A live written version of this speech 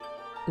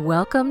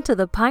Welcome to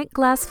the Pint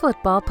Glass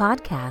Football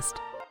Podcast.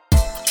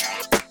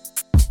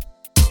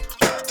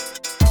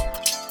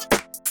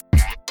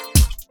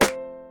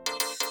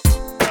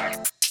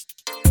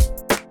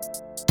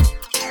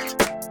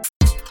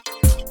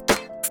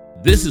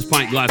 This is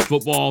Pint Glass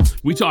Football.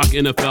 We talk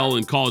NFL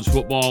and college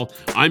football.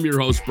 I'm your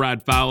host,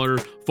 Brad Fowler.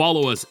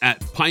 Follow us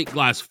at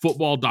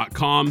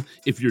pintglassfootball.com.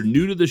 If you're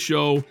new to the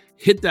show,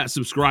 hit that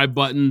subscribe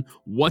button.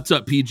 What's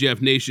up,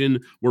 PGF Nation?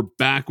 We're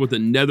back with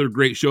another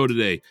great show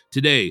today.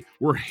 Today,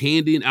 we're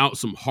handing out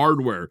some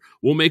hardware.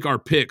 We'll make our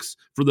picks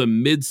for the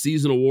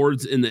Midseason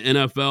awards in the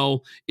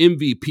NFL,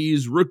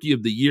 MVPs, Rookie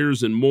of the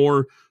Years, and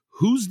more.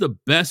 Who's the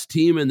best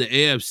team in the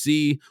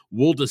AFC?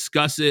 We'll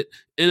discuss it.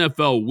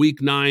 NFL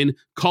Week 9,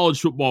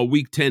 College Football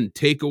Week 10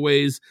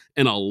 takeaways,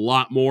 and a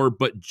lot more.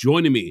 But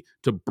joining me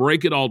to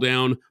break it all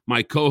down,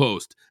 my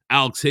co-host,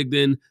 Alex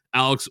Higdon.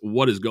 Alex,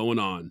 what is going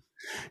on?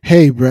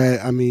 Hey,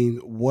 Brad.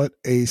 What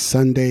a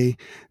Sunday.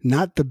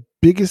 Not the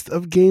biggest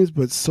of games,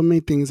 but so many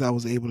things I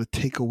was able to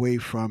take away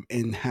from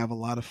and have a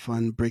lot of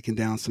fun breaking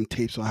down some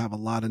tape. So I have a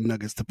lot of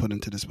nuggets to put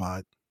into this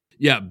pod.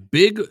 Yeah,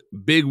 big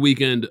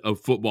weekend of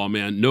football,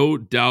 man. No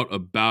doubt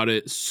about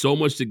it. So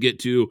much to get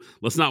to.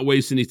 Let's not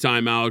waste any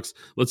time, Alex.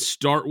 Let's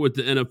start with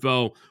the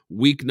NFL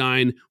Week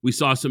 9. We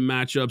saw some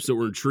matchups that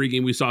were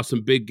intriguing. We saw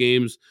some big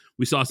games.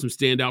 We saw some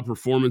standout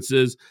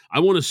performances.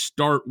 I want to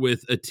start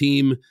with a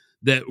team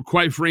that,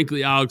 quite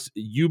frankly, Alex,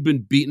 you've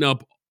been beating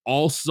up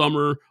all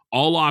summer,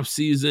 all off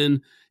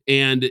season,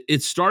 and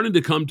it's starting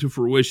to come to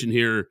fruition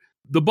here.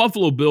 The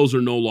Buffalo Bills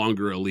are no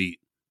longer elite.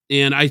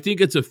 And I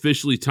think it's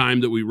officially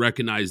time that we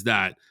recognize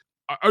that.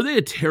 Are they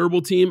a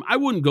terrible team? I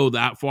wouldn't go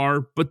that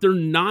far, but they're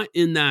not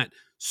in that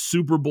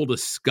Super Bowl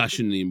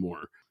discussion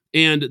anymore.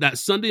 And that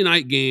Sunday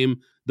night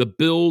game, the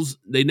Bills,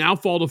 they now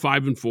fall to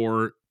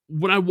 5-4.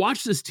 When I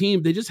watch this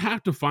team, they just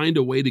have to find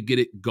a way to get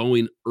it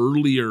going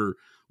earlier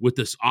with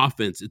this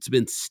offense. It's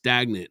been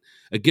stagnant.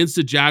 Against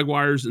the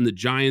Jaguars and the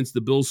Giants,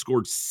 the Bills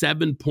scored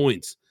 7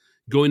 points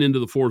going into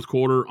the fourth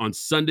quarter. On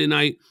Sunday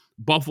night,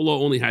 Buffalo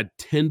only had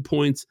 10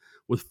 points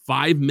with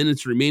 5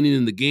 minutes remaining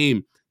in the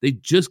game. They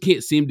just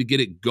can't seem to get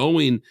it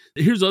going.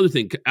 Here's the other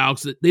thing,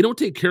 Alex, they don't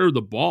take care of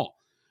the ball.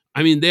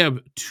 They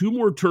have 2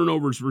 more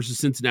turnovers versus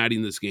Cincinnati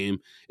in this game.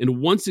 And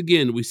once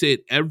again, we say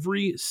it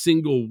every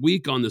single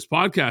week on this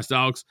podcast,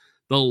 Alex,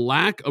 the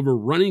lack of a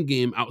running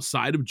game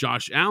outside of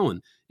Josh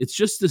Allen. It's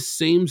just the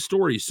same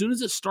story. As soon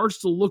as it starts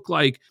to look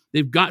like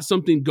they've got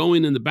something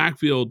going in the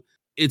backfield,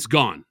 it's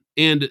gone.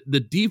 And the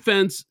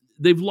defense,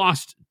 they've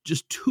lost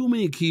just too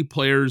many key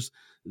players.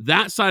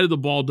 That side of the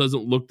ball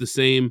doesn't look the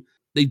same.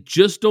 They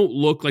just don't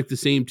look like the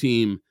same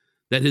team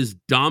that has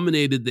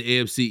dominated the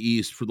AFC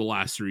East for the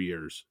last 3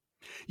 years.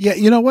 Yeah,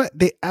 you know what?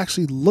 They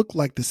actually look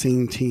like the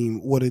same team.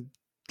 What it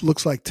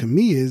looks like to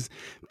me is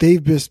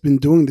they've just been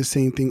doing the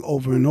same thing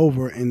over and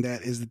over, and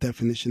that is the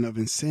definition of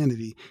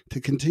insanity,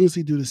 to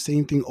continuously do the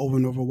same thing over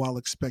and over while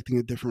expecting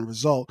a different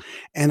result.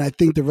 And I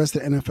think the rest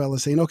of the NFL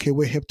is saying, okay,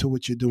 we're hip to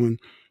what you're doing.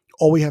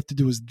 All we have to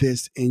do is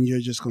this, and you're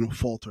just going to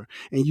falter.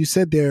 And you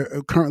said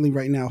they're currently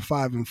right now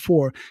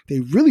 5-4.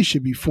 They really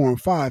should be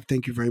 4-5.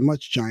 Thank you very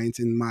much, Giants.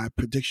 And my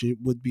prediction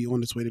would be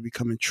on its way to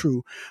becoming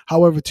true.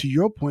 However, to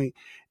your point,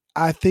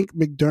 I think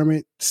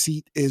McDermott's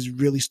seat is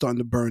really starting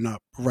to burn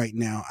up right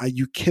now.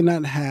 You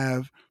cannot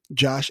have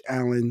Josh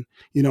Allen,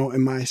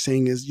 and my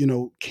saying is,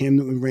 Cam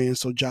Newton ran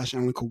so Josh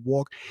Allen could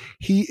walk.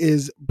 He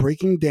is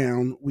breaking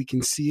down. We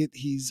can see it.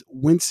 He's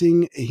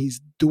wincing and he's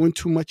doing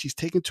too much. He's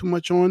taking too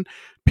much on.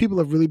 People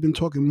have really been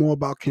talking more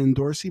about Ken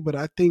Dorsey, but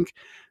I think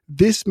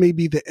this may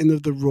be the end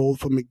of the road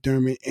for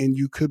McDermott, and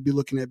you could be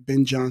looking at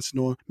Ben Johnson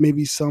or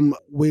maybe some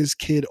whiz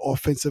kid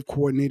offensive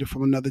coordinator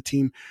from another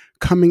team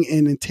coming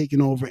in and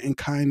taking over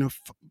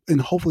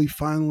and hopefully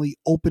finally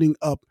opening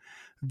up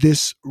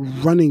this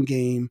running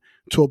game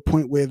to a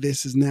point where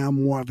this is now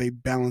more of a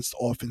balanced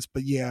offense.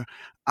 But yeah,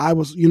 I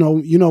was,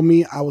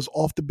 me, I was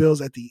off the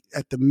Bills at the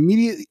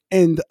immediate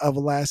end of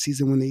last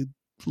season when they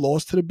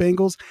lost to the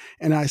Bengals.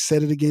 And I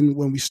said it again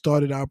when we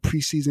started our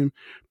preseason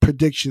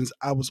predictions.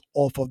 I was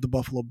off of the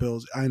Buffalo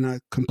Bills, and I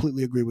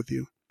completely agree with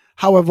you.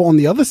 However, on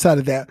the other side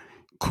of that,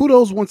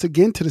 kudos once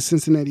again to the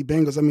Cincinnati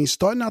Bengals.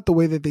 Starting out the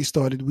way that they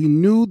started, we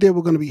knew they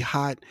were going to be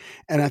hot,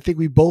 and I think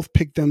we both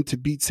picked them to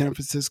beat San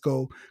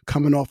Francisco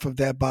coming off of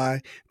that bye.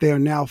 They are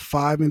now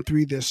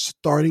 5-3. They're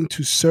starting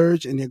to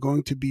surge, and they're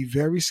going to be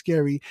very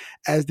scary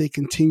as they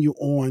continue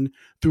on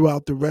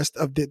throughout the rest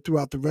of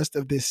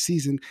this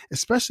season,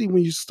 especially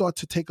when you start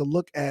to take a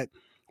look at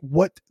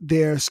what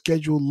their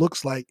schedule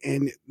looks like.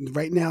 And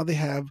right now they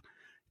have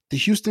the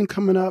Houston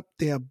coming up,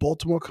 they have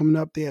Baltimore coming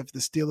up, they have the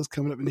Steelers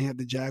coming up, and they have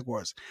the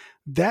Jaguars.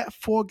 That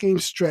 4-game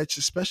stretch,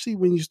 especially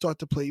when you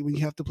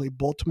have to play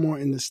Baltimore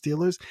and the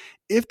Steelers,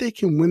 if they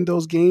can win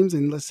those games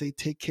and let's say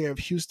take care of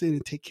Houston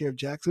and take care of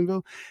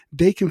Jacksonville,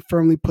 they can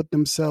firmly put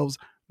themselves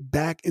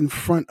back in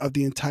front of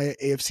the entire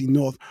AFC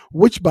North,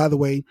 which, by the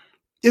way,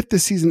 if the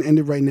season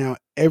ended right now,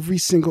 every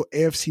single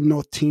AFC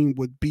North team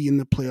would be in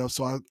the playoffs.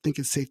 So I think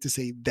it's safe to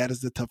say that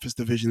is the toughest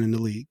division in the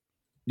league.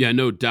 Yeah,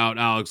 no doubt,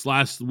 Alex.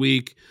 Last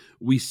week,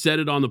 we said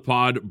it on the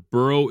pod.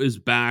 Burrow is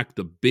back.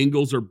 The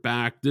Bengals are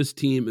back. This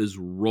team is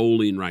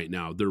rolling right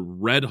now. They're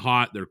red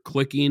hot. They're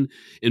clicking.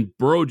 And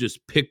Burrow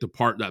just picked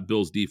apart that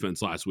Bills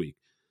defense last week.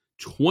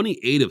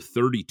 28 of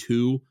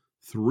 32,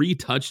 3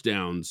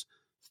 touchdowns,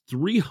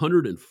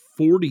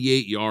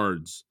 348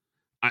 yards.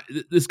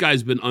 This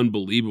guy's been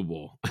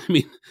unbelievable. I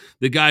mean,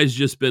 the guy's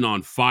just been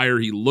on fire.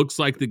 He looks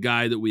like the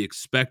guy that we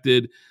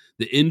expected.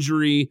 The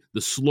injury,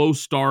 the slow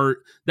start,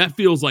 that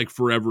feels like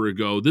forever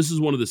ago. This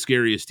is one of the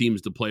scariest teams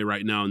to play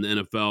right now in the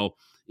NFL.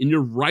 And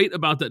you're right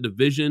about that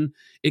division.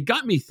 It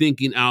got me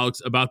thinking,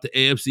 Alex, about the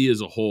AFC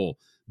as a whole.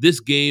 This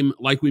game,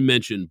 like we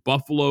mentioned,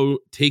 Buffalo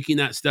taking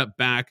that step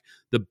back,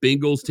 the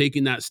Bengals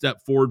taking that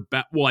step forward.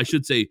 Well, I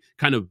should say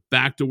kind of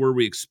back to where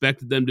we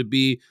expected them to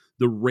be.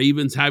 The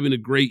Ravens having a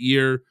great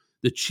year.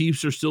 The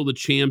Chiefs are still the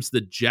champs. The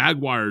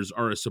Jaguars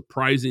are a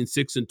surprising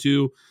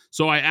 6-2.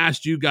 So I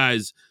asked you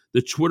guys,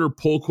 the Twitter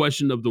poll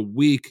question of the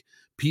week,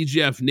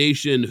 PGF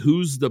Nation,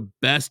 who's the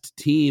best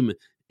team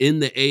in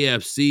the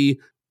AFC?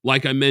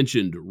 Like I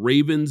mentioned,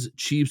 Ravens,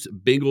 Chiefs,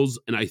 Bengals,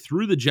 and I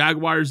threw the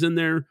Jaguars in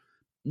there,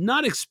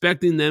 not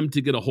expecting them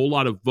to get a whole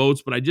lot of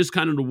votes, but I just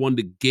kind of wanted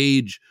to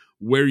gauge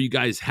where you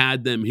guys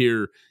had them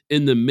here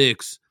in the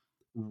mix.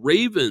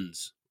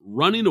 Ravens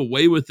running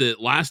away with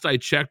it. Last I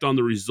checked on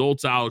the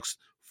results, Alex,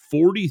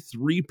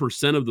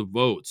 43% of the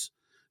votes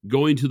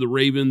going to the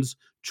Ravens,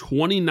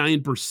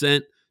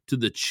 29% to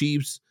the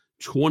Chiefs,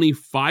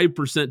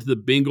 25% to the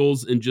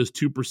Bengals, and just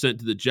 2%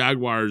 to the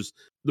Jaguars.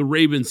 The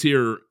Ravens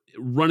here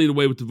running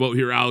away with the vote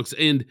here, Alex.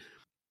 And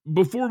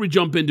before we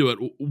jump into it,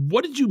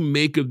 what did you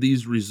make of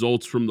these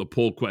results from the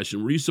poll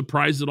question? Were you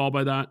surprised at all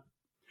by that?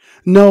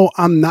 No,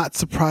 I'm not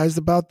surprised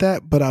about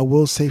that, but I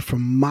will say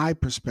from my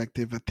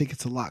perspective, I think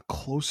it's a lot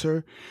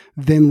closer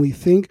than we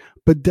think,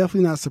 but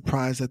definitely not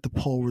surprised at the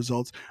poll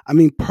results. I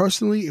mean,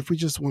 personally, if we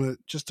just want to,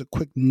 just a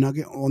quick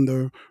nugget on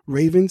the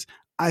Ravens,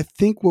 I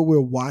think what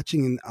we're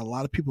watching, and a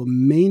lot of people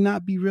may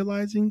not be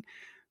realizing,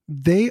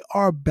 they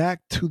are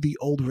back to the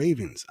old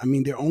Ravens. I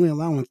mean, they're only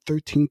allowing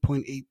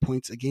 13.8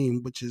 points a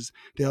game, which is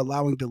they're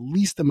allowing the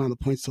least amount of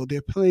points. So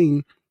they're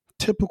playing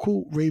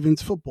typical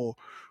Ravens football.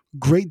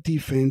 Great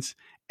defense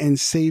and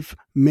safe,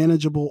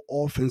 manageable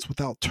offense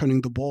without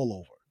turning the ball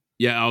over.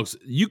 Yeah, Alex,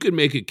 you could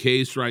make a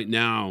case right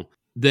now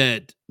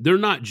that they're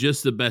not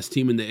just the best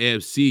team in the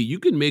AFC. You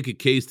can make a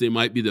case they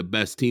might be the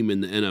best team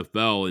in the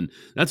NFL. And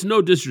that's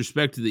no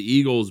disrespect to the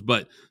Eagles,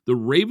 but the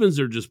Ravens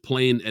are just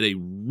playing at a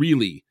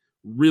really,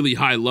 really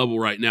high level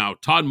right now.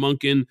 Todd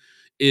Monken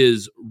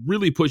is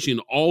really pushing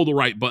all the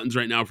right buttons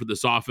right now for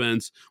this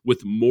offense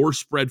with more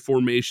spread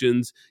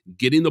formations,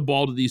 getting the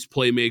ball to these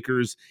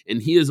playmakers,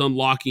 and he is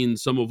unlocking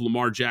some of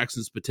Lamar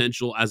Jackson's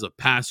potential as a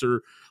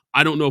passer.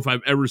 I don't know if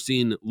I've ever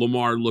seen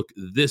Lamar look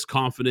this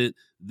confident,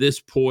 this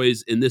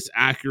poised, and this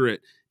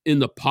accurate in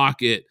the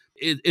pocket.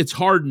 It's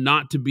hard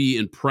not to be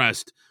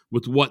impressed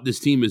with what this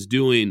team is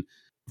doing.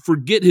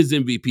 Forget his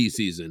MVP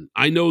season.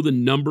 I know the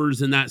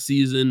numbers in that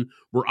season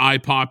were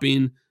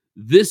eye-popping.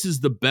 This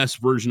is the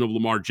best version of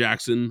Lamar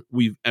Jackson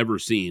we've ever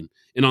seen.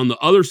 And on the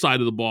other side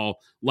of the ball,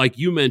 like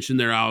you mentioned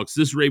there, Alex,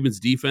 this Ravens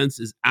defense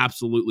is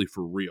absolutely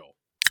for real.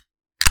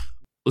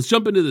 Let's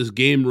jump into this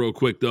game real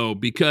quick, though,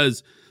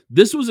 because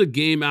this was a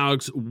game,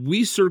 Alex.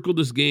 We circled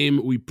this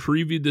game. We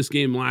previewed this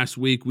game last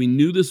week. We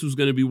knew this was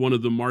going to be one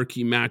of the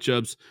marquee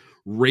matchups,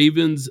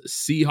 Ravens,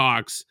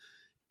 Seahawks,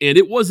 and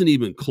it wasn't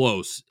even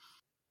close.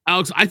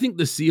 Alex, I think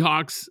the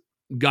Seahawks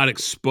got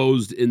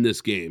exposed in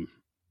this game.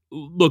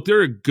 Look,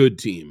 they're a good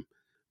team,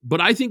 but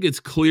I think it's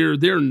clear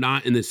they're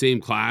not in the same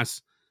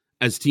class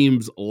as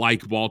teams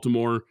like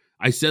Baltimore.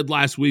 I said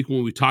last week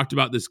when we talked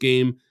about this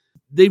game,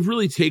 they've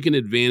really taken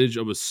advantage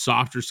of a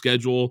softer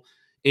schedule,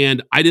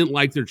 and I didn't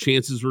like their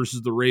chances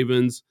versus the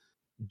Ravens.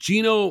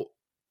 Geno,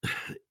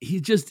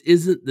 he just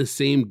isn't the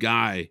same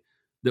guy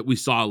that we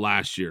saw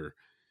last year.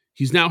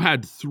 He's now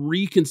had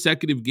 3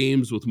 consecutive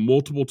games with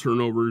multiple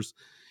turnovers.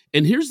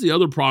 And here's the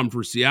other problem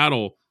for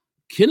Seattle.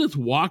 Kenneth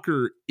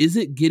Walker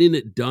isn't getting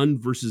it done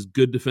versus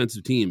good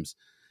defensive teams.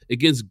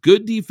 Against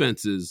good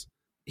defenses,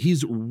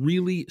 he's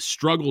really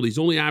struggled. He's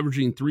only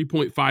averaging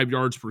 3.5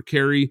 yards per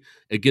carry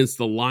against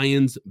the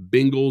Lions,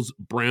 Bengals,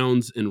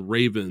 Browns, and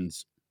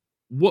Ravens.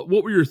 What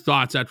were your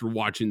thoughts after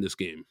watching this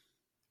game?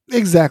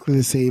 Exactly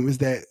the same, is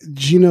that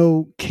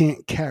Geno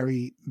can't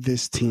carry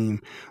this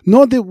team.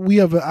 Nor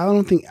that I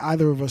don't think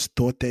either of us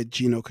thought that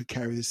Geno could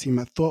carry this team.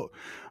 I thought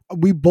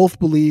we both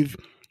believe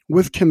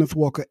with Kenneth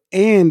Walker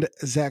and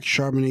Zach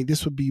Charbonnet,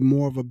 this would be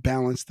more of a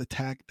balanced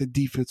attack. The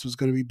defense was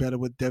going to be better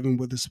with Devin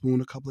Witherspoon,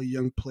 a couple of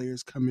young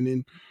players coming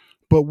in.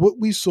 But what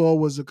we saw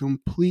was a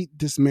complete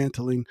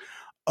dismantling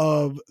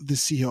of the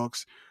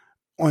Seahawks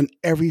on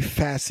every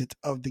facet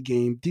of the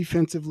game.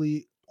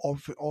 Defensively,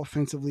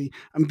 offensively,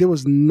 I mean, there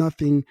was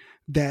nothing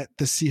that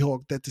the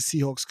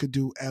Seahawks could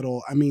do at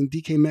all. I mean,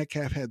 DK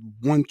Metcalf had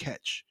 1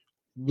 catch,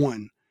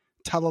 1.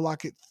 Tyler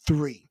Lockett,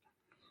 3.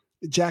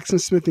 Jackson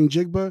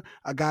Smith-Njigba,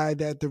 a guy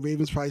that the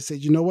Ravens probably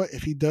said, you know what,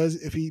 if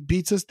he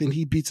beats us, then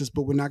he beats us,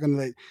 but we're not going to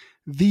let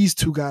these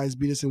two guys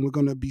beat us and we're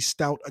going to be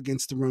stout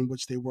against the run,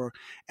 which they were.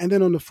 And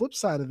then on the flip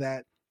side of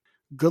that,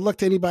 good luck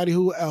to anybody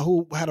who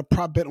had a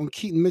prop bet on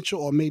Keaton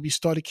Mitchell or maybe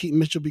started Keaton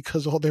Mitchell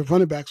because all their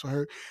running backs were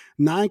hurt.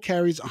 9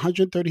 carries,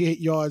 138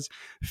 yards,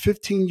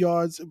 15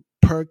 yards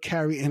per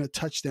carry and a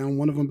touchdown,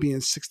 one of them being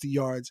 60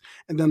 yards.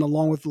 And then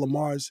along with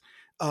Lamar's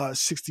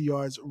 60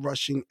 yards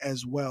rushing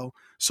as well.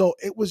 So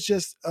it was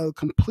just a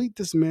complete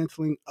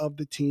dismantling of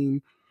the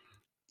team.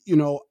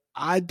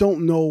 I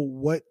don't know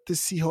what the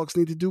Seahawks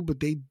need to do, but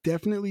they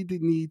definitely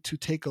did need to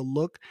take a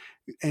look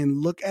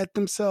at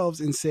themselves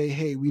and say,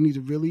 hey, we need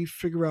to really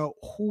figure out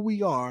who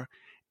we are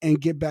and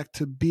get back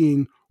to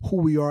being who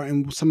we are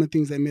and some of the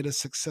things that made us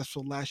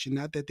successful last year.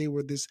 Not that they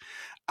were this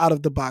out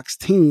of the box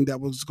team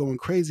that was going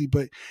crazy,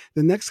 but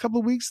the next couple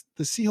of weeks,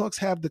 the Seahawks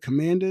have the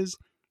Commanders,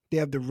 they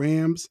have the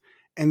Rams,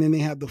 and then they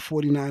have the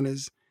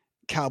 49ers,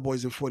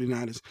 Cowboys, and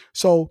 49ers.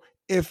 So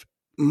if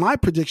my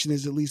prediction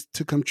is at least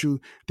to come true,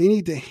 they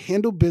need to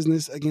handle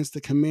business against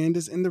the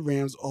Commanders and the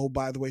Rams. Oh,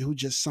 by the way, who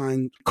just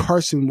signed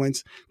Carson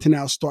Wentz to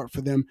now start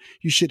for them.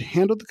 You should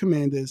handle the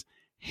Commanders,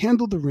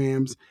 handle the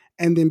Rams,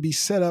 and then be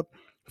set up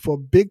for a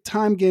big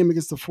time game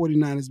against the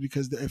 49ers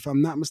because if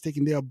I'm not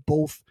mistaken, they are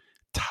both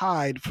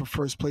tied for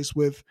first place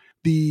with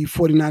the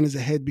 49ers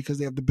ahead because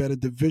they have the better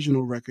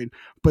divisional record,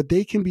 but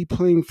they can be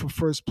playing for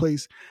first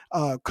place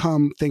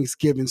come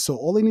Thanksgiving. So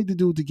all they need to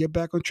do to get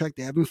back on track,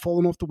 they haven't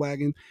fallen off the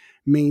wagon,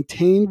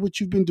 maintain what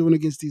you've been doing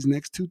against these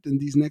next 2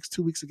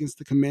 weeks against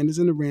the Commanders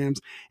and the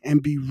Rams,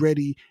 and be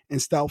ready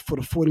and stout for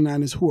the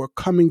 49ers who are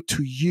coming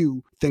to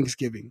you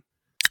Thanksgiving.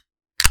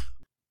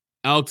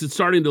 Alex, it's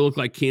starting to look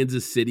like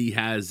Kansas City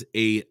has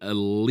a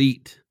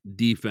elite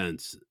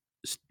defense.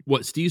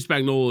 What Steve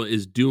Spagnuolo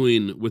is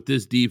doing with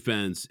this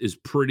defense is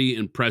pretty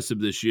impressive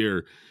this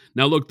year.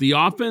 Now, look, the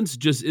offense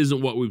just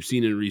isn't what we've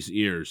seen in recent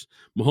years.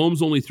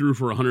 Mahomes only threw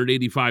for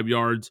 185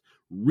 yards,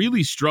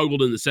 really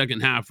struggled in the second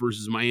half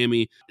versus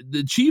Miami.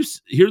 The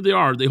Chiefs, here they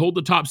are. They hold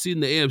the top seed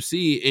in the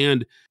AFC,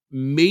 and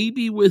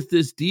maybe with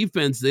this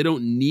defense, they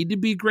don't need to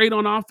be great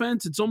on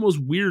offense. It's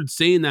almost weird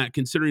saying that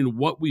considering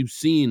what we've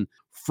seen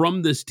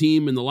from this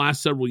team in the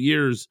last several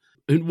years.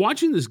 And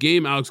watching this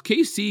game, Alex,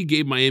 KC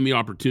gave Miami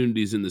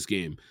opportunities in this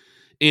game.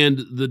 And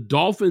the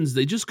Dolphins,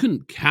 they just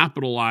couldn't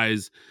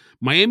capitalize.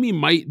 Miami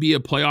might be a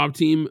playoff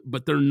team,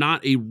 but they're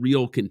not a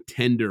real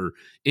contender.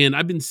 And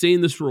I've been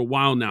saying this for a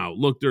while now.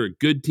 Look, they're a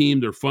good team.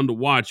 They're fun to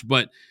watch,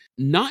 but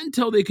not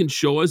until they can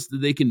show us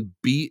that they can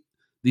beat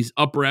these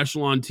upper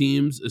echelon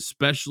teams,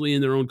 especially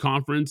in their own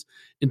conference,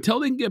 until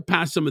they can get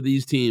past some of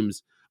these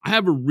teams, I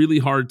have a really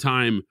hard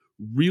time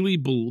really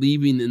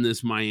believing in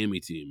this Miami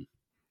team.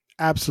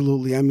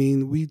 Absolutely. I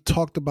mean, we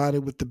talked about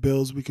it with the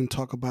Bills. We can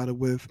talk about it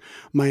with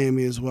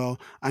Miami as well.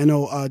 I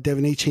know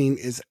Devin Achane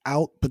is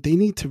out, but they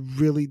need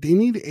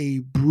a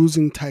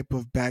bruising type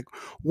of back.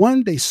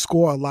 One, they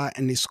score a lot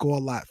and they score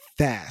a lot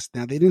fast.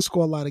 Now, they don't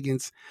score a lot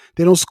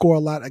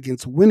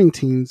against winning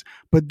teams,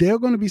 but there are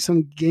going to be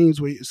some games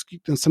where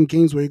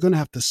you're going to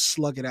have to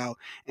slug it out,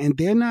 and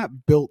they're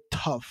not built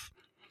tough.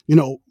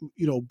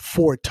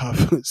 Ford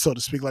tough, so to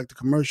speak, like the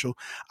commercial.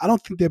 I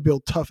don't think they're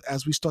built tough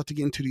as we start to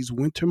get into these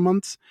winter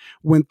months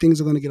when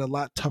things are going to get a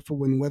lot tougher,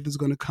 when weather's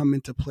going to come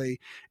into play,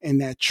 and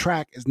that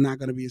track is not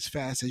going to be as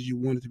fast as you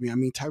want it to be. I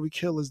mean, Tyreek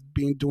Hill is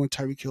doing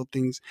Tyreek Hill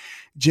things.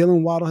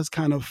 Jalen Waddle has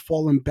kind of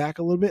fallen back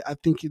a little bit. I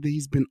think that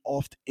he's been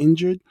oft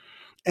injured.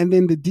 And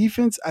then the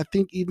defense, I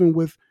think even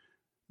with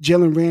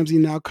Jalen Ramsey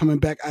now coming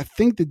back, I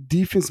think the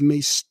defense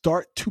may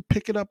start to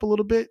pick it up a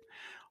little bit.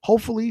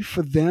 Hopefully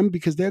for them,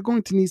 because they're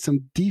going to need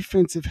some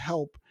defensive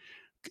help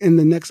in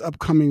the next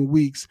upcoming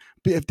weeks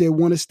if they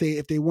want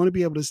to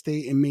be able to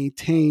stay and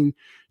maintain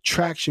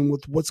traction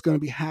with what's going to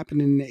be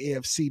happening in the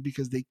AFC,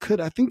 because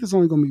I think there's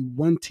only going to be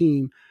one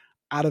team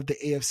out of the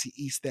AFC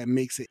East that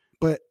makes it.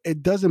 But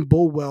it doesn't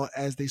bode well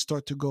as they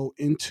start to go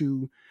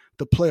into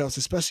the playoffs,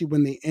 especially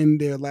when they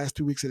end their last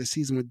 3 weeks of the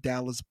season with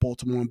Dallas,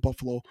 Baltimore, and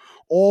Buffalo,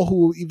 all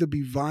who will either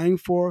be vying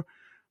for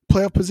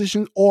playoff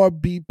position or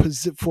be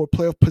for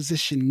playoff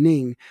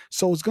positioning.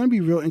 So it's going to be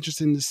real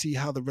interesting to see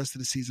how the rest of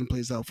the season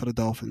plays out for the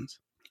Dolphins.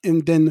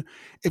 And then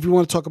if we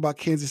want to talk about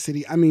Kansas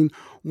City, I mean,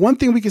 one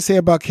thing we can say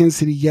about Kansas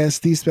City, yes,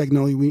 Steve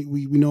Spagnuolo,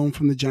 we know him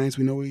from the Giants.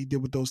 We know what he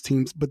did with those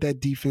teams. But that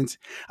defense,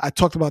 I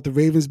talked about the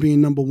Ravens being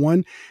number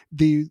 1.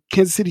 The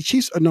Kansas City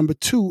Chiefs are number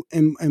 2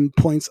 in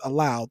points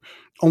allowed,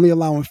 only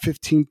allowing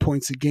 15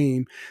 points a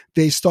game.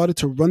 They started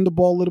to run the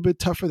ball a little bit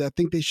tougher. I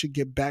think they should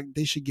get back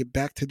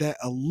to that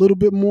a little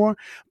bit more.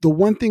 The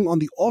one thing on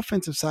the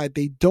offensive side,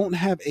 they don't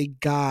have a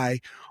guy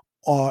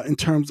in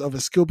terms of a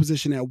skill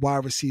position at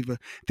wide receiver.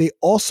 They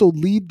also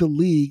lead the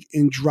league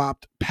in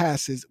dropped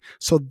passes.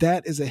 So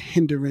that is a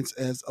hindrance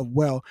as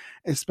well,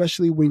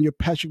 especially when you're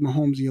Patrick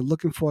Mahomes and you're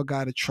looking for a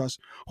guy to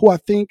trust, who I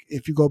think,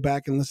 if you go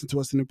back and listen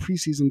to us in the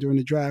preseason during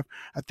the draft,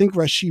 I think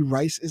Rashee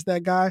Rice is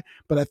that guy,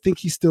 but I think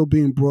he's still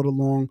being brought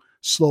along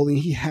slowly.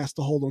 He has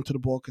to hold on to the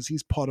ball because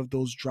he's part of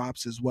those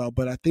drops as well.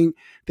 But I think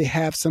they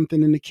have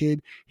something in the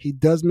kid. He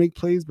does make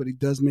plays, but he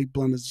does make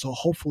blunders. So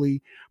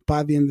hopefully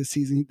by the end of the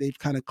season, they've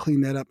kind of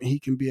cleaned that up and he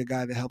can be a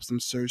guy that helps them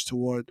surge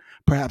toward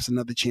perhaps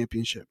another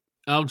championship.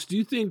 Alex, do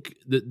you think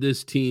that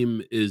this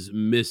team is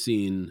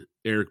missing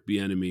Eric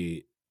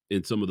Bieniemy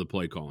in some of the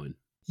play calling?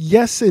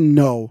 Yes and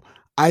no.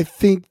 I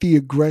think the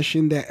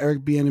aggression that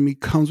Eric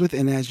Bieniemy comes with,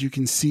 and as you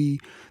can see,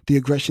 the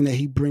aggression that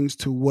he brings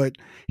to what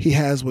he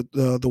has with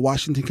the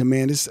Washington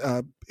Commanders.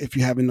 If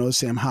you haven't noticed,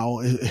 Sam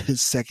Howell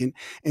is second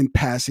in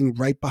passing,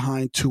 right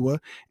behind Tua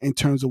in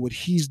terms of what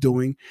he's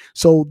doing.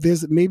 So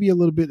there's maybe a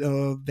little bit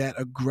of that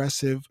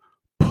aggressive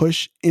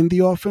push in the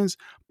offense.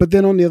 But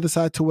then on the other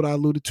side, to what I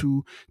alluded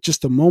to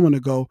just a moment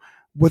ago,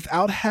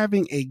 without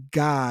having a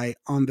guy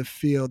on the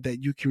field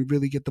that you can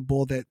really get the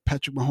ball that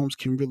Patrick Mahomes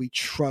can really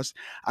trust,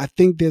 I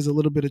think there's a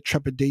little bit of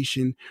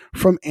trepidation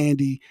from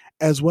Andy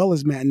as well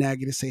as Matt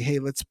Nagy to say, hey,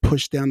 let's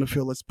push down the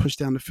field. Let's push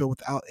down the field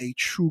without a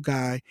true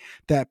guy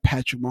that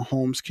Patrick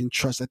Mahomes can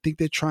trust. I think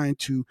they're trying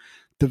to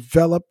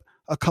develop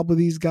a couple of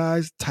these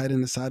guys, tight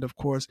end aside, of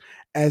course,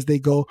 as they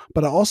go.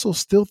 But I also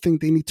still think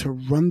they need to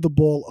run the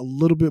ball a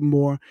little bit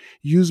more,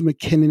 use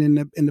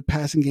McKinnon in the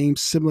passing game,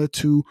 similar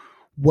to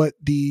what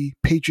the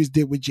Patriots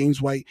did with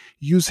James White.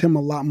 Use him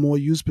a lot more,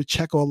 use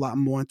Pacheco a lot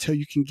more until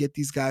you can get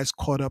these guys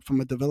caught up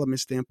from a development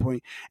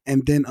standpoint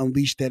and then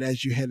unleash that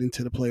as you head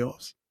into the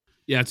playoffs.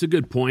 Yeah, it's a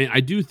good point. I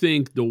do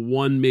think the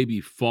one maybe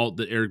fault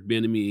that Eric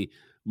Bieniemy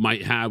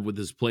might have with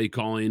his play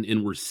calling,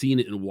 and we're seeing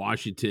it in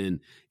Washington,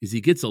 is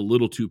he gets a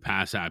little too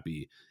pass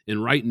happy.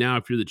 And right now,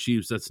 if you're the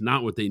Chiefs, that's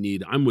not what they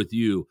need. I'm with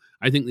you.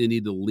 I think they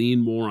need to lean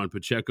more on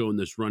Pacheco in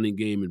this running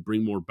game and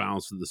bring more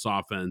balance to this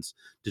offense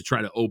to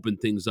try to open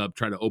things up,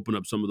 try to open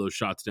up some of those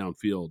shots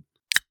downfield.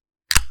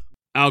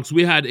 Alex,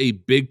 we had a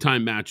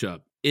big-time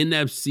matchup.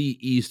 NFC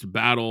East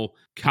battle,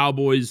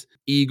 Cowboys,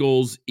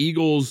 Eagles.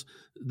 Eagles,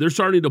 they're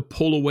starting to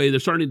pull away. They're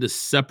starting to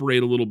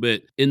separate a little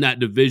bit in that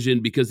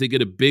division because they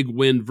get a big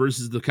win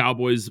versus the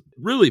Cowboys.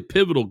 Really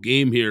pivotal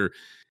game here.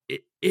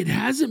 It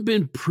hasn't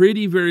been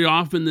pretty very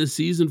often this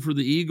season for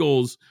the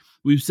Eagles.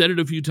 We've said it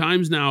a few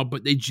times now,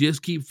 but they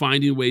just keep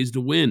finding ways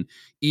to win,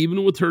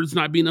 even with Hurts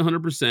not being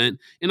 100%.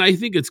 And I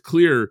think it's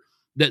clear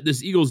that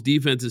this Eagles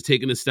defense has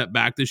taken a step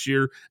back this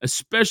year,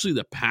 especially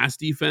the pass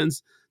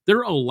defense.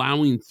 They're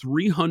allowing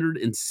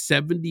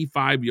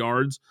 375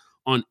 yards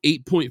on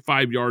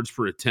 8.5 yards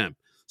per attempt.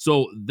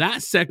 So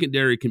that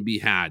secondary can be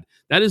had.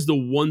 That is the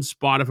one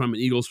spot, if I'm an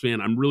Eagles fan,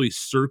 I'm really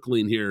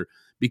circling here,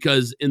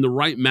 because in the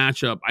right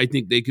matchup, I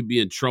think they could be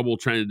in trouble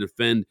trying to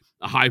defend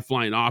a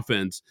high-flying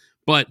offense.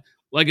 But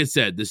like I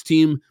said, this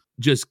team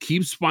just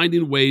keeps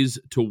finding ways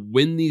to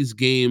win these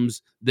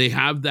games. They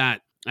have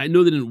that, I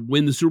know they didn't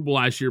win the Super Bowl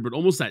last year, but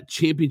almost that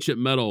championship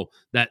medal,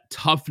 that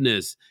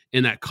toughness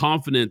and that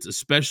confidence,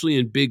 especially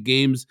in big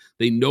games.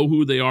 They know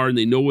who they are and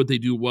they know what they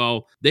do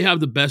well. They have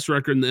the best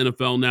record in the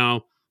NFL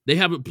now. They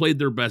haven't played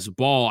their best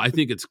ball. I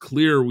think it's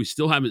clear we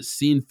still haven't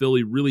seen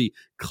Philly really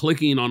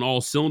clicking on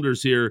all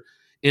cylinders here.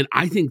 And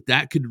I think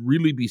that could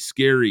really be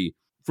scary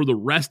for the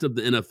rest of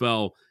the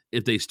NFL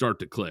if they start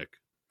to click.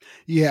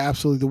 Yeah,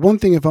 absolutely. The one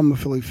thing, if I'm a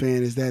Philly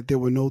fan, is that there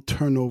were no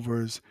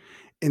turnovers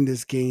in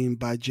this game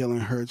by Jalen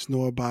Hurts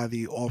nor by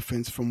the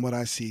offense from what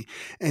I see.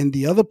 And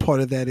the other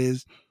part of that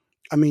is,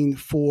 I mean,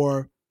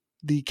 for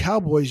the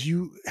Cowboys,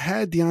 you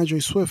had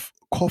DeAndre Swift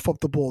cough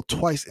up the ball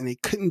twice and they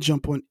couldn't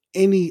jump on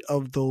any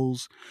of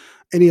those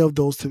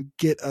to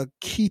get a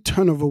key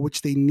turnover,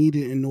 which they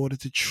needed in order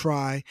to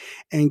try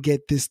and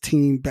get this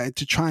team back,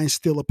 to try and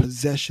steal a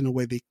possession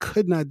away. They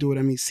could not do it.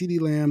 I mean, CeeDee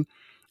Lamb,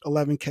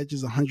 11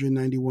 catches,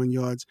 191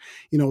 yards.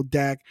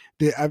 Dak,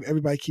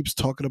 everybody keeps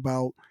talking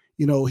about,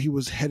 he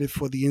was headed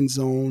for the end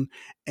zone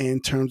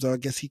in terms of, I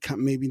guess he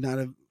maybe not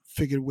have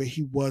figured where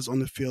he was on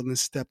the field and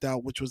stepped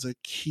out, which was a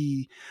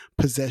key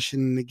possession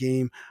in the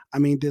game. I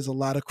mean, there's a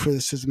lot of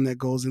criticism that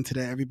goes into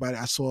that.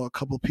 I saw a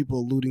couple of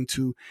people alluding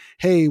to,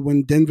 hey,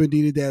 when Denver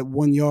needed that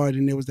 1 yard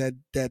and there was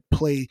that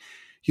play,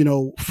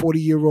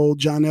 40-year-old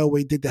John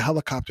Elway did the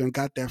helicopter and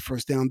got that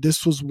first down.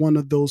 This was one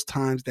of those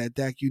times that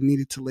Dak, you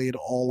needed to lay it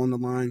all on the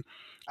line.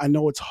 I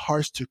know it's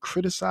harsh to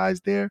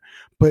criticize there,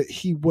 but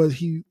he was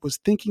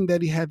thinking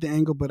that he had the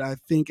angle, but I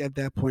think at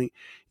that point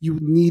you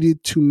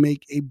needed to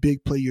make a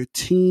big play. Your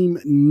team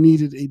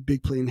needed a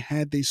big play, and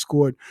had they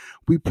scored,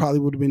 we probably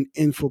would have been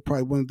in for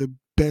probably one of the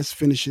best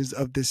finishes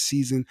of this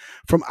season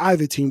from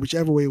either team,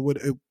 whichever way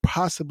it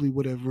possibly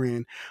would have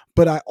ran.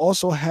 But I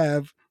also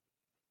have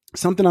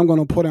something I'm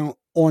going to put out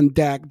on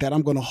Dak that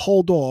I'm going to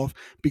hold off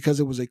because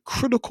it was a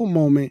critical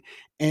moment,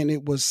 and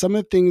it was some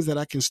of the things that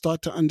I can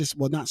start to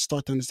understand, well, not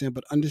start to understand,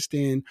 but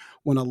understand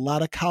when a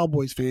lot of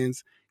Cowboys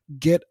fans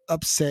get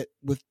upset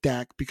with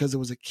Dak because it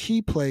was a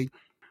key play.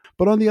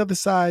 But on the other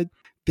side,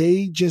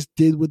 they just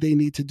did what they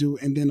need to do.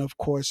 And then, of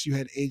course, you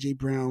had A.J.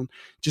 Brown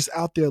just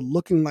out there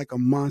looking like a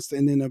monster,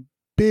 and then a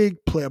big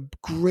play, a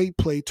great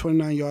play,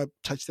 29-yard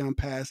touchdown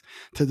pass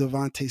to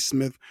Devontae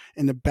Smith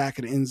in the back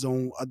of the end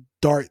zone, a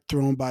dart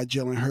thrown by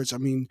Jalen Hurts. I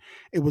mean,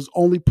 it was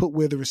only put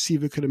where the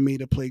receiver could have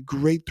made a play.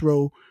 Great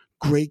throw,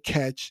 great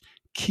catch,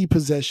 key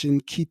possession,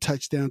 key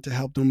touchdown to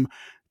help them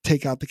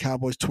take out the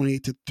Cowboys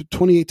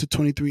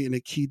 28-23 in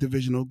a key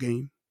divisional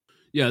game.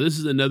 Yeah, this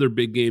is another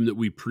big game that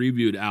we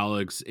previewed,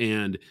 Alex,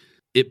 and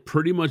it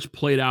pretty much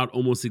played out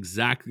almost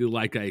exactly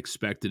like I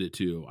expected it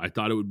to. I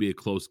thought it would be a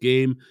close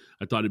game.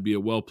 I thought it'd be a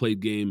well-played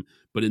game.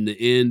 But in the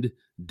end,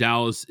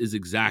 Dallas is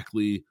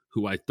exactly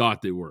who I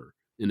thought they were.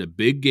 In a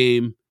big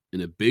game,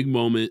 in a big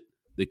moment,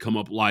 they come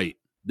up light.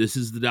 This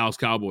is the Dallas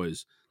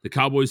Cowboys. The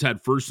Cowboys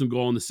had first and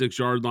goal on the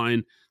 6-yard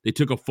line. They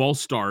took a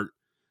false start,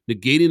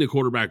 negating the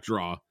quarterback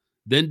draw.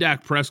 Then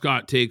Dak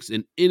Prescott takes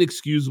an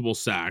inexcusable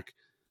sack.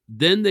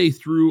 Then they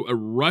threw a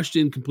rushed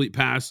incomplete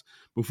pass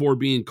before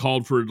being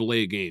called for a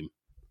delay of game.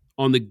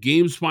 On the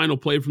game's final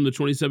play from the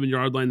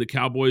 27-yard line, the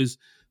Cowboys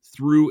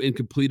threw and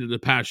completed a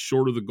pass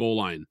short of the goal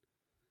line.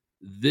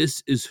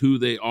 This is who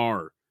they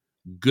are.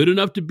 Good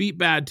enough to beat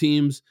bad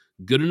teams,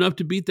 good enough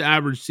to beat the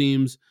average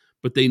teams,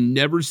 but they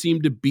never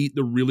seem to beat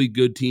the really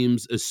good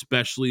teams,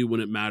 especially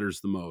when it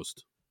matters the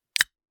most.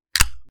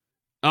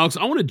 Alex,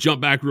 I want to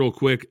jump back real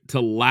quick to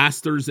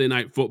last Thursday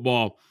night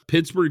football.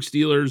 Pittsburgh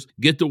Steelers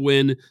get the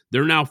win.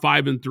 They're now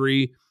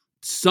 5-3.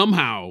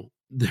 Somehow,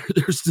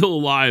 they're still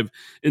alive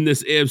in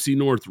this AFC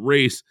North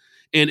race.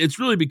 And it's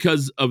really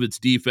because of its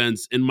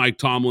defense, and Mike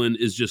Tomlin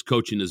is just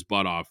coaching his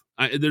butt off.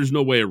 There's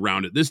no way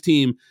around it. This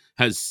team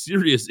has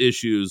serious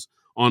issues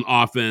on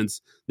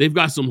offense. They've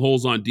got some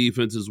holes on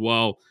defense as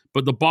well.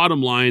 But the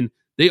bottom line,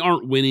 they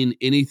aren't winning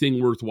anything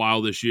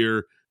worthwhile this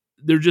year.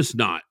 They're just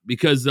not,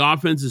 because the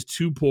offense is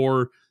too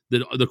poor.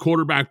 The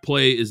quarterback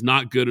play is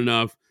not good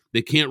enough.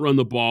 They can't run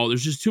the ball.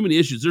 There's just too many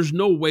issues. There's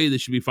no way they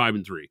should be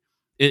 5-3.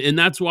 And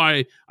that's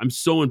why I'm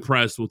so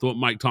impressed with what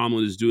Mike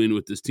Tomlin is doing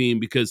with this team,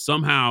 because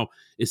somehow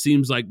it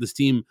seems like this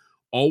team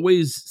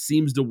always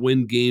seems to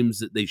win games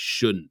that they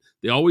shouldn't.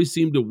 They always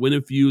seem to win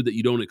a few that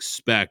you don't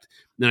expect.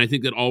 And I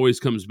think that always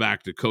comes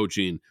back to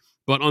coaching.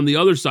 But on the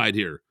other side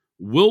here,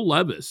 Will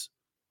Levis,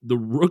 the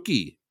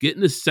rookie,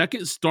 getting a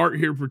second start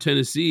here for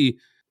Tennessee.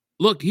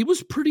 Look, he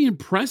was pretty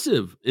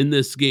impressive in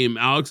this game,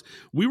 Alex.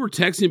 We were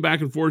texting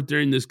back and forth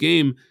during this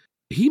game.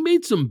 He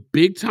made some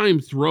big-time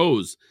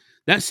throws.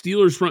 That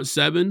Steelers front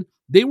seven,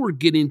 they were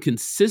getting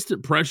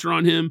consistent pressure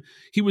on him.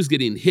 He was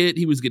getting hit.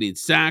 He was getting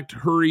sacked,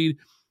 hurried.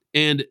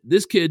 And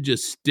this kid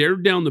just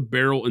stared down the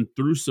barrel and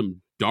threw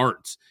some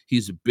darts.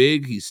 He's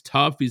big. He's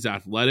tough. He's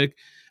athletic.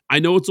 I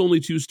know it's only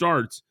 2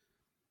 starts,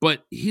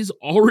 but he's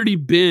already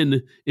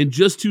been, in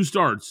just 2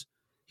 starts,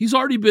 he's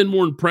already been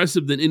more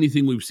impressive than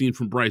anything we've seen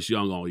from Bryce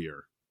Young all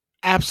year.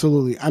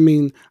 Absolutely. I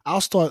mean,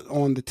 I'll start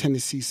on the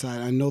Tennessee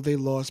side. I know they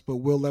lost, but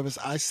Will Levis,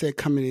 I said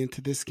coming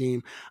into this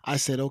game, I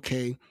said,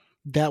 okay,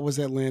 that was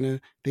Atlanta.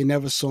 They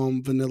never saw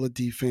him vanilla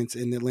defense,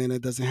 and Atlanta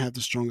doesn't have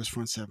the strongest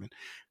front seven.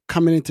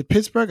 Coming into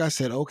Pittsburgh, I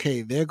said,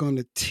 okay, they're going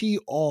to tee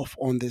off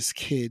on this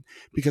kid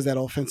because that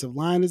offensive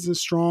line isn't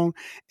strong,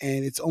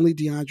 and it's only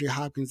DeAndre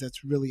Hopkins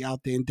that's really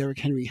out there, and Derrick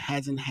Henry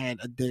hasn't had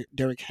a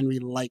Derrick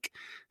Henry-like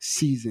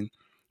season.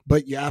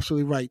 But you're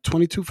absolutely right.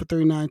 22 for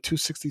 39,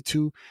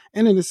 262,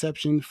 an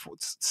interception,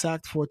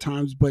 sacked 4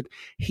 times, but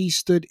he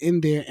stood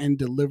in there and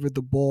delivered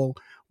the ball.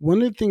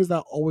 One of the things that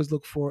I always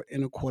look for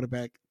in a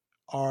quarterback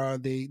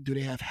do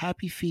they have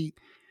happy feet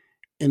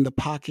in the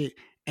pocket,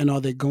 and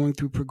are they going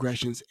through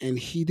progressions? And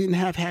he didn't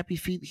have happy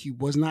feet. He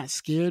was not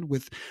scared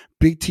with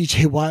big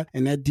TJ Watt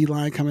and that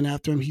D-line coming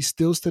after him. He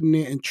still stood in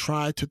there and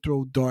tried to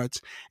throw darts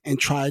and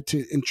tried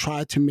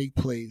to make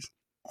plays.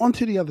 On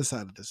to the other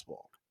side of this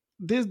ball.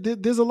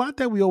 There's a lot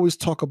that we always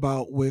talk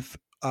about with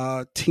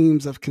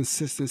teams of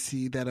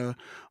consistency that are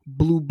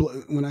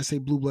when I say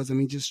blue bloods, I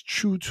mean just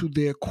true to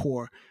their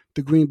core.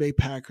 The Green Bay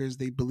Packers,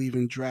 they believe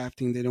in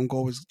drafting. They don't go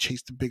always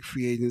chase the big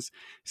free agents.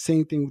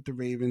 Same thing with the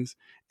Ravens,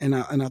 and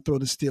I throw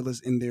the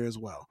Steelers in there as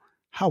well.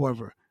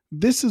 However,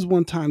 this is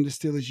one time the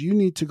Steelers, you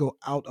need to go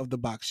out of the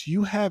box.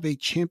 You have a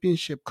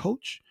championship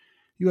coach.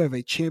 You have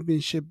a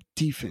championship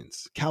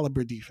defense,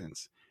 caliber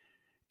defense,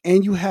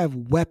 and you have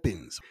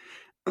weapons.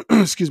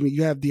 Excuse me,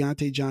 you have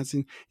Deontay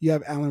Johnson, you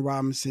have Allen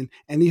Robinson,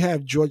 and you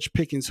have George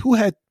Pickens, who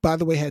had, by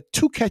the way, had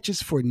 2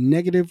 catches for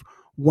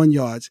 -1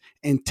 yards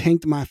and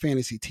tanked my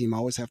fantasy team. I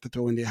always have to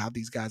throw in there how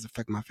these guys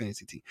affect my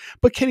fantasy team.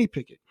 But Kenny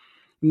Pickett,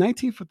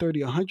 19 for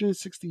 30,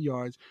 160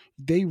 yards.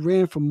 They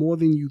ran for more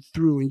than you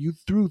threw, and you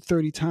threw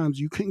 30 times.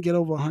 You couldn't get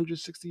over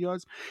 160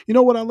 yards. You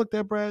know what I looked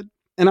at, Brad?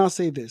 And I'll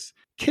say this.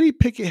 Kenny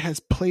Pickett has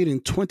played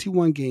in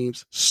 21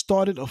 games,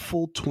 started a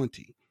full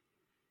 20.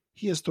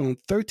 He has thrown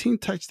 13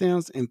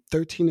 touchdowns and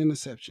 13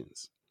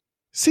 interceptions.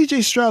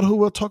 CJ Stroud, who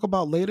we'll talk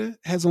about later,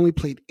 has only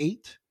played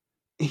 8,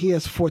 and he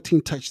has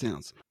 14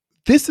 touchdowns.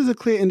 This is a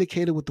clear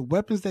indicator with the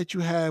weapons that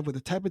you have, with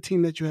the type of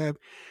team that you have.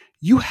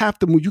 You have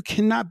to move. You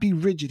cannot be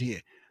rigid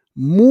here.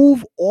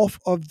 Move off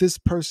of this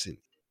person.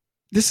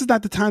 This is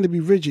not the time to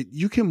be rigid.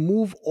 You can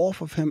move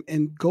off of him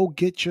and go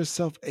get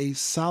yourself a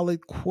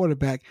solid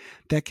quarterback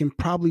that can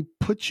probably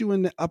put you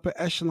in the upper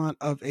echelon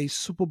of the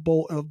Super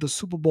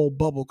Bowl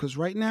bubble. Because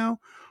right now,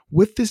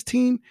 with this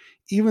team,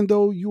 even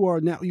though you are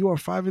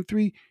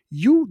 5-3,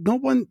 no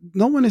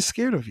one is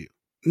scared of you.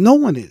 No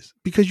one is,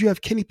 because you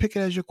have Kenny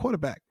Pickett as your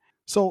quarterback.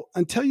 So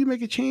until you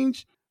make a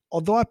change,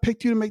 although I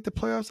picked you to make the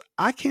playoffs,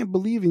 I can't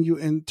believe in you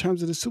in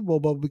terms of the Super Bowl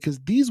bubble, because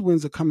these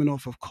wins are coming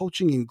off of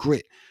coaching and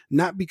grit,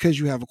 not because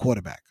you have a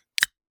quarterback.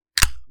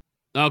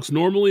 Alex,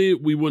 normally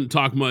we wouldn't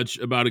talk much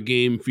about a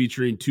game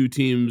featuring two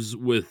teams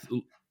with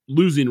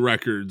losing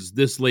records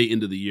this late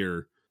into the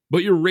year.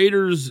 But your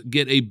Raiders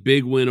get a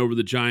big win over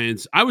the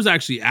Giants. I was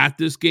actually at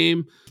this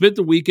game, spent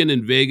the weekend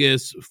in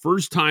Vegas,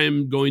 first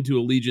time going to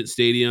Allegiant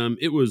Stadium.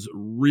 It was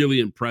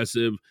really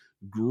impressive.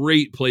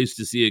 Great place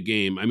to see a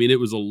game. I mean, it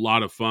was a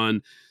lot of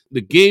fun.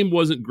 The game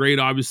wasn't great,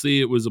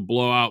 obviously. It was a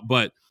blowout,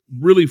 but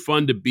really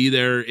fun to be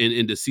there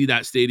and to see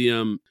that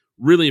stadium.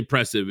 Really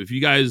impressive. If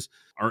you guys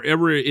are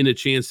ever in a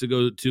chance to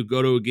go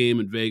to a game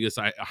in Vegas,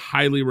 I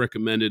highly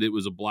recommend it. It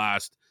was a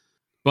blast.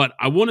 But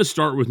I want to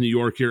start with New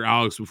York here,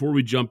 Alex, before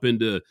we jump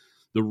into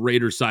the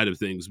Raiders side of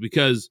things,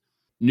 because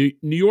New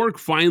York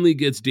finally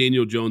gets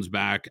Daniel Jones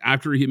back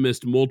after he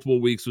missed multiple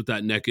weeks with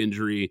that neck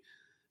injury.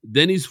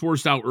 Then he's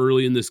forced out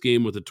early in this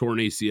game with a torn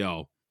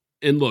ACL.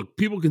 And look,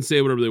 people can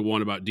say whatever they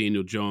want about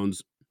Daniel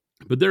Jones,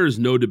 but there is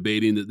no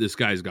debating that this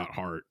guy's got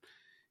heart.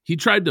 He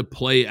tried to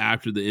play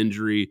after the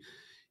injury.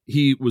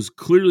 He was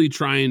clearly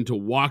trying to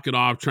walk it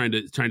off, trying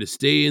to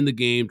stay in the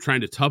game,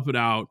 trying to tough it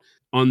out.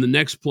 On the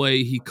next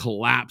play, he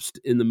collapsed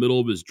in the middle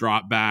of his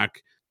drop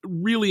back.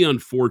 Really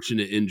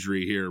unfortunate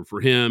injury here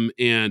for him.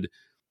 And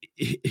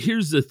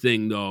here's the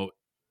thing, though.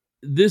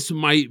 This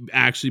might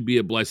actually be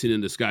a blessing in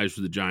disguise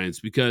for the Giants,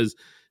 because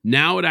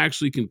now it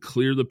actually can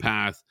clear the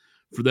path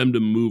for them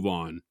to move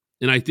on.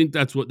 And I think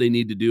that's what they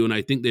need to do. And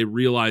I think they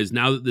realize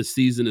now that this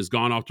season has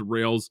gone off the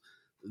rails,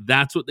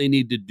 that's what they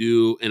need to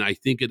do. And I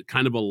think it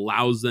kind of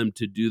allows them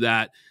to do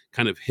that,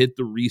 kind of hit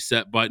the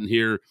reset button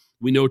here.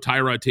 We know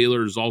Tyrod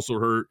Taylor is also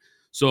hurt,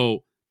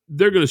 so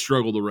they're going to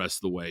struggle the rest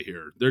of the way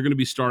here. They're going to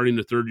be starting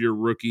a third-year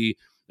rookie,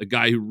 a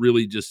guy who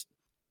really just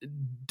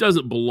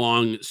doesn't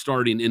belong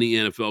starting any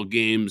NFL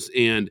games,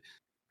 and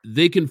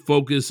they can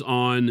focus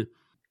on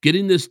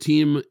getting this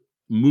team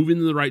moving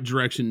in the right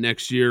direction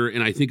next year.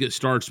 And I think it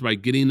starts by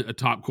getting a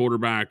top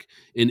quarterback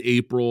in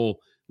April.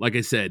 Like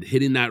I said,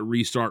 hitting that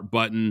restart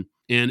button.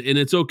 And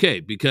it's okay,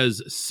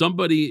 because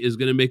somebody is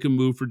going to make a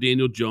move for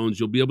Daniel Jones.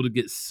 You'll be able to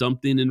get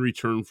something in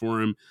return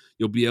for him.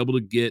 You'll be able to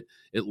get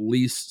at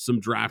least some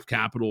draft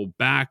capital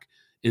back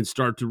and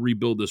start to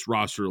rebuild this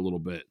roster a little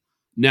bit.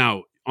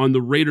 Now, on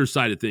the Raiders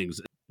side of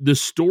things, the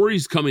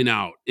stories coming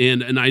out,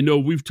 and I know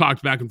we've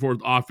talked back and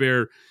forth off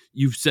air.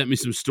 You've sent me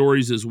some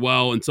stories as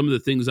well, and some of the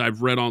things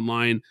I've read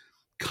online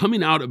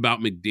coming out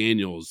about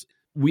McDaniels.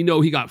 We know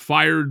he got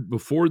fired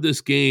before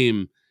this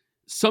game.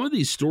 Some of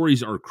these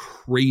stories are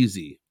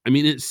crazy. I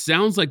mean, it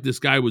sounds like this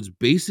guy was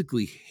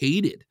basically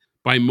hated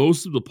by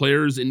most of the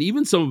players and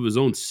even some of his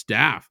own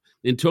staff.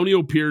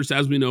 Antonio Pierce,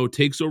 as we know,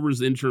 takes over as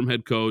interim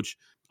head coach.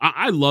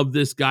 I love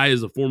this guy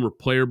as a former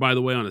player, by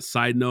the way, on a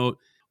side note.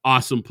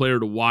 Awesome player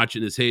to watch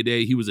in his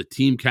heyday. He was a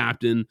team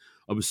captain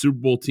of a Super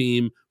Bowl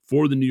team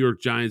for the New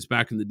York Giants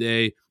back in the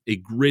day. A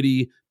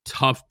gritty,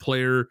 tough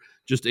player,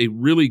 just a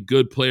really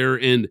good player.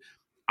 And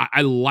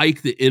I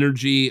like the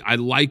energy. I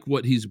like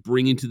what he's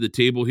bringing to the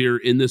table here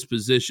in this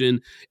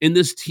position. And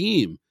this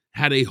team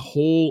had a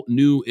whole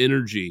new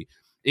energy.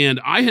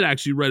 And I had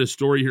actually read a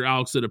story here,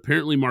 Alex, that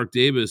apparently Mark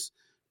Davis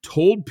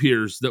told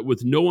Pierce that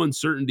with no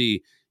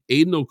uncertainty,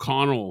 Aiden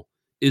O'Connell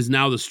is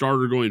now the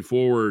starter going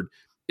forward.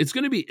 It's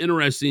going to be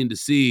interesting to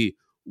see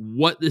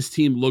what this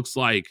team looks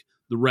like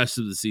the rest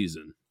of the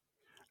season.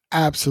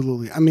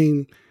 Absolutely. I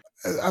mean,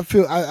 I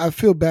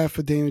feel bad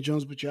for Daniel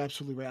Jones, but you're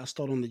absolutely right. I'll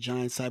start on the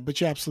Giants side,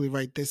 but you're absolutely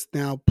right. This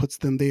now puts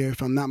them there.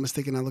 If I'm not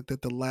mistaken, I looked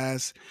at the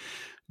last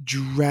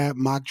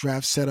mock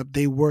draft setup.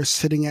 They were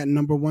sitting at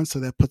number 1,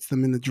 so that puts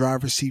them in the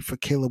driver's seat for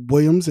Caleb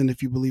Williams. And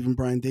if you believe in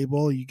Brian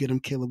Daboll, you get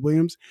him Caleb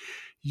Williams,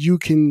 you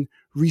can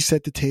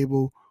reset the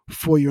table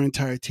for your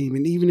entire team.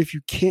 And even if you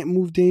can't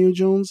move Daniel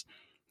Jones,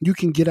 you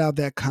can get out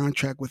that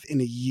contract within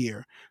a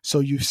year.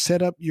 So you've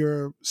set up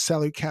your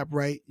salary cap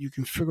right. You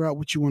can figure out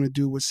what you want to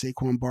do with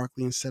Saquon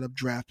Barkley and set up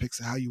draft picks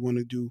and how you want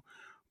to do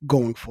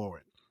going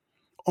forward.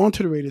 On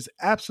to the Raiders.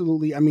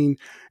 Absolutely. I mean,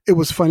 it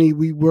was funny.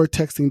 We were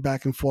texting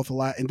back and forth a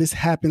lot. And this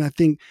happened, I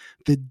think,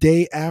 the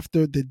day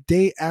after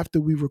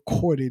we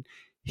recorded,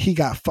 he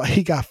got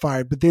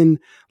fired. But then,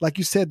 like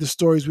you said, the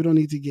stories, we don't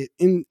need to get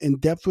in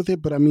depth with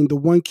it. But I mean, the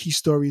one key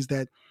story is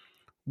that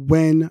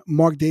when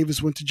Mark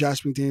Davis went to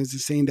Josh McDaniels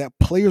and saying that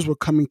players were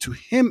coming to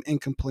him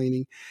and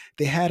complaining,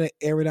 they had an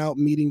air it out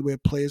meeting where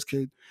players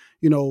could,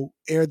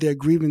 air their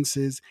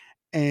grievances.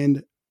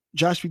 And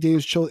Josh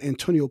McDaniels chose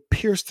Antonio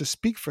Pierce to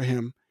speak for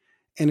him.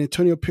 And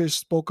Antonio Pierce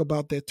spoke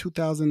about their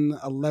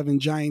 2011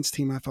 Giants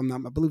team, I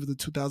believe it was the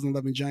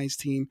 2011 Giants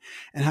team,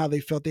 and how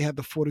they felt they had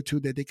the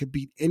fortitude that they could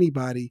beat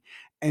anybody.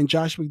 And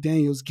Josh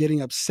McDaniels,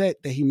 getting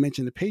upset that he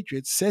mentioned the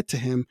Patriots, said to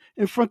him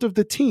in front of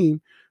the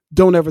team,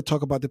 "Don't ever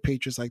talk about the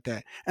Patriots like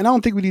that." And I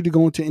don't think we need to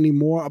go into any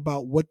more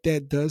about what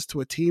that does to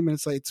a team. And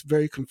it's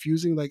very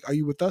confusing. Like, are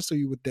you with us or are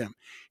you with them?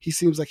 He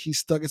seems like he's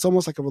stuck. It's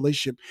almost like a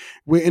relationship.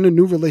 We're in a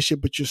new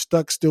relationship, but you're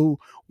stuck still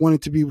wanting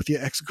to be with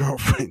your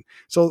ex-girlfriend.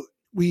 So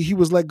he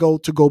was let go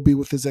to go be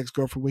with his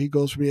ex-girlfriend. Where he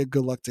goes from here,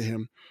 good luck to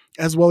him,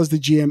 as well as the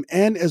GM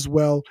and as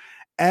well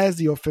as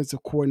the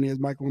offensive coordinator.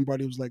 Michael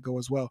Lombardi was let go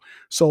as well.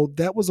 So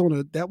that was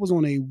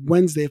on a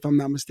Wednesday, if I'm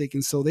not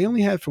mistaken. So they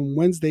only had from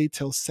Wednesday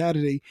till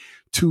Saturday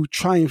to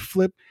try and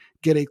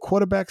get a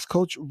quarterbacks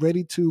coach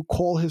ready to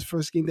call his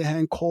first game. They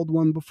hadn't called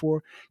one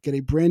before. Get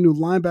a brand new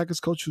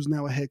linebackers coach who's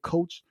now a head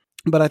coach.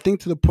 But I think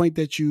to the point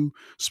that you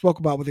spoke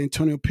about with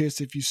Antonio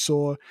Pierce, if you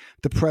saw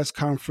the press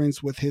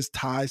conference with his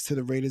ties to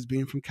the Raiders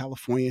being from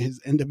California,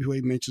 his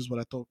NWA mentions,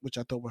 which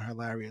I thought were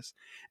hilarious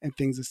and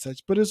things as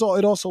such. But it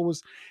also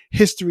was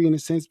history in a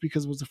sense,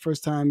 because it was the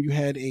first time you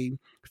had a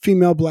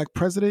female black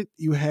president,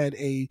 you had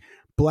a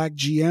black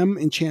GM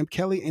in Champ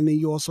Kelly, and then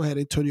you also had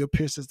Antonio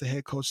Pierce as the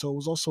head coach. So it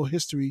was also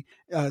history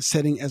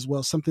setting as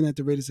well, something that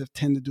the Raiders have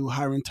tended to do.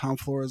 Hiring Tom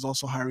Flores,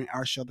 also hiring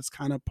Arshel, that's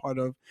kind of part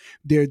of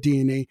their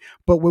DNA.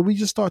 But when we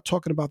just start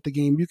talking about the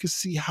game, you can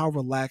see how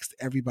relaxed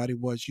everybody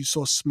was. You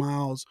saw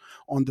smiles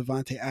on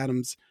Davante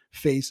Adams'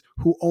 face,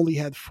 who only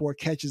had 4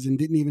 catches and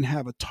didn't even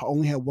have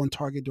only had 1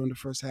 target during the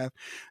first half.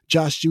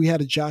 We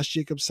had a Josh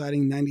Jacobs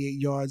sighting, 98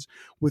 yards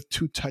with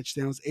 2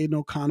 touchdowns. Aiden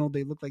O'Connell,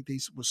 they looked like they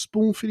were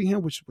spoon feeding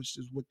him, which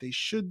is what they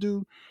should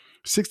do.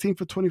 16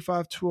 for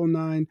 25,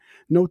 209,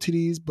 no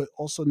TDs, but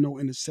also no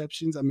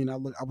interceptions. I mean, I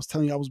was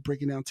telling you, I was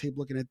breaking down tape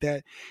looking at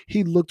that.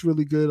 He looked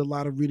really good. A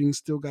lot of reading,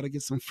 still got to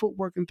get some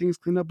footwork and things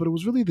cleaned up, but it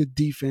was really the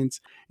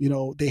defense.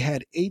 They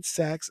had 8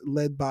 sacks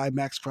led by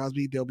Max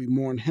Crosby. There'll be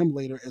more on him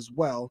later as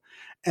well.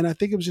 And I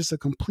think it was just a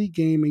complete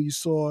game, and you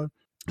saw,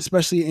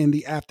 especially in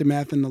the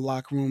aftermath in the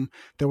locker room,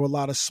 there were a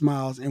lot of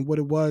smiles. And what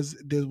it was,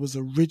 there was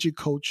a rigid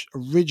coach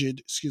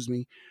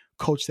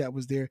that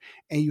was there,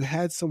 and you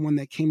had someone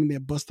that came in there,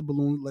 bust the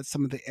balloon, let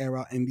some of the air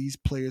out, and these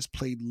players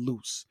played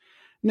loose.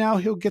 Now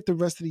he'll get the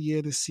rest of the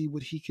year to see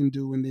what he can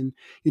do, and then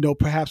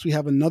perhaps we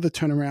have another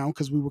turnaround,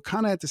 because we were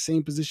kind of at the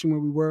same position where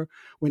we were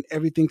when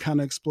everything kind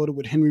of exploded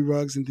with Henry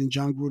Ruggs and then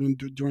John Gruden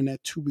during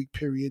that 2-week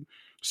period.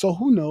 So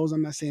who knows?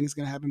 I'm not saying it's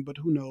going to happen, but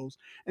who knows?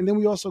 And then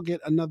we also get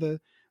another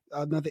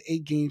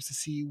 8 games to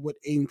see what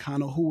Aiden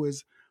Connell,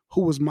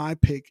 who was my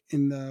pick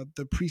in the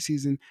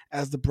preseason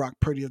as the Brock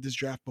Purdy of this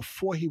draft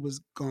before he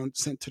was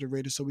sent to the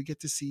Raiders. So we get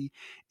to see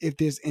if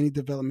there's any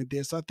development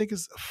there. So I think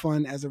it's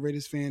fun as a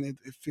Raiders fan. It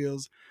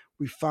feels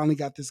we finally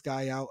got this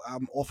guy out.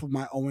 I'm off of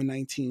my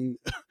 0-19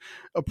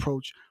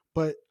 approach,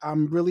 but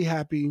I'm really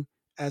happy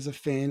as a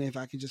fan. If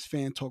I could just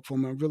fan talk for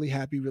him, I'm really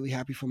happy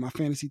for my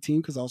fantasy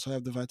team, because I also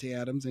have Davante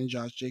Adams and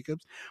Josh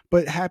Jacobs,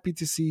 but happy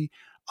to see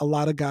a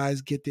lot of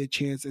guys get their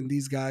chance, and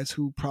these guys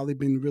who probably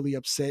been really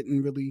upset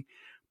and really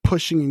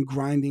pushing and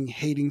grinding,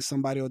 hating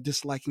somebody or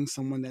disliking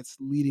someone that's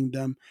leading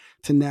them,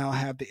 to now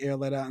have the air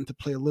let out and to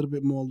play a little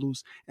bit more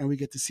loose, and we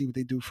get to see what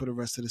they do for the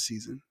rest of the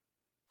season.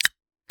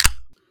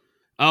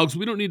 Alex,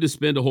 we don't need to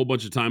spend a whole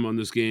bunch of time on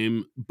this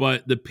game,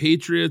 but the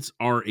Patriots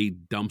are a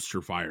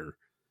dumpster fire.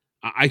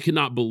 I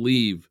cannot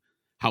believe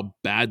how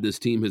bad this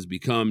team has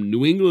become.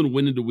 New England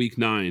went into week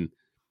 9,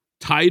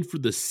 tied for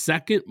the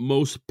second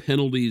most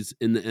penalties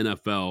in the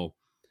NFL,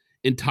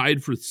 and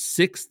tied for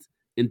 6th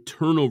in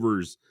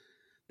turnovers.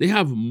 They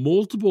have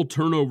multiple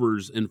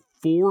turnovers in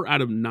 4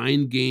 out of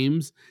 9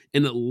 games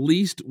and at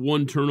least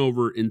 1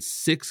 turnover in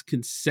 6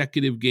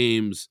 consecutive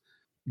games.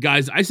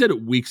 Guys, I said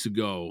it weeks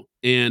ago,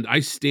 and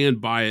I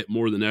stand by it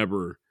more than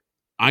ever.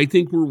 I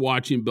think we're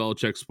watching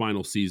Belichick's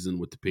final season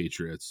with the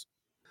Patriots.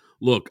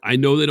 Look, I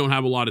know they don't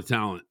have a lot of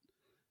talent,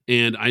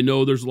 and I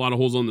know there's a lot of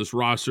holes on this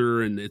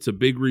roster, and it's a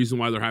big reason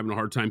why they're having a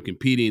hard time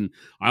competing.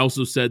 I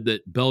also said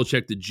that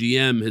Belichick, the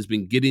GM, has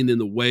been getting in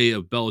the way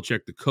of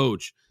Belichick, the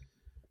coach.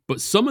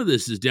 But some of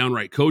this is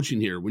downright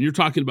coaching here. When you're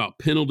talking about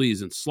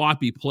penalties and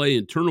sloppy play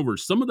and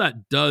turnovers, some of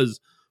that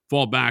does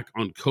fall back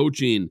on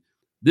coaching.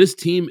 This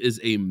team is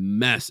a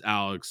mess,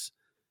 Alex,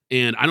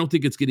 and I don't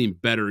think it's getting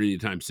better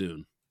anytime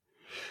soon.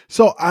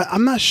 So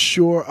I'm not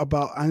sure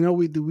about, I know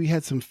we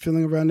had some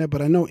feeling around that,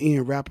 but I know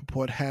Ian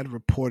Rappaport had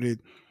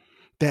reported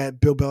that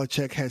Bill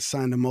Belichick had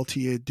signed a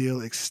multi-year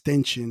deal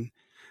extension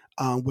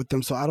with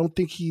them. So I don't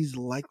think he's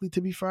likely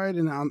to be fired.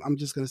 And I'm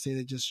just going to say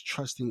that just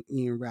trusting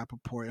Ian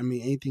Rappaport. I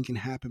mean, anything can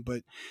happen,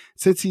 but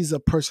since he's a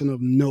person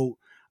of note,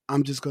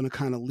 I'm just going to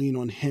kind of lean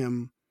on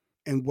him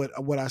and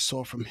what I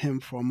saw from him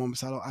for a moment.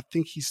 So I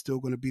think he's still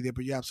going to be there,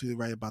 but you're absolutely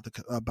right about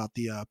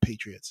the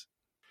Patriots.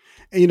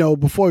 And,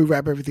 before we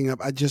wrap everything up,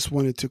 I just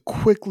wanted to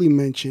quickly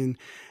mention,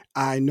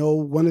 I know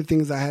one of the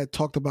things I had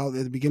talked about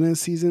at the beginning of the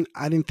season,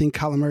 I didn't think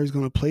Kyler Murray is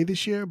going to play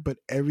this year, but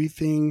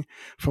everything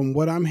from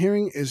what I'm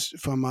hearing is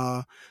from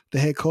the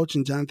head coach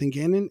and Jonathan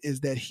Gannon is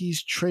that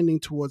he's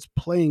trending towards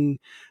playing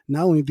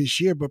not only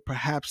this year, but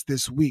perhaps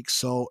this week.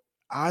 So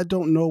I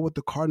don't know what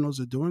the Cardinals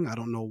are doing. I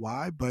don't know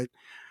why, but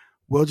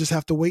we'll just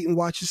have to wait and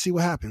watch and see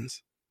what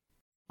happens.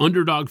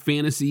 Underdog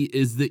Fantasy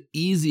is the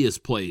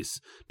easiest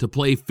place to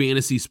play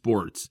fantasy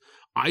sports.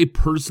 I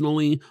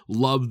personally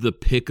love the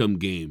pick'em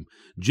game.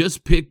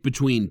 Just pick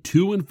between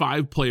 2 and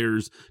 5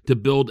 players to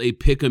build a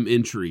pick'em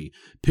entry.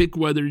 Pick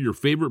whether your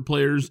favorite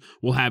players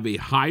will have a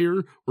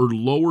higher or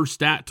lower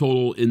stat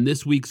total in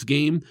this week's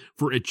game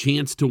for a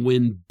chance to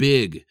win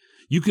big.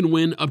 You can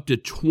win up to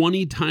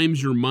 20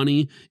 times your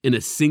money in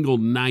a single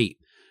night.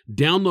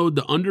 Download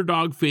the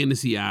Underdog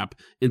Fantasy app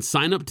and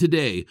sign up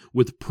today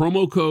with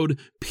promo code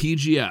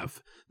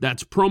PGF.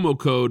 That's promo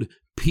code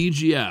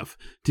PGF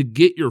to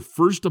get your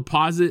first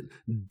deposit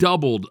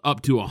doubled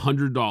up to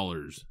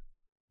 $100.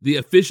 The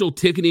official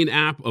ticketing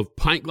app of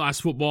Pint Glass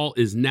Football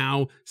is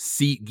now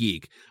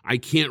SeatGeek. I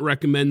can't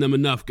recommend them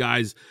enough,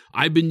 guys.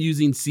 I've been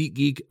using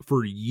SeatGeek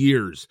for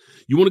years.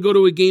 You want to go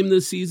to a game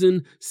this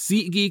season?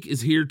 SeatGeek is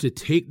here to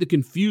take the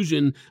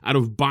confusion out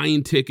of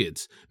buying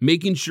tickets,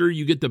 making sure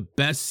you get the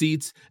best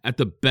seats at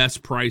the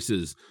best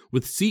prices.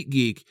 With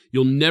SeatGeek,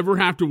 you'll never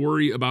have to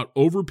worry about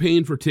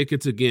overpaying for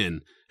tickets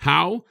again.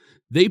 How?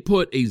 They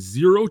put a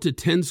 0 to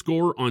 10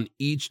 score on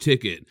each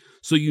ticket,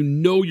 so you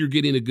know you're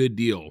getting a good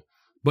deal.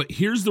 But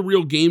here's the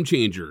real game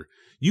changer.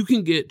 You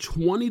can get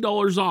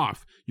 $20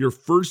 off your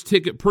first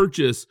ticket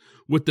purchase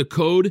with the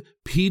code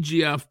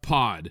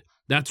PGFPOD.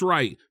 That's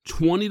right,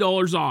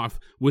 $20 off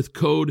with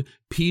code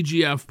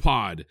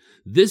PGFPOD.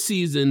 This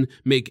season,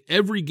 make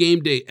every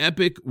game day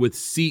epic with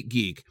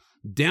SeatGeek.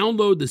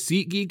 Download the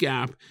SeatGeek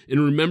app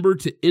and remember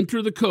to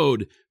enter the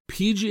code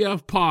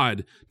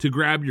PGFPOD to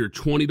grab your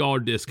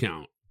 $20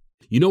 discount.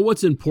 You know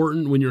what's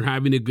important when you're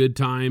having a good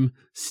time?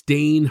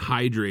 Staying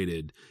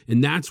hydrated.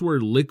 And that's where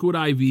Liquid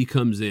IV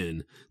comes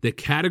in, the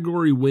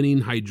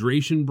category-winning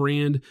hydration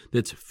brand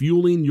that's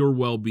fueling your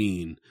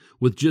well-being.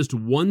 With just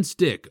one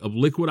stick of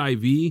Liquid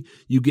IV,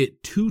 you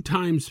get 2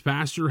 times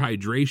faster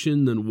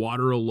hydration than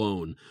water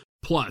alone,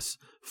 plus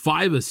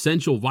 5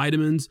 essential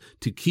vitamins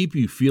to keep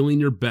you feeling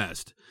your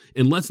best.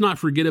 And let's not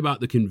forget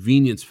about the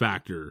convenience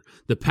factor.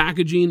 The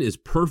packaging is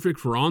perfect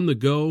for on the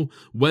go,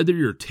 whether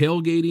you're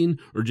tailgating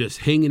or just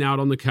hanging out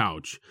on the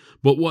couch.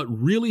 But what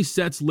really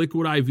sets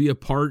Liquid IV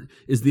apart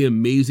is the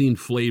amazing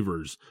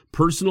flavors.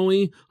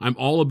 Personally, I'm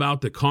all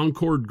about the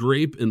Concord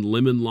grape and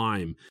lemon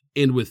lime.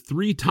 And with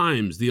 3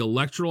 times the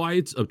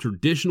electrolytes of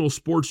traditional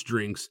sports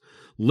drinks,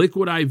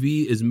 Liquid IV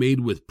is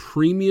made with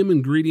premium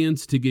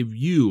ingredients to give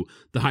you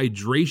the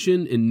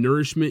hydration and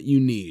nourishment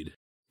you need.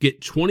 Get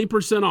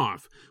 20%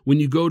 off when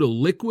you go to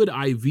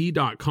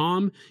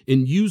liquidiv.com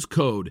and use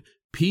code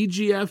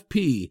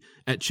PGFP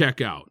at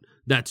checkout.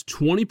 That's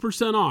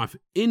 20% off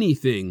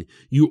anything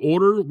you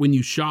order when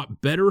you shop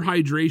Better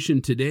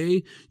Hydration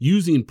today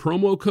using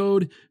promo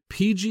code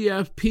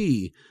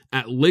PGFP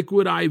at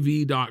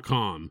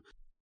liquidiv.com.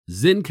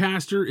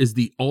 Zencastr is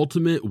the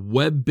ultimate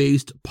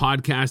web-based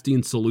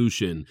podcasting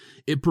solution.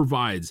 It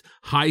provides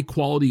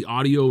high-quality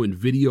audio and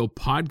video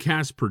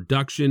podcast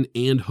production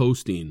and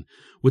hosting.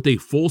 With a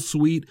full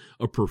suite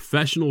of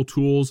professional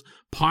tools,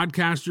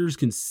 podcasters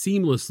can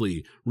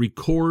seamlessly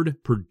record,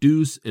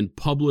 produce, and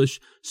publish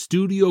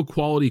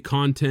studio-quality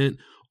content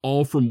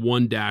all from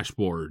one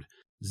dashboard.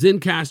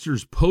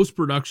 Zencastr's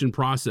post-production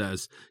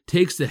process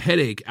takes the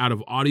headache out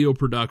of audio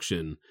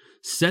production.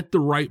 Set the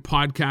right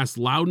podcast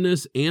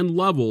loudness and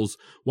levels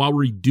while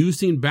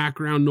reducing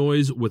background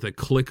noise with a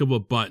click of a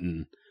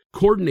button.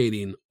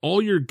 Coordinating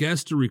all your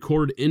guests to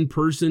record in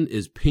person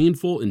is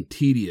painful and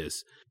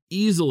tedious.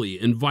 Easily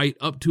invite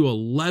up to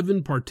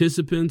 11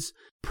 participants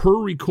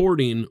per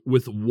recording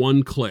with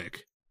one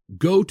click.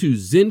 Go to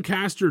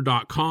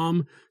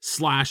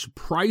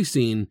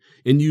zencastr.com/pricing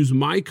and use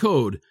my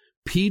code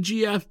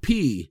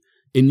PGFP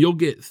and you'll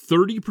get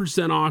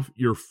 30% off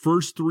your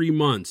first 3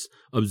 months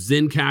of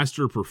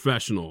Zencastr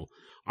Professional.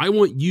 I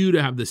want you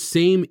to have the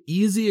same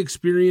easy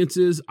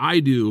experiences I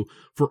do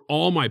for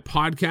all my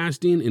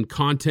podcasting and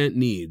content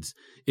needs.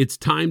 It's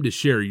time to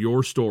share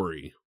your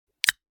story.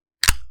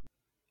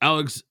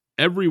 Alex,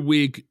 every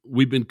week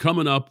we've been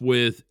coming up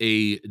with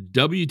a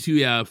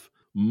WTF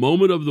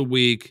moment of the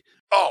week.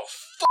 Oh,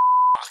 fuck!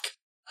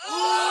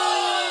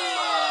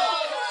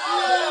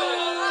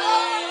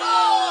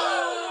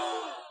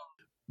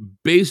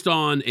 Based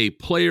on a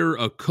player,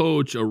 a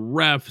coach, a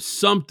ref,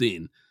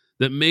 something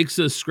that makes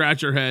us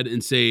scratch our head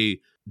and say,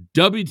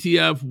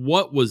 WTF,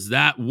 what was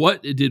that?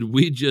 What did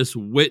we just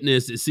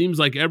witness? It seems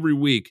like every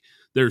week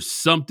there's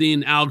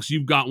something. Alex,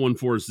 you've got one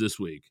for us this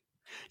week.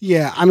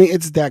 Yeah, I mean,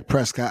 it's Dak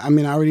Prescott. I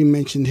mean, I already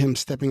mentioned him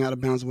stepping out of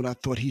bounds, what I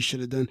thought he should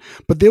have done.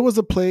 But there was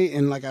a play,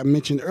 and like I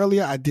mentioned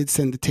earlier, I did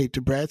send the tape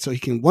to Brad, so he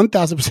can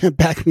 1,000%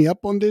 back me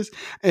up on this.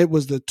 It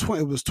was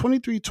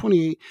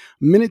 23-28,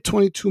 minute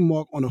 22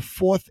 mark on a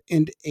 4th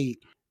and 8.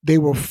 They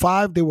were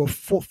five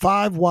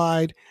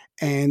wide,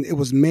 and it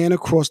was man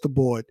across the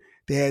board.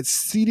 They had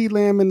CeeDee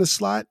Lamb in the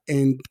slot,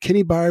 and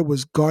Kenny Barrett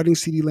was guarding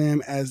CeeDee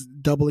Lamb as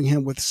doubling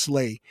him with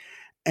Slay.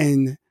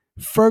 And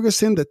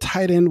Ferguson, the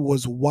tight end,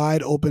 was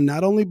wide open,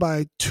 not only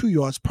by 2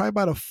 yards, probably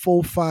about a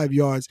full 5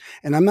 yards.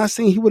 And I'm not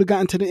saying he would have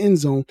gotten to the end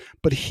zone,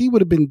 but he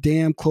would have been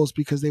damn close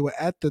because they were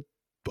at the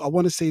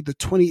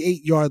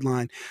 28-yard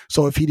line.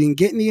 So if he didn't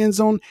get in the end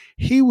zone,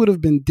 he would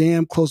have been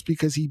damn close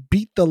because he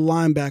beat the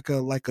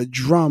linebacker like a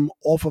drum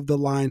off of the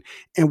line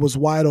and was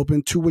wide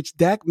open, to which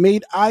Dak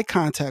made eye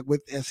contact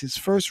with as his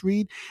first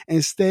read.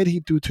 Instead, he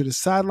threw to the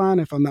sideline,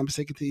 if I'm not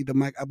mistaken, to either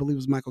I believe it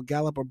was Michael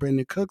Gallup or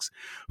Brandon Cooks,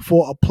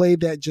 for a play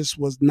that just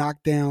was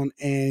knocked down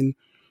and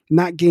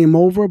not game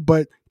over,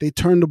 but they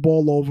turned the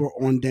ball over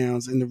on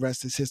downs, and the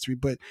rest is history.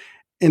 But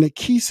in a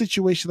key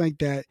situation like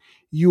that,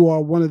 You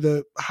are one of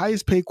the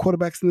highest paid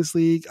quarterbacks in this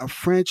league, a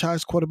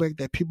franchise quarterback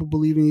that people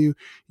believe in you.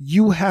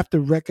 You have to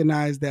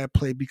recognize that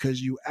play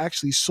because you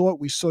actually saw it.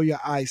 We saw your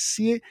eyes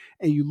see it,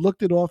 and you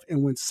looked it off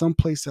and went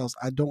someplace else.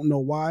 I don't know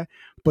why,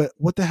 but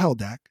what the hell,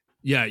 Dak?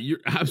 Yeah, you're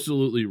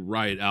absolutely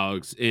right,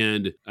 Alex.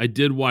 And I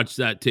did watch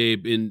that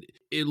tape, and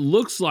it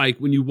looks like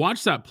when you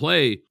watch that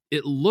play,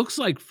 it looks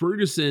like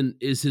Ferguson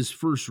is his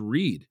first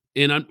read.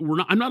 And I'm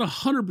not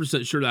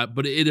 100% sure that,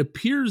 but it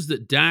appears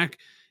that Dak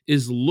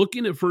is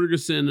looking at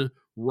Ferguson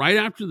right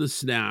after the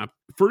snap.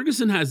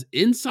 Ferguson has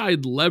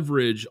inside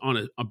leverage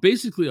on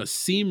basically a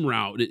seam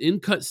route, an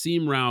in-cut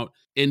seam route,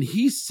 and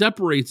he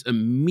separates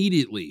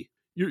immediately.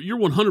 You're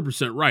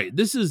 100% right.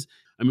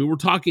 We're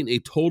talking a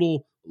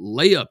total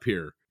layup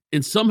here.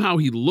 And somehow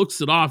he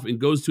looks it off and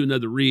goes to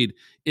another read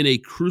in a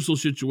crucial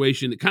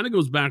situation. It kind of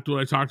goes back to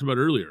what I talked about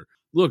earlier.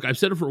 Look, I've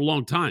said it for a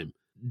long time.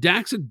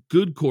 Dak's a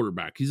good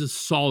quarterback. He's a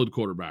solid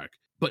quarterback,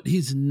 but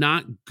he's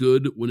not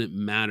good when it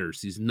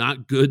matters. He's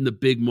not good in the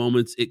big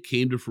moments. It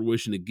came to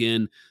fruition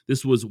again.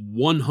 This was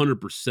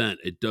 100%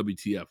 a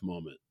WTF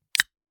moment.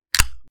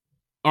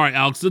 All right,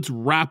 Alex, let's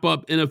wrap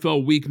up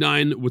NFL Week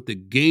 9 with the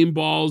game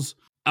balls.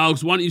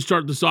 Alex, why don't you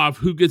start this off?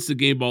 Who gets the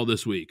game ball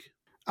this week?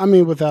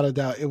 Without a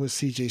doubt, it was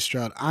C.J.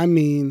 Stroud.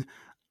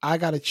 I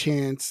got a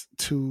chance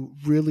to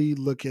really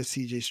look at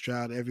C.J.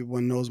 Stroud.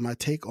 Everyone knows my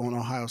take on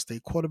Ohio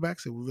State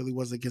quarterbacks. It really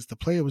wasn't against the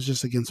player. It was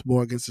just against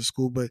the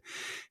school. But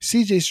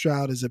C.J.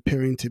 Stroud is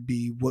appearing to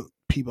be what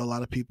a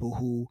lot of people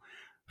who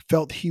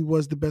felt he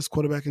was the best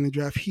quarterback in the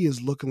draft. He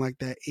is looking like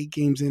that 8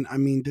 games in.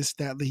 This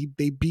stat,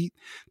 they beat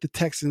the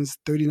Texans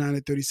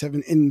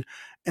 39-37 in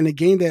a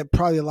game that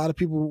probably a lot of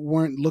people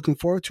weren't looking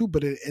forward to,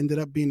 but it ended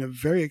up being a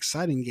very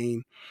exciting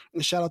game.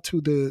 And shout out to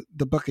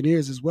the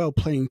Buccaneers as well,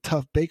 playing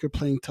tough. Baker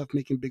playing tough,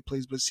 making big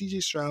plays. But C.J.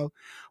 Stroud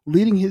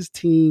leading his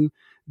team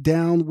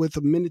down with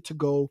a minute to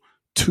go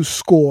to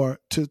score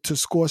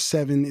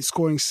 7,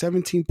 scoring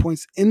 17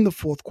 points in the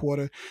fourth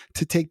quarter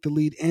to take the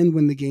lead and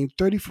win the game,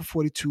 30 for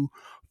 42,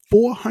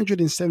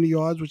 470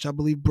 yards, which I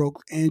believe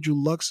broke Andrew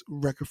Luck's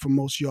record for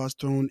most yards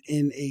thrown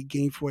in a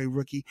game for a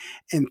rookie,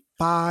 and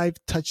 5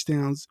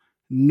 touchdowns,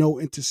 no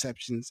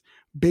interceptions.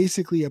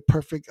 Basically a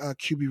perfect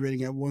QB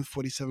rating at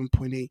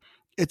 147.8.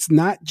 It's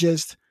not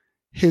just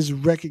his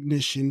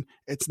recognition.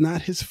 It's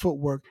not his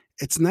footwork.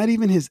 It's not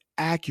even his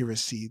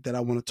accuracy that I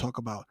want to talk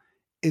about.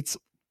 It's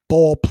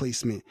ball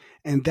placement.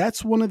 And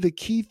that's one of the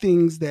key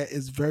things that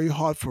is very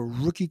hard for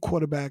rookie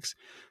quarterbacks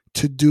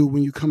to do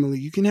when you come in the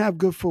league. You can have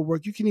good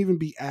footwork. You can even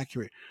be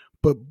accurate.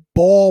 But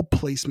ball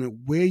placement,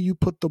 where you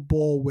put the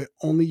ball where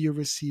only your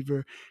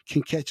receiver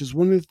can catch, is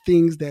one of the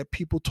things that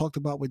people talked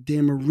about with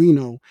Dan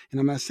Marino. And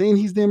I'm not saying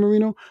he's Dan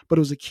Marino, but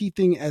it was a key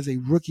thing as a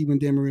rookie when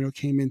Dan Marino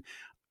came in.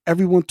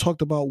 Everyone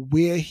talked about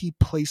where he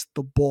placed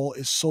the ball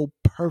is so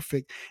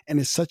perfect and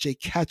is such a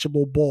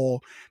catchable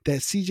ball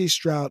that C.J.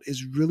 Stroud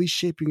is really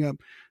shaping up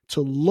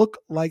to look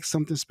like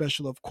something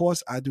special. Of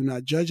course, I do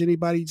not judge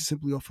anybody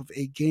simply off of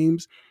 8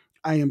 games.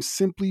 I am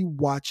simply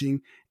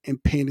watching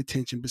and paying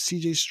attention. But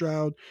C.J.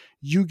 Stroud,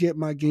 you get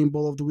my game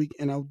ball of the week.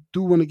 And I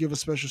do want to give a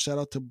special shout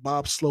out to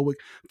Bob Slowick,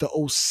 the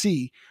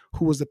OC,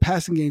 who was the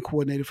passing game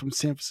coordinator from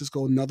San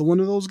Francisco. Another one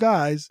of those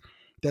guys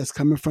that's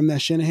coming from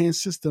that Shanahan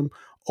system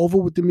over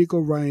with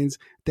DeMeco Ryans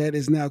that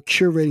is now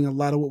curating a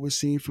lot of what we're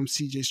seeing from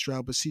C.J.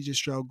 Stroud. But C.J.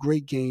 Stroud,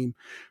 great game,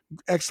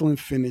 excellent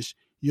finish.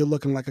 You're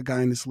looking like a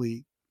guy in this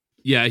league.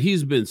 Yeah,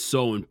 he's been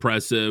so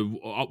impressive.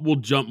 We'll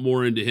jump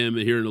more into him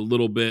here in a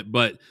little bit,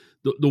 but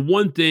the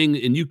one thing,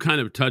 and you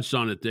kind of touched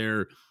on it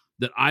there,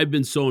 that I've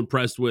been so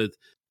impressed with,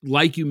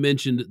 like you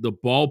mentioned, the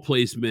ball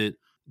placement.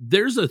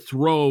 There's a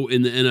throw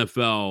in the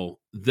NFL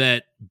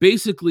that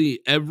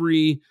basically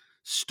every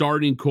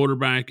starting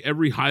quarterback,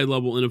 every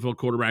high-level NFL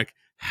quarterback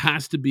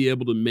has to be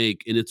able to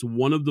make, and it's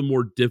one of the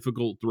more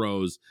difficult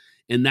throws,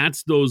 and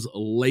that's those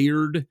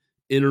layered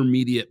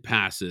intermediate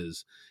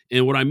passes.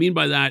 And what I mean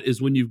by that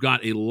is when you've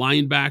got a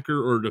linebacker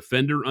or a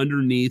defender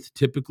underneath,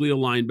 typically a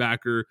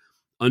linebacker,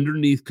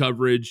 underneath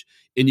coverage,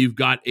 and you've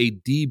got a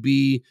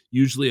DB,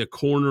 usually a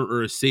corner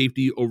or a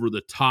safety over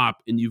the top,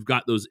 and you've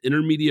got those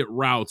intermediate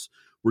routes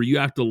where you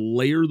have to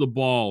layer the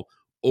ball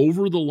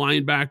over the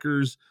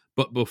linebackers,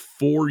 but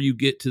before you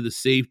get to the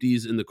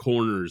safeties and the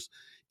corners.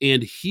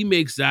 And he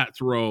makes that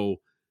throw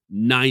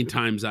 9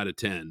 times out of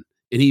 10,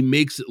 and he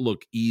makes it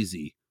look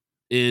easy.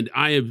 And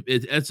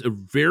that's a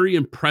very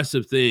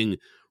impressive thing,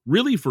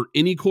 really, for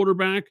any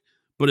quarterback,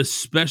 but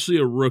especially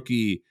a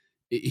rookie.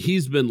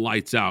 He's been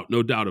lights out,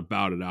 no doubt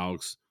about it,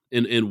 Alex.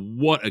 And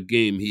what a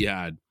game he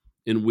had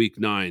in week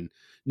 9.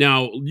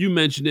 Now, you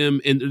mentioned him,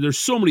 and there's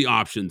so many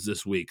options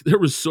this week. There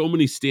was so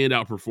many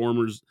standout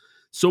performers,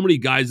 so many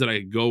guys that I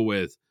could go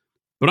with.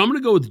 But I'm going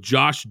to go with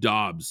Josh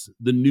Dobbs,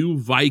 the new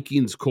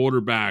Vikings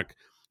quarterback.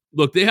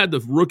 Look, they had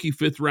the rookie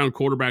 5th-round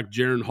quarterback,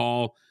 Jaron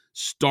Hall,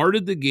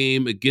 started the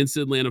game against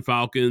the Atlanta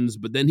Falcons,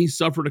 but then he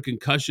suffered a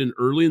concussion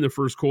early in the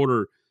first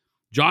quarter.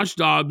 Josh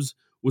Dobbs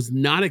was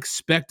not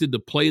expected to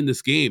play in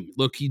this game.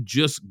 Look, he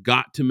just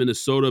got to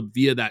Minnesota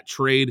via that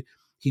trade.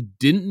 He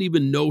didn't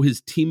even know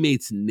his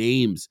teammates'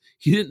 names.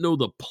 He didn't know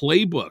the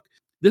playbook.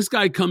 This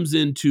guy comes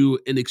into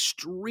an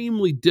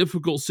extremely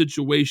difficult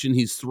situation.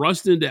 He's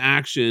thrust into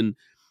action,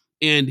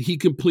 and he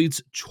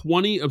completes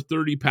 20 of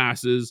 30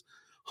 passes,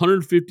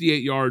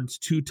 158 yards,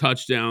 2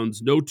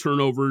 touchdowns, no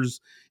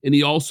turnovers, and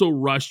he also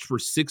rushed for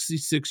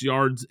 66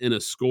 yards and a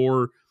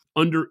score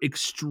under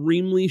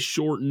extremely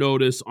short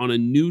notice on a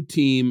new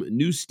team,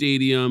 new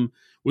stadium,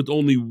 with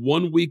only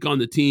 1 week on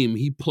the team.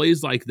 He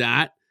plays like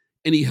that,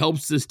 and he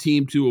helps this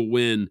team to a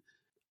win.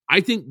 I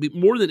think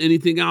more than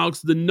anything,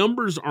 Alex, the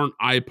numbers aren't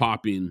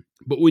eye-popping,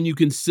 but when you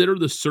consider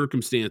the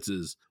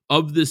circumstances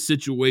of this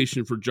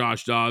situation for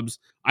Josh Dobbs,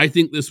 I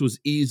think this was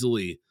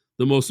easily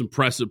the most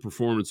impressive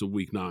performance of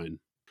Week 9.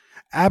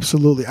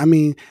 Absolutely. I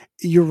mean,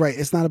 you're right.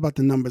 It's not about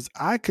the numbers.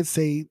 I could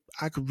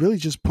really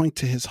just point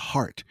to his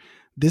heart.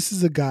 This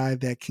is a guy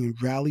that can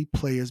rally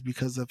players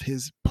because of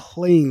his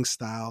playing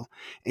style,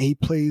 and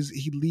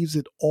he leaves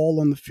it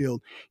all on the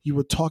field. You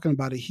were talking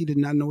about it. He did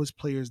not know his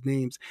players'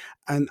 names.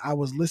 And I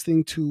was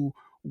listening to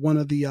one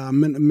of the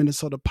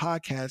Minnesota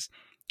podcasts.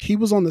 He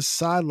was on the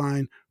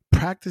sideline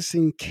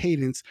practicing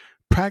cadence,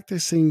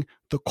 practicing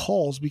the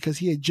calls, because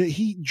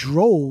he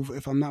drove,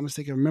 if I'm not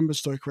mistaken, I remember the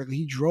story correctly,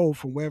 he drove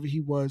from wherever he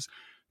was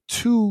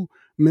to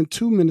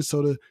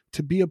Minnesota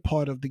to be a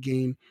part of the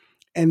game.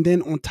 And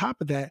then on top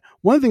of that,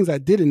 one of the things I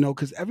didn't know,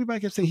 because everybody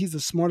kept saying he's the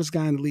smartest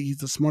guy in the league, he's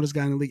the smartest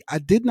guy in the league. I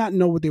did not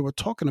know what they were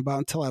talking about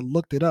until I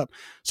looked it up.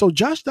 So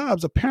Josh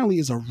Dobbs apparently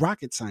is a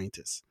rocket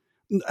scientist,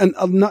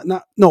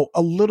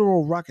 a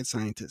literal rocket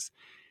scientist.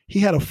 He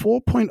had a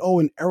 4.0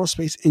 in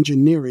aerospace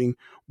engineering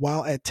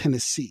while at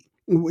Tennessee.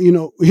 You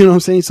know what I'm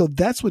saying? So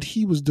that's what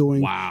he was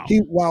doing. Wow.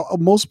 While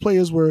most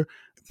players were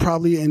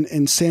probably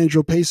in San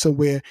Tropez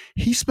somewhere,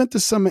 he spent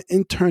the summer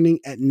interning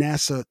at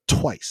NASA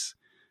twice.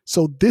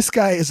 So this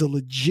guy is a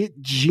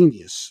legit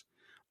genius,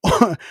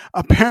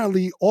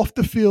 apparently off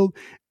the field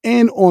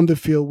and on the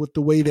field with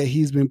the way that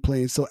he's been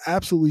playing. So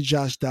absolutely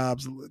Josh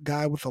Dobbs, a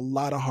guy with a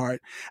lot of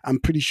heart. I'm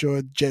pretty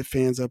sure Jet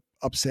fans are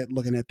upset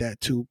looking at that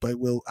too, but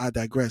I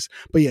digress.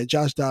 But yeah,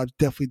 Josh Dobbs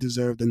definitely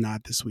deserved a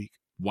nod this week.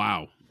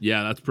 Wow.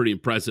 Yeah, that's pretty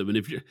impressive. And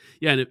if you're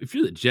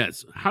the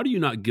Jets, how do you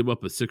not give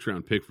up a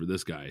 6th-round pick for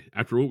this guy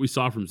after what we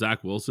saw from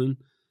Zach Wilson?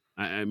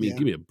 I mean,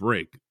 Give me a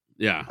break.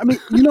 Yeah. I mean,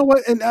 you know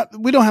what? And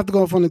we don't have to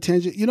go off on a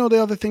tangent. You know, the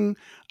other thing,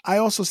 I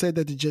also said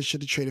that the Jets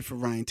should have traded for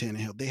Ryan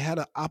Tannehill. They had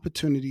an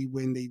opportunity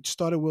when they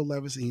started Will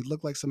Levis and he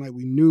looked like somebody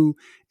we knew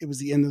it was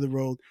the end of the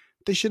road.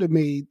 They should have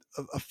made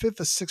a 5th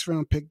or 6th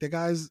round pick. The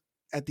guy's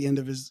at the end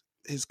of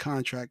his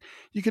contract.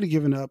 You could have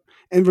given up.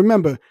 And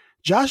remember,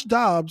 Josh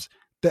Dobbs,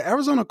 the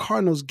Arizona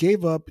Cardinals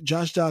gave up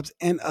Josh Dobbs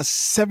and a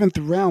 7th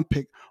round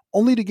pick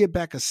only to get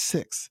back a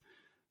 6th.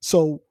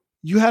 So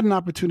you had an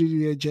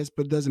opportunity there, Jets,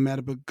 but it doesn't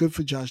matter. But good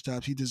for Josh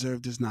Dobbs. He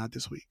deserved his nod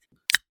this week.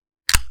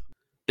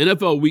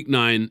 NFL Week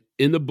 9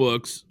 in the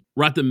books.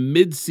 We're at the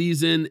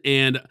midseason,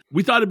 and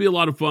we thought it'd be a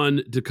lot of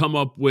fun to come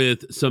up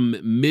with some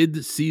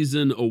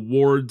midseason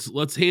awards.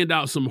 Let's hand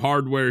out some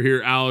hardware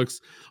here, Alex.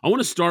 I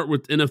want to start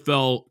with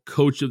NFL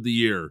Coach of the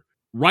Year.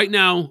 Right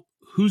now,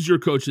 who's your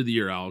Coach of the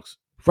Year, Alex?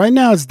 Right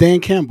now, it's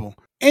Dan Campbell.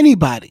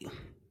 Anybody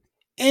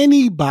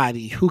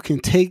who can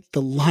take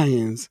the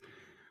Lions,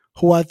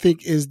 who I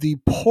think is the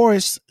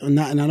poorest, and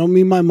I don't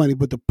mean my money,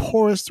 but the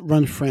poorest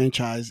run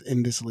franchise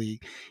in this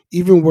league,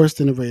 even worse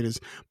than the Raiders.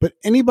 But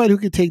anybody who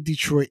can take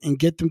Detroit and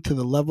get them to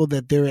the level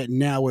that they're at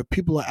now, where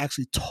people are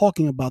actually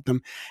talking about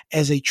them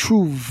as a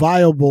true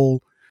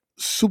viable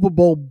Super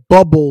Bowl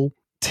bubble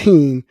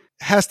team,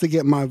 has to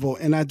get my vote.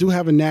 And I do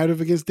have a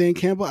narrative against Dan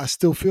Campbell. I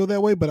still feel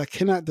that way, but I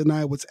cannot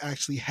deny what's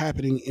actually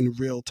happening in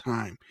real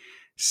time.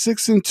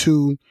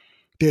 6-2,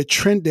 they're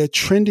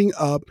trending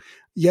up.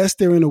 Yes,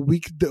 they're in a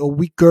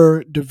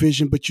weaker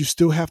division, but you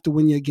still have to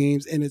win your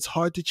games. And it's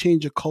hard to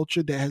change a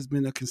culture that has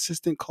been a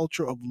consistent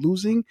culture of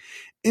losing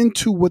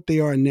into what they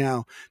are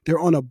now. They're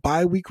on a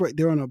bye week right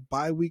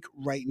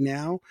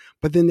now,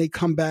 but then they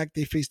come back,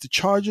 they face the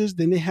Chargers,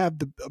 then they have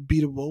the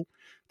beatable,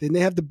 then they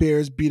have the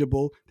Bears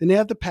beatable, then they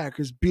have the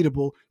Packers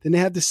beatable, then they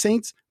have the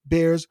Saints,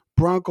 Bears,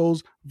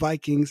 Broncos,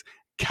 Vikings,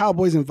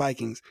 Cowboys, and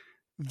Vikings.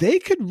 They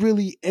could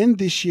really end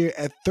this year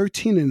at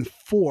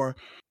 13-4.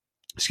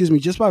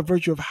 Just by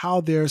virtue of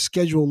how their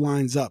schedule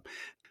lines up.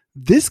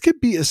 This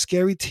could be a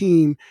scary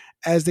team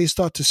as they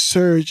start to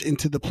surge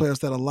into the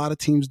playoffs that a lot of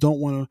teams don't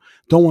want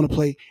to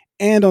play.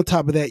 And on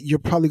top of that, you're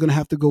probably going to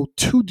have to go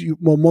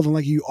more than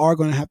likely you are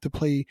going to have to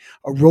play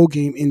a road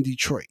game in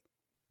Detroit.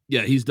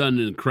 Yeah, he's done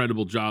an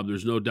incredible job.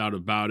 There's no doubt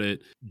about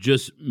it.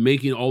 Just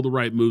making all the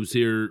right moves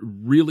here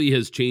really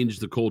has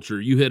changed the culture.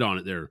 You hit on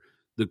it there.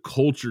 The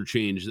culture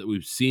change that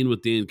we've seen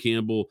with Dan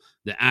Campbell,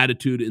 the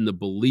attitude and the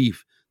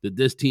belief that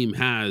this team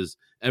has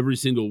every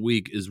single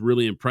week is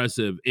really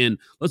impressive. And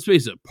let's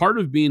face it, part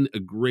of being a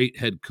great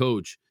head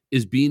coach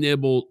is being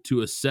able to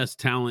assess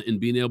talent and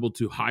being able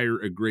to hire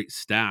a great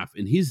staff.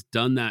 And he's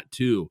done that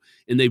too.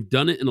 And they've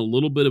done it in a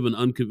little bit of an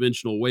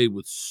unconventional way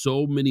with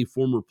so many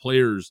former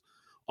players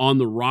on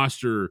the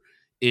roster.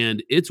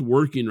 And it's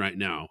working right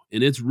now.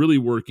 And it's really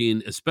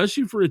working,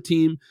 especially for a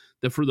team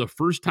that for the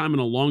first time in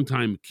a long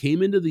time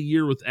came into the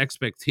year with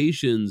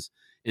expectations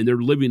and they're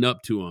living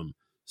up to them.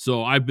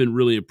 So I've been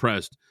really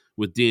impressed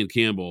with Dan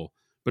Campbell.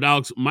 But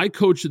Alex, my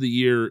coach of the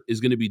year is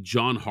going to be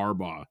John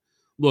Harbaugh.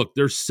 Look,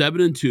 they're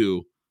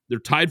 7-2. They're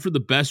tied for the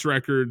best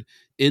record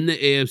in the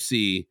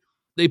AFC.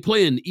 They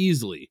play in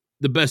easily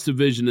the best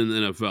division in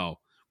the NFL.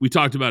 We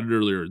talked about it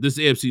earlier. This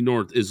AFC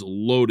North is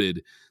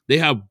loaded. They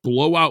have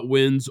blowout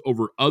wins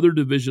over other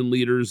division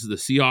leaders, the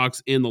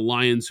Seahawks and the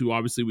Lions, who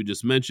obviously we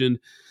just mentioned.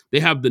 They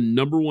have the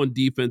number one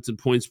defense in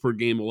points per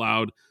game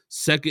allowed,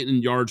 second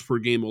in yards per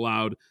game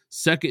allowed,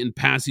 second in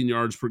passing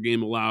yards per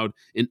game allowed,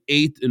 and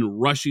eighth in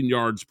rushing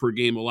yards per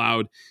game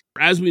allowed.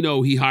 As we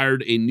know, he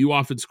hired a new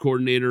offense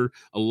coordinator.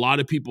 A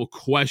lot of people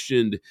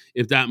questioned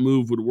if that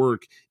move would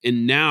work.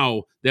 And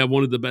now they have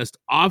one of the best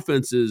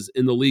offenses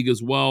in the league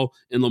as well.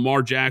 And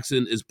Lamar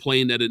Jackson is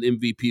playing at an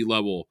MVP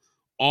level.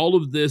 All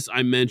of this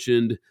I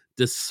mentioned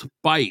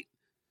despite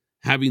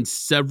having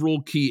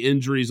several key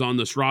injuries on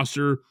this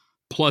roster.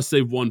 Plus,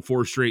 they've won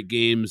 4 straight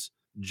games.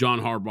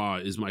 John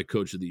Harbaugh is my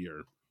coach of the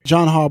year.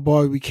 John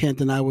Harbaugh, we can't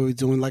deny what we're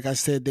doing. Like I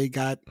said,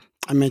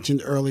 I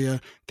mentioned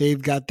earlier,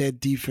 they've got that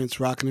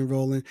defense rocking and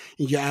rolling.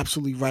 And you're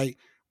absolutely right.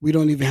 We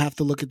don't even have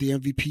to look at the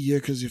MVP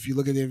year, because if you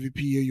look at the MVP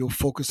year, you'll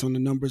focus on the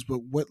numbers. But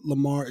what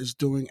Lamar is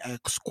doing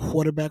as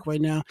quarterback right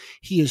now,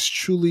 he is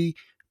truly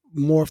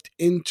morphed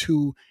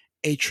into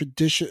a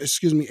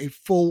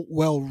full,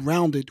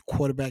 well-rounded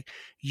quarterback,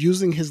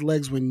 using his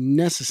legs when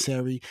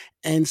necessary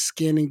and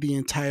scanning the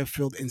entire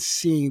field and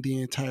seeing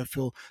the entire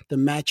field, the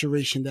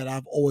maturation that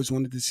I've always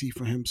wanted to see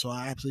from him. So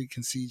I absolutely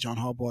can see John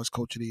Harbaugh as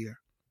coach of the year.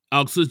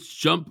 Alex, let's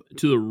jump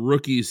to the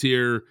rookies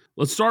here.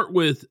 Let's start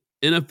with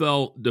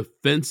NFL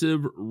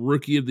Defensive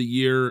Rookie of the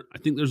Year. I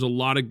think there's a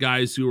lot of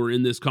guys who are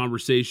in this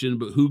conversation,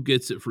 but who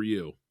gets it for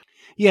you?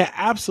 Yeah,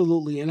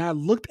 absolutely. And I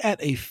looked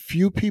at a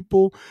few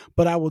people,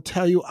 but I will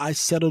tell you, I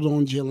settled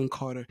on Jalen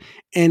Carter.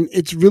 And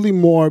it's really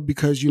more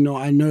because, I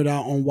nerd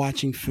out on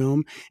watching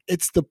film.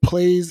 It's the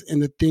plays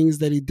and the things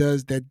that he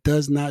does that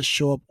does not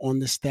show up on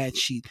the stat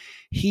sheet.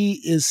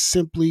 He is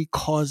simply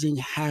causing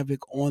havoc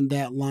on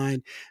that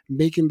line,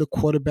 making the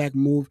quarterback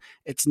move.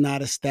 It's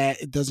not a stat.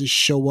 It doesn't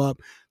show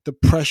up. The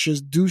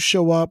pressures do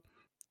show up.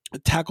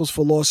 Tackles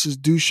for losses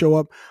do show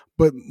up,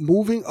 but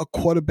moving a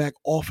quarterback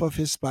off of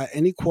his spot,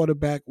 any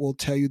quarterback will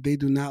tell you they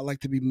do not like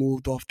to be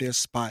moved off their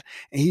spot.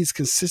 And he's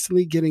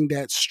consistently getting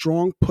that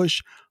strong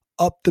push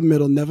up the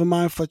middle. Never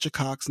mind Fletcher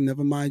Cox,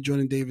 never mind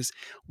Jordan Davis.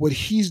 What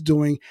he's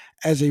doing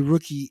as a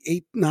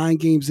rookie, 8-9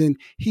 games in,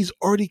 he's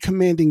already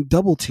commanding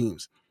double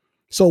teams.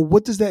 So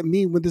what does that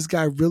mean when this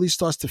guy really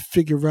starts to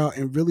figure out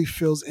and really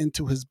fills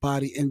into his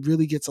body and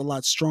really gets a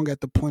lot stronger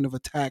at the point of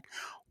attack?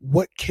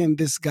 What can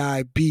this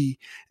guy be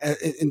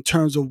in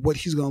terms of what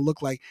he's going to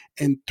look like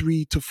in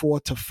 3 to 4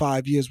 to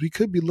 5 years? We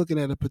could be looking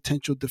at a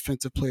potential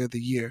defensive player of the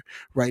year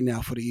right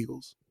now for the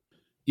Eagles.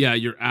 Yeah,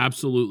 you're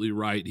absolutely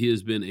right. He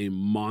has been a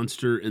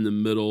monster in the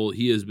middle.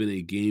 He has been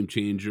a game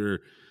changer.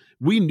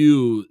 We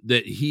knew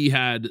that he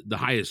had the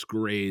highest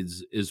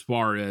grades as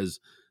far as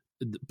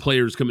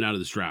players coming out of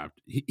this draft.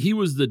 He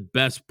was the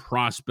best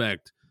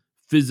prospect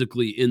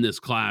physically in this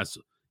class,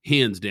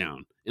 hands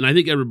down. And I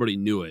think everybody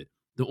knew it.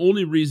 The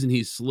only reason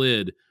he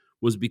slid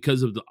was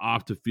because of the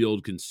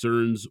off-the-field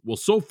concerns. Well,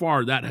 so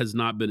far, that has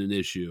not been an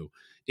issue.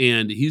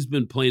 And he's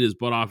been playing his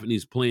butt off, and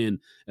he's playing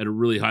at a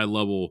really high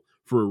level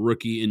for a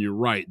rookie. And you're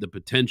right, the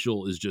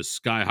potential is just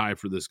sky high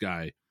for this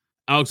guy.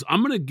 Alex,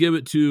 I'm going to give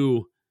it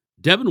to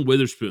Devin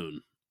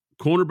Witherspoon,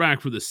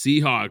 cornerback for the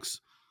Seahawks.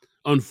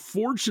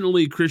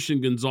 Unfortunately,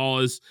 Christian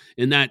Gonzalez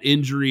and that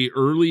injury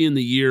early in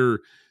the year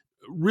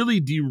really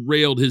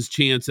derailed his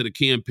chance at a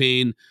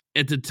campaign.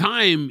 At the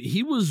time,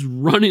 he was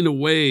running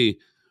away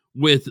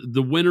with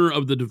the winner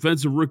of the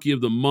Defensive Rookie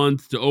of the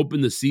Month to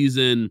open the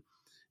season.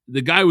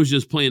 The guy was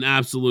just playing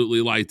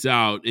absolutely lights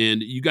out,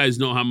 and you guys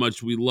know how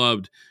much we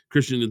loved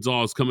Christian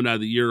Gonzalez coming out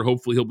of the year.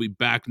 Hopefully he'll be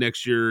back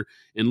next year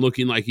and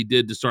looking like he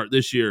did to start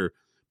this year.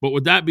 But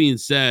with that being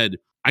said,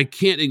 I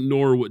can't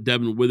ignore what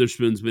Devin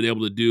Witherspoon's been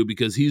able to do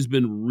because he's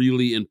been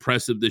really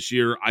impressive this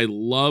year. I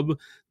love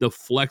the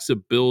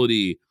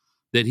flexibility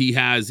that he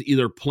has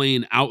either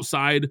playing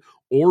outside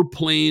or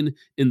playing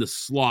in the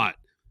slot.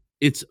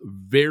 It's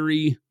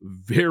very,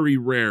 very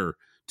rare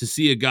to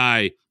see a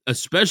guy,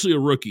 especially a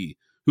rookie,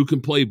 who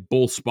can play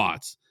both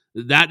spots.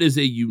 That is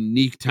a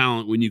unique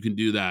talent when you can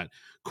do that.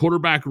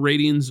 Quarterback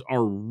ratings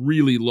are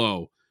really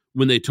low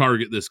when they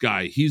target this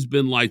guy. He's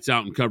been lights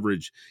out in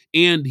coverage,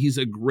 and he's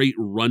a great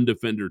run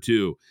defender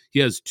too. He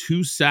has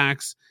 2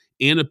 sacks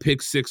and a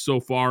pick 6 so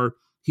far.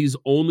 He's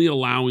only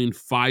allowing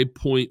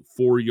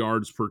 5.4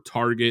 yards per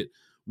target.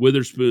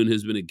 Witherspoon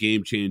has been a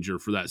game changer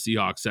for that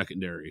Seahawks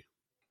secondary.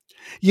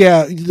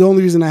 Yeah, the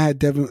only reason I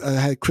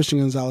had Christian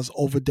Gonzalez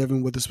over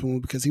Devin Witherspoon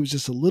because he was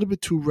just a little bit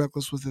too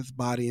reckless with his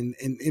body. And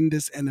in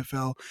this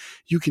NFL,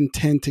 you can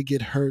tend to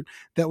get hurt.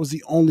 That was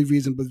the only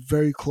reason, but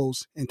very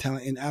close in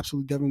talent. And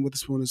absolutely, Devin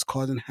Witherspoon is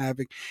causing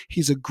havoc.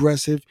 He's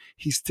aggressive.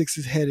 He sticks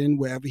his head in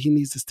wherever he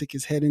needs to stick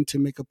his head in to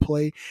make a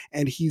play.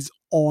 And he's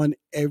on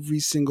every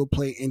single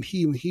play. And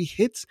he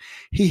hits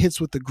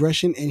with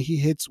aggression and he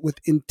hits with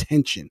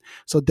intention.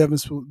 So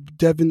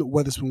Devin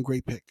Witherspoon,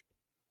 great pick.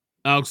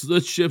 Alex,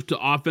 let's shift to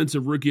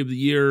offensive rookie of the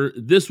year.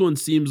 This one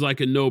seems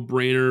like a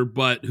no-brainer,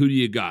 but who do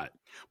you got?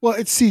 Well,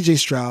 it's CJ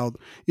Stroud,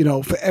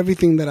 for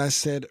everything that I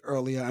said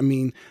earlier.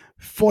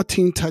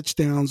 14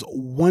 touchdowns,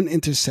 1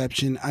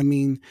 interception.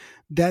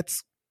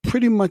 That's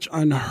pretty much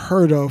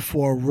unheard of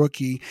for a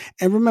rookie.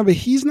 And remember,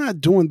 he's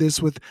not doing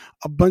this with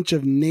a bunch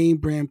of name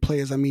brand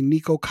players.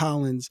 Nico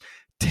Collins,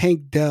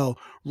 Tank Dell,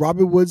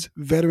 Robert Woods,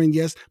 veteran,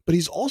 yes, but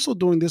he's also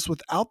doing this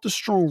without the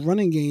strong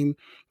running game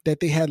that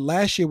they had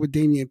last year with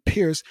Dameon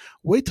Pierce.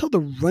 Wait till the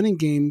running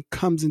game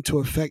comes into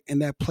effect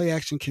and that play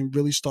action can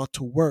really start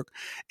to work,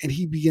 and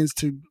he begins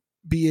to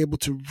be able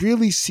to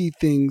really see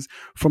things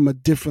from a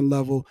different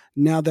level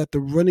now that the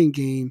running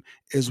game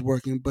is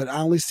working. But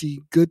I only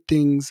see good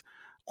things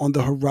on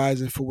the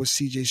horizon for what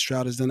CJ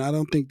Stroud has done. I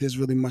don't think there's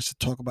really much to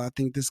talk about. I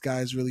think this guy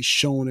has really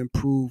shown and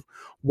proved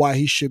why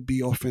he should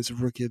be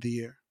Offensive Rookie of the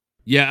Year.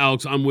 Yeah,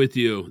 Alex, I'm with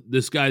you.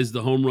 This guy's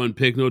the home run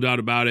pick, no doubt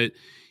about it.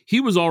 He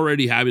was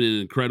already having an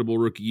incredible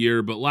rookie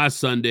year, but last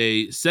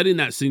Sunday, setting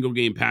that single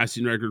game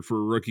passing record for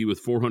a rookie with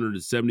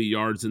 470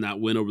 yards in that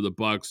win over the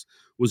Bucs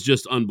was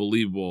just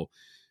unbelievable.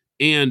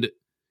 And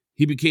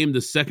he became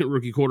the second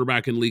rookie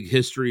quarterback in league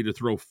history to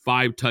throw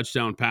 5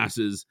 touchdown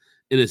passes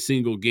in a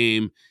single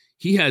game.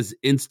 He has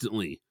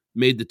instantly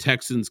made the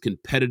Texans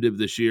competitive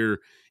this year,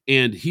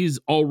 and he's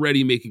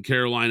already making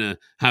Carolina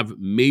have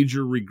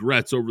major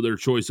regrets over their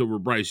choice over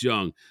Bryce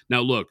Young.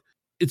 Now, look,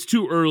 it's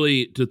too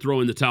early to throw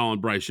in the towel on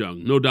Bryce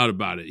Young, no doubt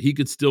about it. He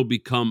could still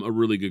become a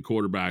really good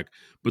quarterback,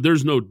 but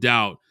there's no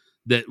doubt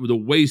that the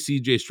way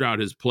CJ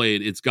Stroud has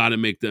played, it's got to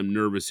make them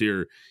nervous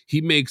here.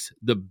 He makes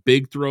the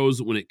big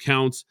throws when it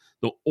counts.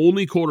 The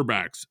only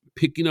quarterbacks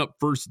picking up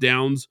first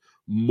downs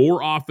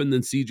more often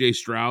than CJ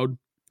Stroud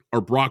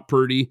are Brock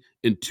Purdy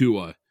and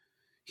Tua.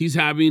 He's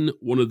having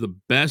one of the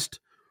best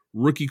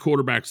rookie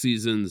quarterback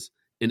seasons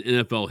in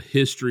NFL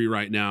history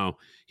right now.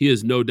 He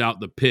is no doubt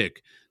the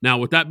pick. Now,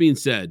 with that being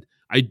said,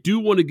 I do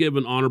want to give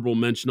an honorable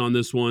mention on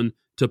this one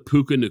to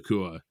Puka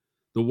Nacua,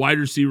 the wide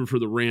receiver for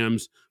the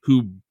Rams,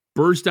 who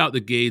burst out the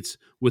gates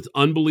with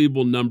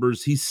unbelievable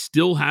numbers. He's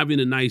still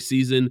having a nice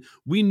season.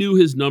 We knew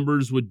his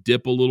numbers would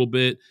dip a little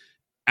bit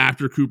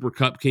after Cooper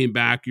Kupp came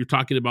back. You're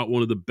talking about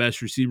one of the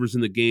best receivers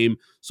in the game,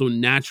 so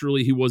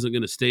naturally he wasn't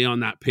going to stay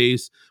on that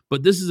pace.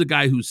 But this is a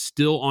guy who's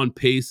still on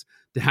pace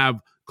to have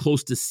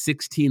close to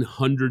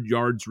 1,600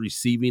 yards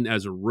receiving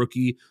as a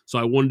rookie, so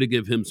I wanted to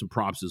give him some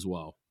props as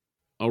well.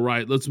 All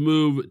right, let's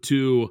move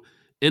to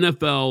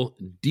NFL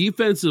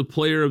Defensive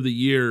Player of the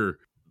Year.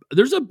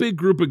 There's a big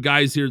group of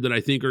guys here that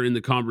I think are in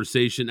the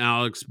conversation,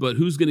 Alex, but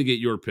who's going to get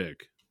your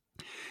pick?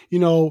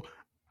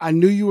 I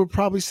knew you would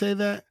probably say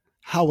that.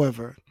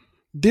 However,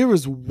 there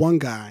is one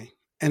guy,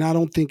 and I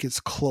don't think it's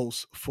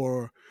close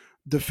for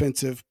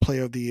Defensive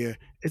Player of the Year.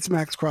 It's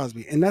Max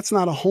Crosby, and that's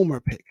not a homer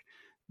pick.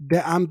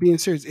 That I'm being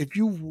serious. If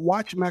you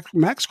watch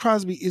Max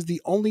Crosby is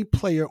the only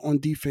player on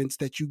defense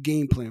that you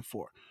game plan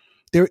for.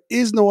 There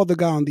is no other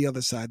guy on the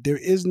other side. There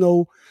is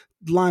no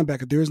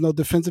linebacker. There is no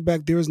defensive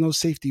back. There is no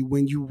safety.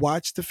 When you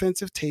watch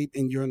defensive tape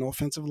and you're an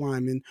offensive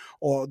lineman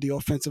or the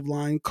offensive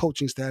line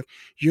coaching staff,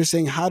 you're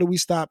saying, how do we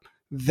stop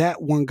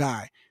that one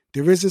guy?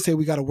 There isn't say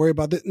we got to worry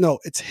about that. No,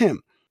 it's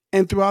him.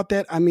 And throughout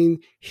that,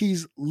 he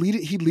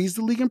leads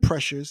the league in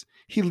pressures.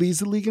 He leads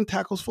the league in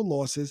tackles for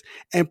losses.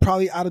 And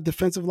probably out of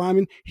defensive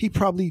linemen, he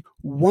probably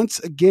once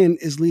again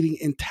is leading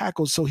in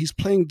tackles. So he's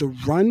playing the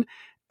run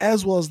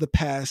as well as the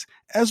pass,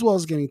 as well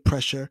as getting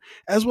pressure,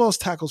 as well as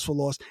tackles for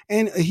loss.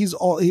 And he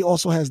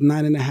also has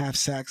 9.5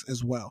 sacks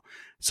as well.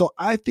 So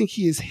I think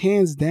he is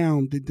hands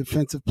down the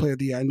Defensive Player of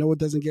the Year. I know it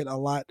doesn't get a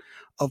lot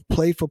of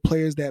play for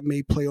players that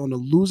may play on a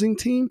losing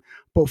team,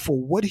 but for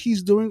what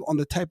he's doing on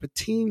the type of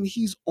team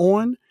he's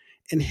on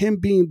and him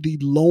being the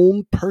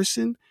lone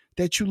person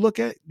that you look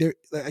at there,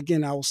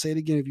 again, I will say it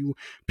again. If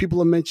people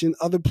have mentioned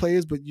other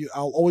players, but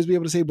I'll always be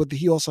able to say, but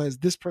he also has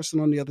this person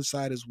on the other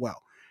side as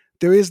well.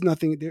 There is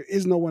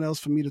no one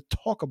else for me to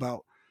talk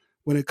about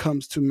when it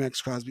comes to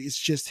Max Crosby. It's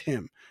just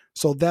him.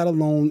 So that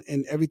alone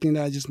and everything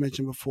that I just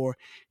mentioned before,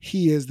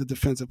 he is the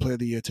Defensive Player of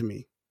the Year to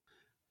me.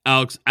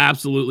 Alex,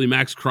 absolutely.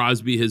 Max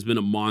Crosby has been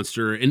a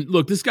monster. And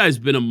look, this guy's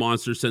been a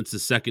monster since the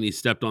second he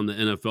stepped on the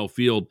NFL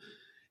field.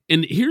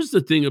 And here's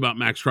the thing about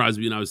Max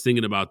Crosby, and I was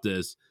thinking about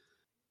this.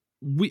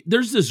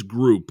 There's this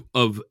group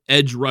of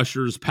edge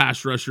rushers,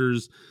 pass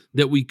rushers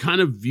that we kind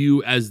of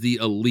view as the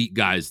elite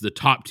guys, the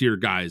top tier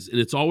guys. And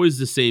it's always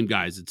the same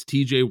guys. It's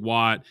TJ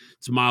Watt,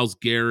 it's Myles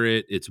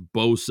Garrett, it's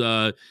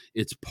Bosa,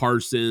 it's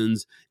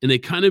Parsons. And they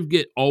kind of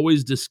get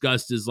always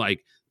discussed as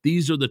like,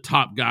 these are the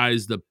top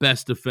guys, the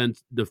best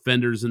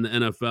defenders in the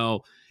NFL.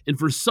 And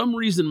for some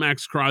reason,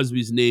 Max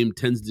Crosby's name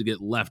tends to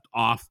get left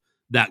off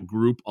that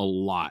group a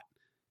lot.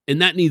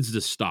 And that needs to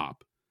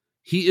stop.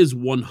 He is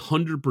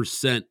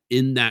 100%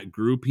 in that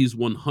group. He's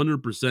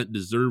 100%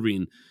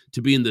 deserving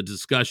to be in the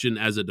discussion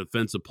as a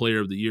Defensive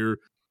Player of the Year.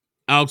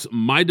 Alex,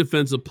 my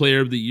Defensive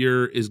Player of the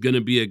Year is going to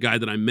be a guy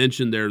that I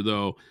mentioned there,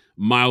 though,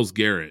 Myles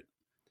Garrett.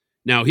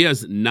 Now, he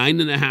has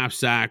 9.5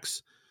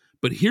 sacks,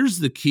 but here's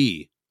the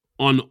key.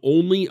 On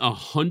only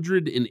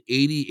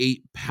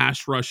 188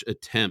 pass rush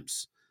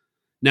attempts,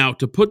 Now,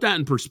 to put that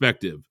in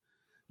perspective,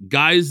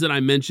 guys that I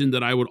mentioned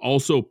that I would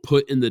also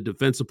put in the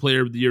Defensive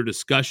Player of the Year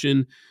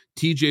discussion,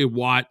 TJ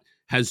Watt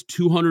has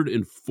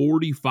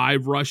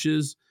 245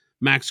 rushes.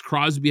 Max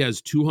Crosby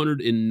has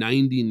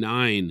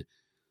 299.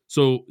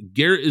 So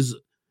Garrett is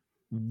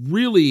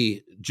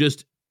really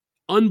just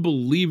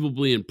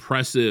unbelievably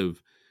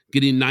impressive,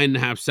 getting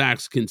 9.5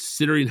 sacks,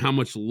 considering how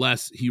much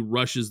less he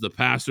rushes the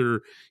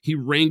passer. He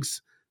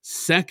ranks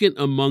second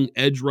among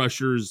edge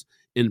rushers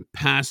in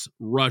pass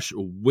rush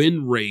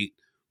win rate,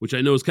 which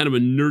I know is kind of a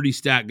nerdy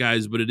stat,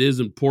 guys, but it is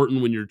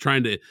important when you're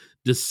trying to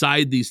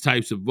decide these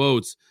types of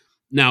votes.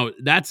 Now,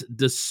 that's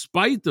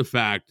despite the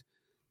fact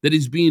that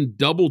he's being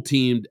double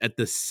teamed at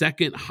the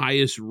second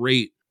highest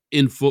rate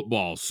in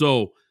football.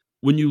 So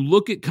when you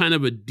look at kind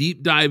of a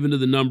deep dive into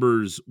the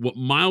numbers, what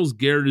Myles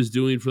Garrett is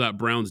doing for that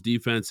Browns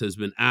defense has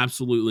been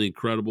absolutely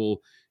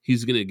incredible.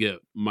 He's going to get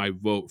my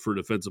vote for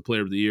Defensive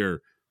Player of the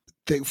Year.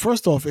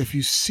 First off, if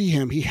you see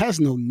him, he has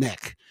no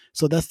neck.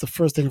 So that's the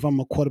first thing. If I'm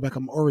a quarterback,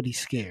 I'm already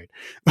scared.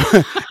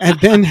 And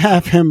then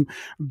have him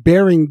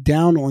bearing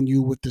down on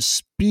you with the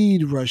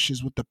speed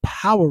rushes, with the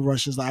power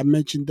rushes. I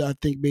mentioned, I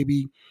think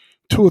maybe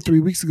 2 or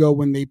 3 weeks ago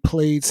when they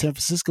played San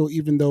Francisco,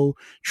 even though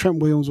Trent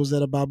Williams was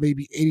at about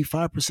maybe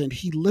 85%,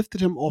 he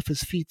lifted him off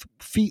his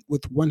feet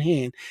with one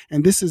hand.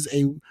 And this is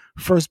a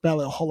first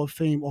ballot Hall of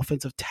Fame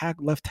offensive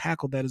left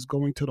tackle that is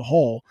going to the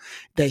Hall,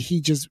 that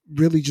he just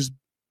really just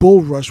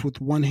bull rush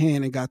with one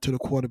hand and got to the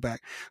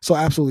quarterback. So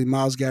absolutely,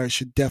 Myles Garrett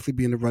should definitely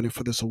be in the running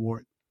for this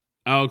award.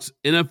 Alex,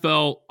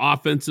 NFL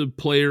Offensive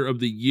Player of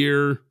the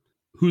Year.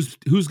 Who's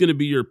going to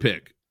be your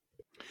pick?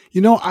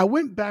 I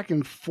went back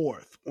and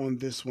forth on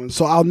this one.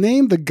 So I'll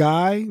name the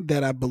guy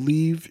that I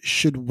believe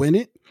should win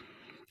it.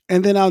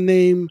 And then I'll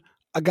name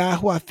a guy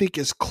who I think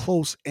is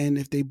close. And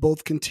if they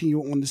both continue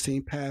on the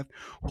same path,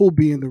 who'll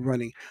be in the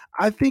running.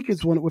 I think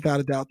it's one, without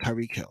a doubt,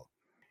 Tyreek Hill.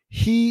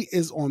 He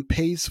is on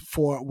pace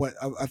for what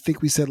I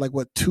think we said,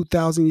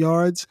 2,000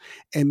 yards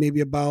and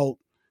maybe about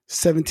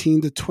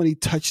 17 to 20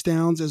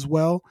 touchdowns as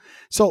well.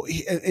 So,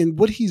 and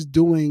what he's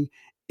doing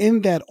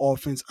in that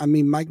offense, I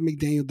mean, Mike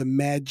McDaniel, the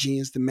mad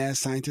genius, the mad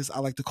scientist, I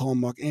like to call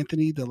him Mark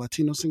Anthony, the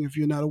Latino singer. If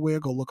you're not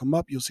aware, go look him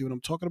up. You'll see what I'm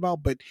talking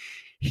about. But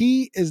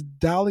he is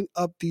dialing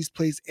up these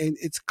plays, and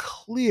it's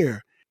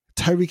clear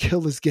Tyreek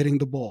Hill is getting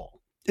the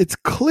ball. It's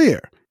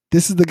clear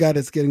this is the guy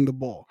that's getting the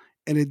ball.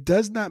 And it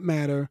does not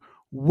matter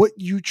what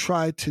you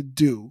try to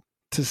do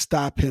to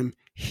stop him,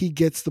 he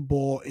gets the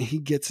ball and he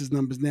gets his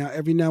numbers. Now,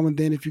 every now and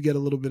then, if you get a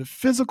little bit of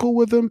physical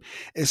with him,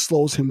 it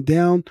slows him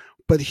down.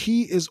 But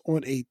he is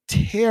on a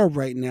tear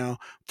right now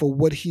for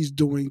what he's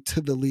doing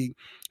to the league.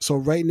 So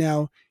right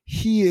now,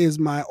 he is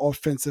my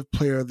Offensive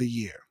Player of the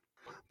Year.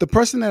 The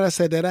person that I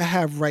said that I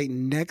have right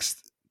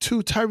next to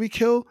Tyreek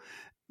Hill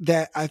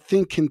that I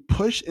think can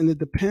push, and it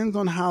depends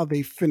on how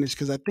they finish,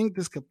 because I think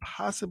this could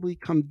possibly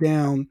come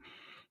down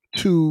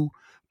to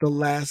the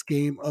last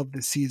game of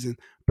the season.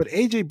 But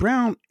A.J.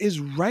 Brown is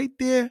right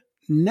there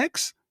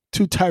next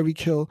to Tyreek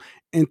Hill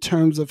in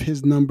terms of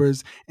his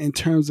numbers, in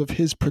terms of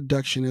his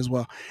production as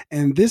well.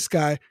 And this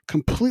guy,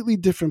 completely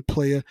different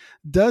player,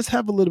 does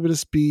have a little bit of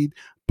speed,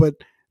 but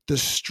the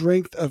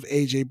strength of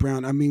A.J.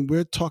 Brown, I mean,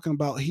 we're talking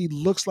about, he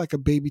looks like a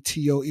baby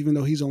T.O., even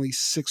though he's only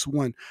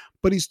 6'1",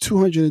 but he's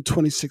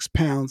 226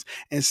 pounds.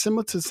 And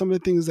similar to some of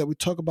the things that we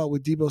talk about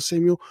with Deebo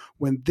Samuel,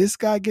 when this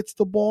guy gets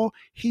the ball,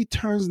 he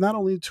turns not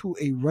only into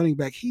a running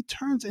back, he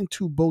turns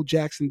into Bo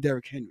Jackson,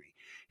 Derrick Henry.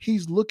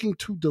 He's looking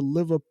to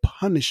deliver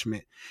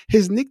punishment.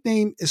 His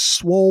nickname is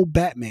Swole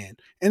Batman,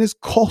 and it's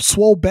called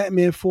Swole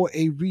Batman for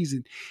a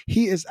reason.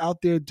 He is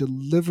out there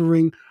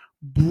delivering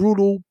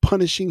brutal,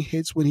 punishing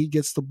hits when he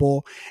gets the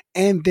ball,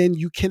 and then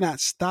you cannot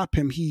stop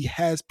him. He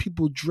has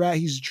people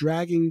he's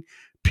dragging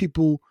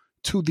people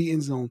to the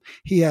end zone.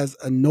 He has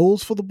a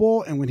nose for the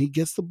ball, and when he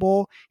gets the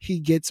ball, he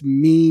gets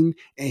mean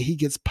and he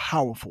gets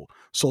powerful.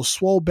 So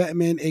Swole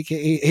Batman,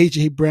 aka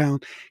AJ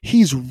Brown,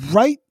 he's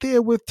right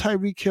there with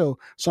Tyreek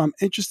Hill. So I'm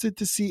interested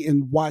to see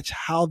and watch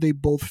how they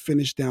both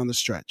finish down the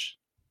stretch.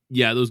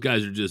 Yeah, those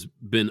guys have just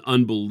been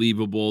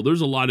unbelievable.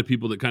 There's a lot of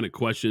people that kind of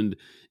questioned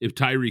if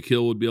Tyreek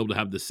Hill would be able to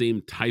have the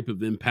same type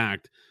of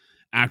impact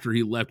after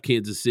he left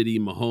Kansas City,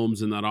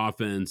 Mahomes in that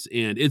offense.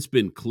 And it's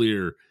been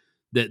clear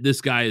that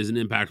this guy is an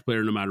impact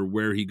player no matter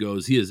where he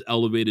goes. He has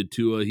elevated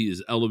Tua. He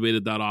has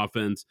elevated that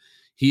offense.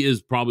 He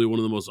is probably one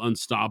of the most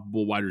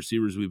unstoppable wide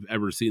receivers we've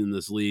ever seen in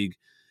this league,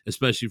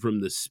 especially from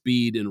the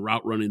speed and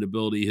route running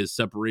ability, his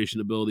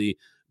separation ability.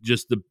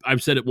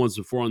 I've said it once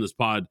before on this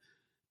pod,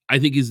 I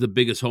think he's the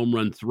biggest home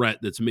run threat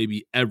that's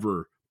maybe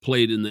ever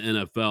played in the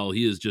NFL.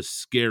 He is just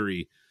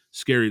scary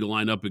to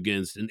line up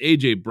against. And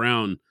A.J.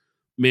 Brown,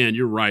 man,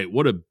 you're right.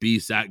 What a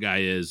beast that guy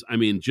is. I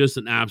mean, just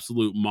an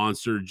absolute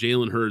monster.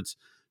 Jalen Hurts,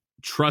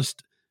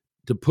 trust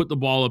to put the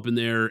ball up in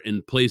there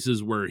in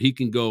places where he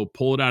can go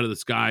pull it out of the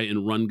sky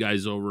and run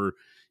guys over.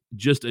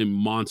 Just a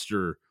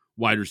monster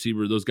wide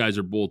receiver. Those guys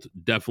are both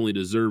definitely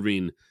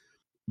deserving.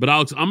 But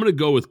Alex, I'm going to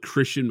go with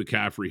Christian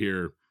McCaffrey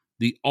here.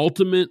 The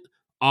ultimate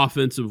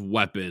offensive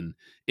weapon.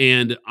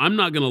 And I'm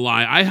not going to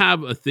lie, I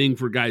have a thing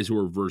for guys who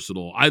are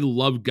versatile. I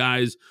love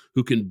guys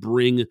who can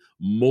bring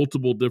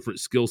multiple different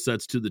skill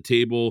sets to the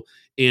table.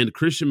 And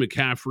Christian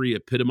McCaffrey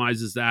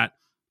epitomizes that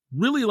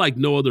really like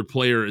no other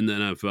player in the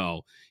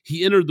NFL.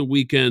 He entered the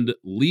weekend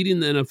leading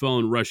the NFL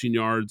in rushing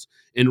yards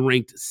and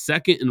ranked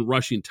second in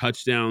rushing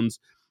touchdowns,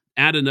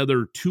 add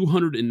another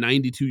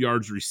 292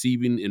 yards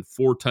receiving and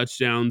 4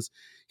 touchdowns.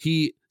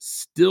 He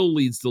still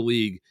leads the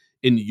league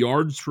in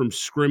yards from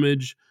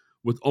scrimmage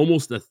with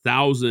almost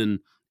 1,000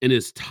 and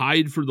is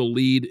tied for the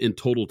lead in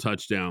total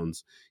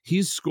touchdowns.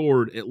 He's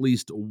scored at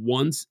least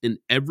once in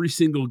every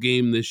single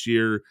game this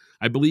year.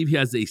 I believe he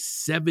has a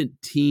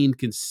 17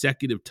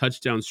 consecutive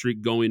touchdown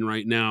streak going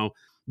right now.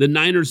 The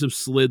Niners have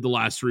slid the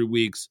last 3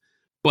 weeks,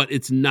 but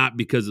it's not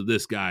because of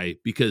this guy,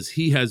 because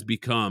he has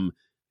become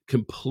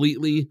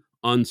completely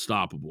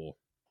unstoppable.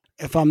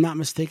 If I'm not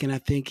mistaken, I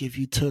think if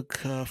you took,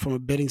 from a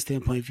betting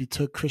standpoint, if you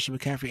took Christian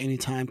McCaffrey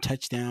anytime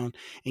touchdown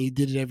and you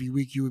did it every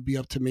week, you would be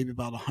up to maybe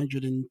about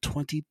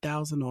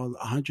 $120,000 or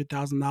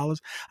 $100,000.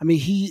 I mean,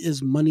 he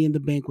is money in the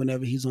bank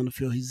whenever he's on the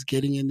field. He's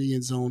getting in the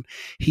end zone.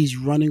 He's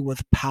running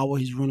with power.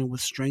 He's running with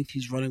strength.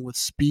 He's running with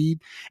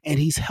speed, and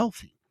he's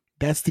healthy.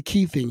 That's the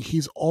key thing.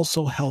 He's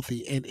also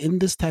healthy. And in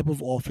this type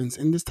of offense,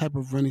 in this type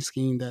of running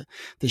scheme that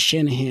the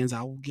Shanahans,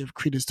 I will give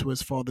credence to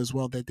his father as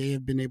well, that they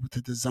have been able to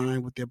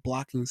design with their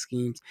blocking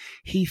schemes,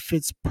 he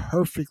fits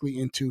perfectly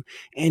into,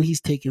 and he's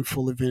taking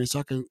full advantage. So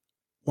I can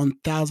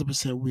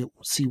 1,000%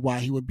 see why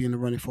he would be in the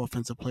running for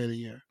Offensive Player of the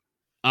Year.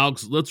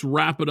 Alex, let's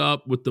wrap it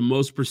up with the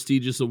most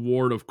prestigious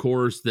award, of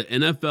course, the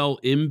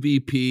NFL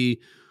MVP.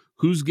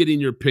 Who's getting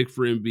your pick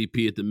for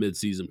MVP at the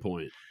midseason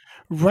point?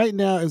 Right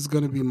now, it's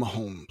going to be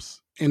Mahomes.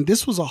 And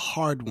this was a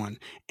hard one.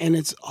 And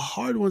it's a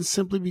hard one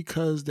simply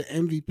because the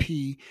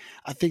MVP,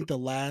 I think the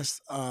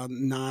last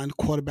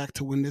non-quarterback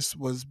to win this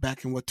was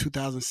back in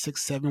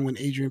 2006-07 when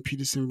Adrian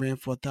Peterson ran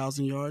for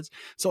 1,000 yards.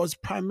 So it's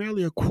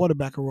primarily a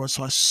quarterback award.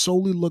 So I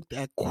solely looked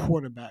at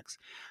quarterbacks.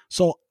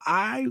 So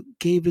I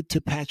gave it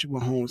to Patrick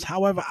Mahomes.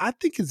 However, I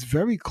think it's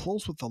very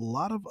close with a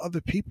lot of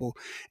other people.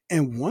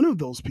 And one of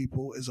those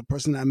people is a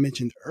person I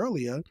mentioned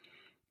earlier,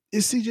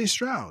 is C.J.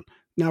 Stroud.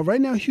 Now,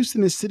 right now,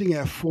 Houston is sitting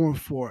at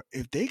 4-4.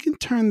 If they can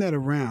turn that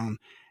around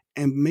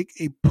and make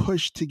a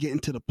push to get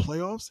into the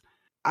playoffs,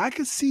 I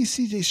could see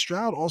C.J.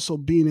 Stroud also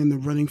being in the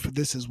running for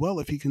this as well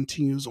if he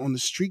continues on the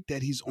streak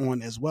that he's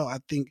on as well. I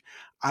think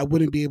I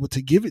wouldn't be able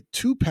to give it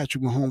to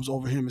Patrick Mahomes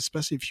over him,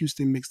 especially if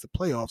Houston makes the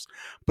playoffs.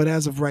 But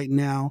as of right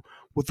now,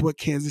 with what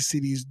Kansas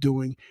City is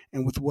doing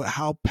and with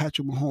how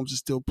Patrick Mahomes is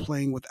still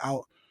playing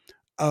without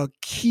a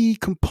key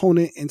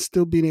component and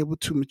still being able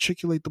to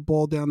matriculate the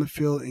ball down the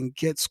field and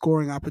get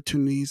scoring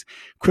opportunities,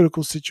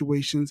 critical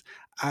situations,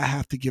 I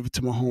have to give it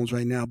to Mahomes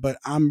right now. But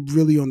I'm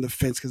really on the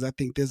fence because I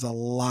think there's a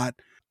lot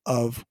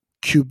of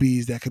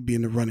QBs that could be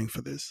in the running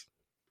for this.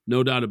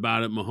 No doubt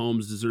about it.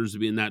 Mahomes deserves to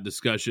be in that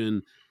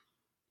discussion.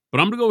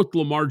 But I'm going to go with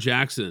Lamar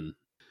Jackson.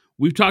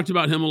 We've talked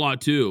about him a lot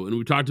too, and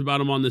we talked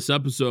about him on this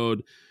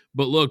episode.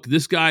 But look,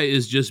 this guy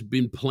has just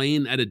been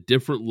playing at a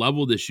different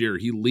level this year.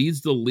 He leads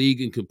the league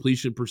in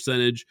completion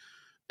percentage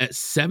at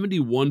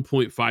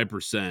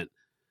 71.5%.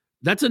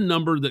 That's a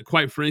number that,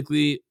 quite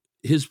frankly,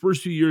 his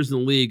first few years in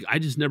the league, I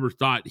just never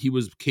thought he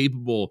was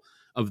capable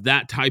of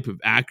that type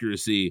of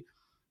accuracy.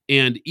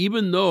 And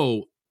even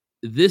though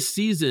this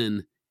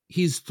season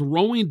he's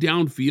throwing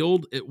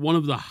downfield at one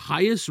of the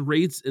highest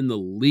rates in the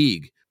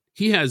league,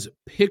 he has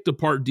picked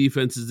apart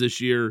defenses this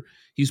year.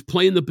 He's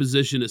playing the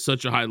position at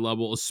such a high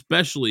level,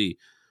 especially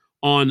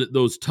on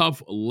those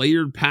tough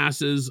layered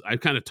passes. I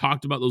kind of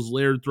talked about those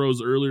layered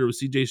throws earlier with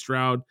C.J.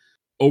 Stroud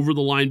over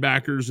the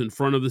linebackers in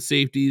front of the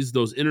safeties,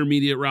 those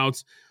intermediate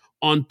routes.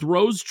 On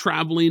throws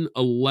traveling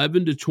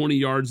 11 to 20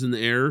 yards in the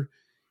air,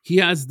 he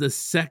has the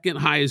second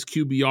highest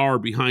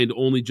QBR behind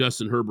only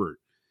Justin Herbert.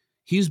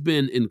 He's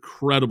been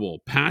incredible.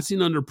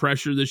 Passing under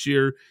pressure this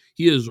year,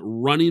 he is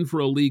running for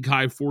a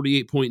league-high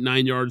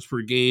 48.9 yards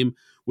per game,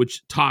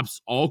 which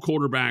tops all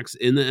quarterbacks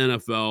in the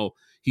NFL.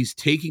 He's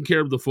taking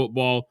care of the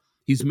football.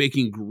 He's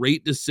making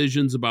great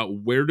decisions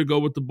about where to go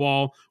with the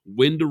ball,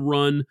 when to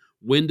run,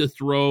 when to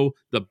throw.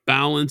 The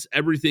balance,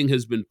 everything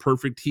has been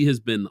perfect. He has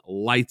been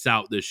lights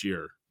out this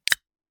year.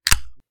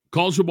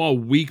 College football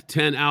week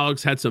 10,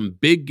 Alex, had some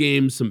big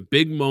games, some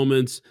big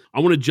moments. I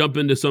want to jump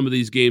into some of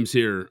these games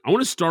here. I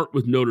want to start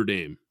with Notre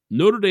Dame.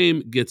 Notre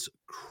Dame gets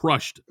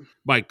crushed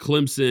by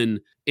Clemson.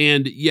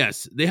 And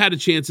yes, they had a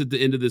chance at the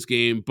end of this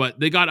game, but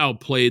they got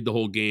outplayed the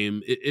whole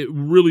game. It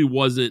really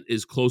wasn't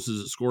as close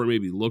as the score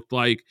maybe looked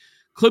like.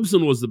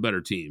 Clemson was the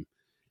better team.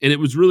 And it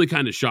was really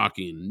kind of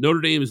shocking. Notre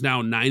Dame is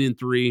now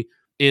 9-3.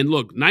 And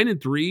look,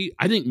 9-3,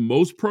 I think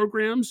most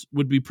programs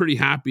would be pretty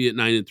happy at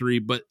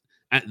 9-3, but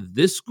at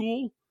this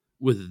school,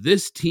 with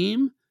this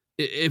team,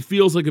 it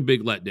feels like a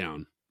big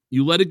letdown.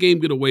 You let a game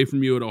get away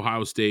from you at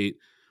Ohio State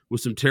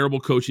with some terrible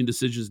coaching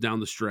decisions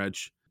down the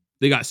stretch.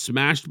 They got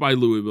smashed by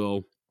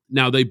Louisville.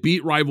 Now they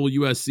beat rival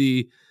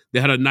USC. They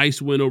had a nice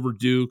win over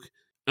Duke.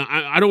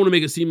 I don't want to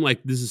make it seem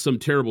like this is some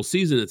terrible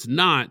season. It's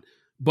not.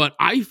 But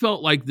I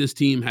felt like this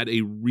team had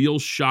a real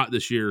shot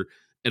this year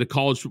at a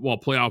college football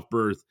playoff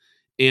berth.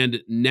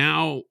 And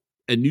now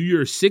a New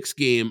Year's Six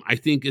game, I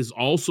think, is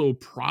also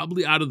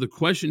probably out of the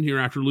question here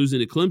after losing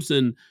to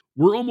Clemson.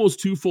 We're almost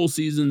 2 full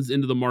seasons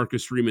into the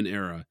Marcus Freeman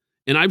era.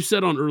 And I've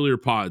said on earlier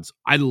pods,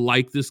 I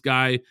like this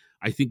guy.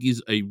 I think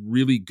he's a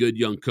really good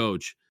young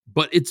coach.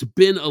 But it's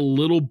been a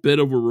little bit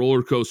of a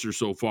roller coaster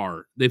so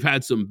far. They've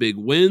had some big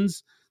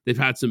wins. They've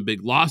had some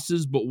big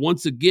losses. But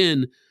once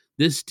again,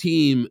 this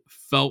team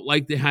felt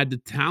like they had the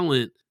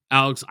talent,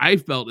 Alex, I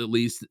felt at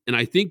least, and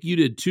I think you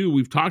did too,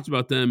 we've talked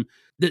about them,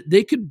 that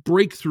they could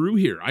break through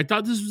here. I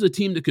thought this was a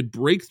team that could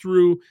break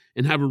through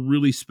and have a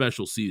really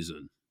special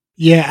season.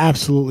 Yeah,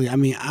 absolutely. I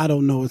mean, I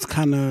don't know. It's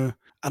kind of,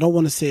 I don't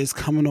want to say it's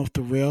coming off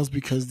the rails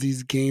because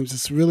these games,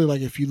 it's really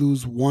like if you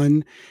lose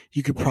one,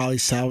 you could probably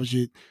salvage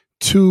it.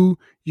 Two,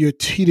 you're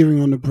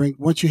teetering on the brink.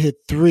 Once you hit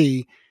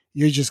three,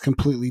 you're just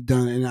completely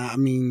done. And I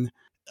mean,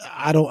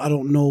 I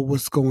don't know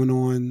what's going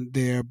on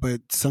there,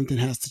 but something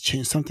has to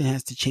change. Something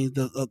has to change.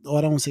 I don't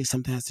want to say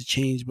something has to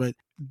change, but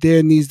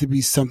there needs to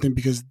be something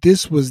because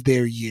this was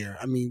their year.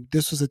 I mean,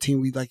 this was a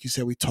team like you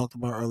said, we talked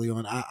about early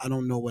on. I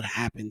don't know what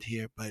happened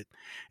here, but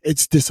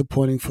it's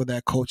disappointing for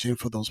that coach and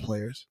for those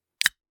players.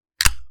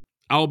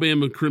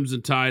 Alabama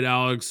Crimson Tide,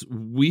 Alex,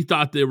 we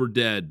thought they were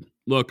dead.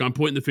 Look, I'm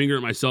pointing the finger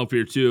at myself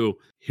here too.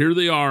 Here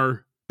they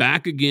are,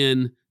 back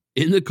again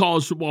in the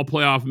college football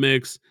playoff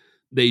mix.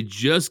 They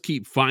just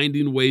keep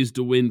finding ways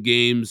to win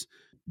games.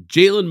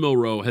 Jalen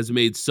Milroe has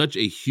made such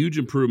a huge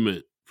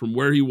improvement from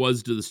where he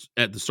was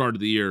at the start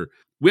of the year.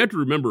 We have to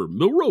remember,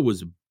 Milroe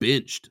was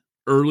benched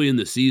early in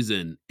the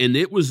season, and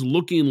it was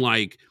looking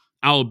like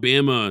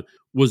Alabama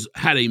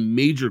had a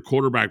major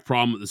quarterback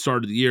problem at the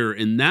start of the year,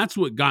 and that's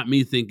what got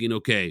me thinking,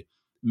 okay,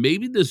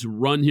 maybe this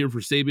run here for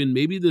Saban,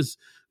 maybe this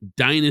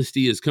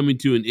dynasty is coming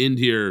to an end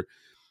here.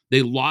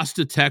 They lost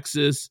to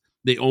Texas.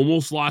 They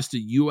almost lost to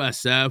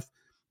USF.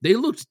 They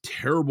looked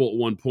terrible at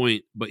one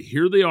point, but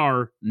here they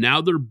are.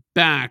 Now they're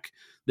back.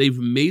 They've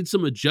made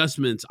some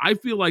adjustments. I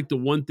feel like the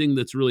one thing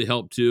that's really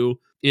helped too,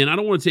 and I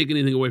don't want to take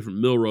anything away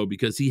from Milroe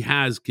because he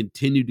has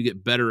continued to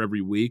get better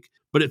every week,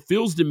 but it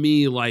feels to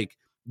me like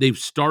they've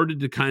started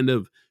to kind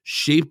of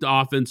shape the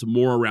offense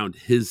more around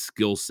his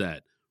skill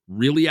set.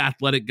 Really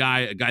athletic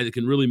guy, a guy that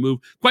can really move.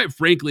 Quite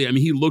frankly, I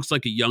mean, he looks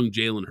like a young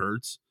Jalen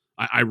Hurts,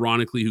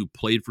 ironically, who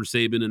played for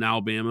Saban in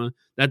Alabama.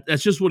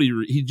 That's just what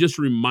he just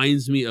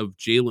reminds me of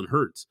Jalen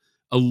Hurts.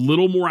 A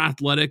little more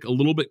athletic, a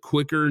little bit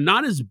quicker,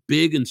 not as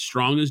big and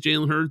strong as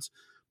Jalen Hurts,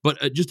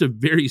 but just a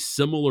very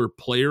similar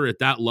player at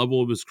that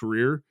level of his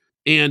career.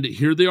 And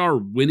here they are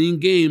winning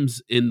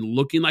games and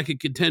looking like a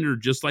contender,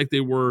 just like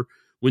they were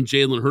when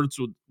Jalen Hurts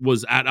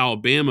was at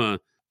Alabama.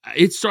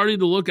 It's starting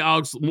to look,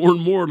 Alex, more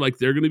and more like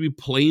they're going to be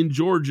playing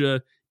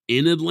Georgia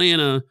in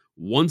Atlanta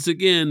once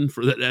again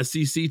for that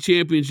SEC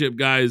championship,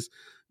 guys.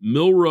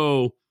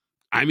 Milroe,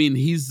 I mean,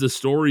 he's the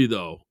story,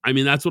 though. I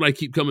mean, that's what I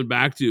keep coming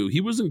back to.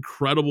 He was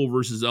incredible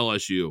versus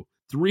LSU.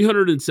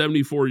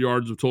 374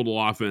 yards of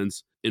total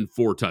offense and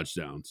 4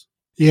 touchdowns.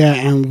 Yeah,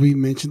 and we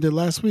mentioned it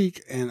last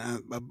week, and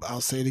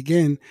I'll say it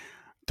again.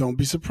 Don't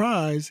be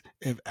surprised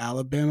if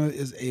Alabama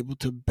is able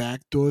to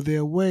backdoor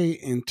their way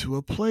into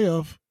a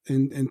playoff,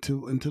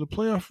 into the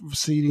playoff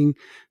seeding,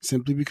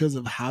 simply because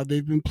of how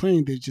they've been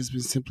playing. They've just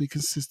been simply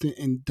consistent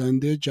and done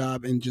their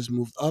job and just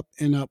moved up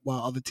and up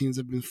while other teams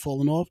have been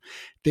falling off.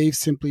 They've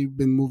simply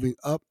been moving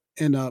up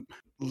and up,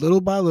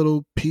 little by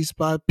little, piece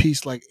by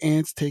piece, like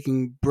ants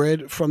taking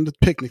bread from the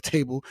picnic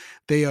table.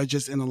 They are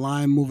just in a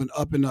line moving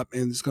up and up,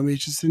 and it's going to be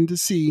interesting to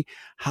see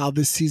how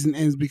this season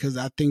ends because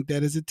I think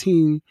that is a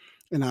team.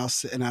 And I've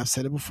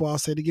said it before, I'll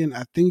say it again.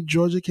 I think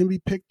Georgia can be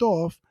picked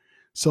off.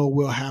 So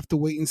we'll have to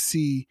wait and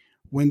see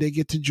when they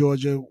get to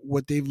Georgia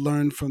what they've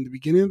learned from the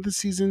beginning of the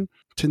season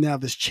to now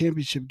this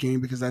championship game,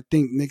 because I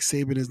think Nick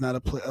Saban is not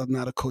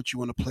a coach you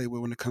want to play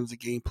with when it comes to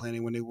game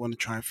planning, when they want to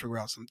try and figure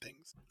out some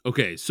things.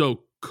 Okay,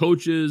 so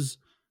coaches,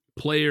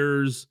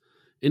 players,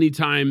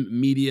 anytime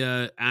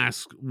media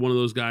asks one of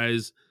those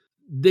guys,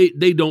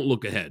 they don't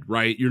look ahead,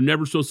 right? You're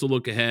never supposed to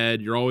look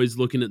ahead. You're always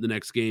looking at the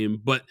next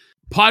game. But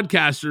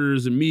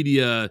podcasters and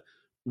media,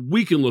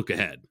 we can look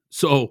ahead.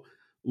 So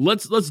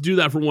let's do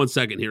that for 1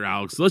 second here,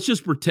 Alex. Let's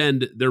just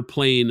pretend they're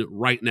playing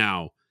right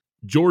now.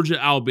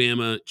 Georgia,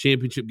 Alabama,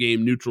 championship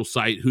game, neutral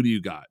site. Who do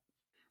you got?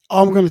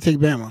 Oh, I'm going to take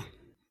Bama.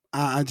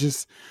 I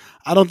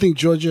don't think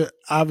Georgia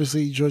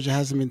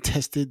hasn't been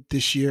tested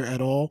this year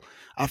at all.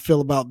 I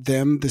feel about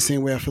them the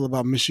same way I feel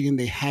about Michigan.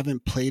 They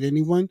haven't played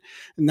anyone.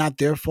 Not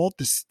their fault.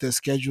 The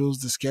schedule is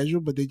the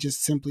schedule, but they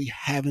just simply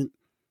haven't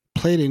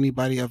played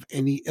anybody of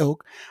any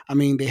ilk. I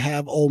mean, they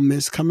have Ole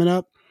Miss coming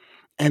up,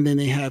 and then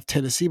they have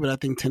Tennessee, but I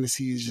think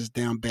Tennessee is just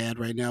down bad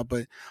right now.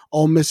 But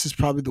Ole Miss is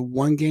probably the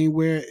one game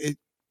where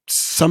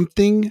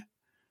something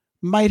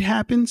might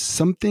happen,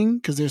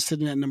 because they're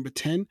sitting at number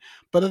 10.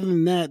 But other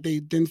than that, they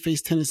then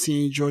face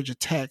Tennessee and Georgia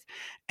Tech.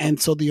 And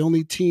so the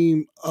only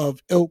team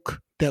of ilk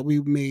that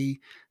we may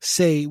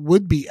say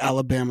would be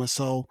Alabama.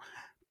 So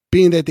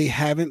being that they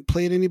haven't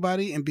played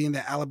anybody and being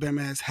that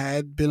Alabama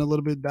has been a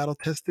little bit battle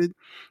tested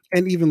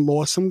and even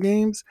lost some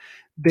games,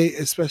 they,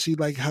 especially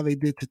like how they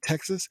did to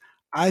Texas,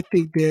 I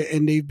think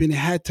they've been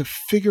had to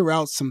figure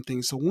out some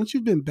things. So once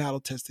you've been battle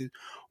tested,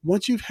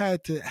 once you've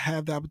had to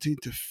have the opportunity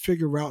to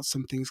figure out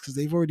some things, because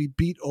they've already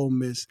beat Ole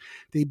Miss,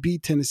 they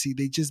beat Tennessee,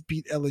 they just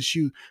beat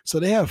LSU. So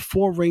they have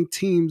 4 ranked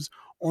teams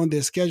on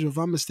their schedule. If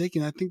I'm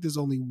mistaken, I think there's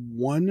only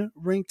one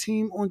ranked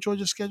team on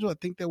Georgia's schedule. I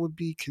think that would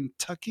be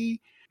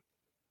Kentucky,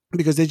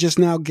 because they're just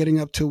now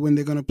getting up to when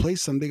they're going to play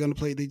some. They're going to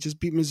play. They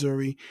just beat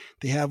Missouri.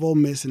 They have Ole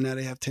Miss, and now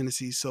they have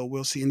Tennessee. So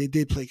we'll see. And they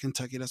did play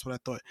Kentucky. That's what I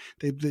thought.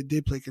 They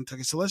did play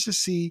Kentucky. So let's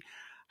just see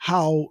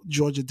how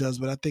Georgia does.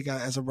 But I think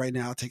as of right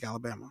now, I'll take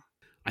Alabama.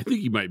 I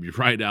think you might be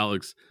right,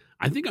 Alex.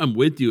 I think I'm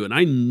with you, and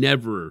I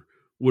never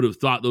would have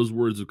thought those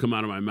words would come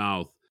out of my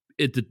mouth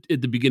at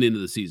the beginning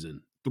of the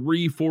season.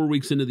 3-4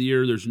 weeks into the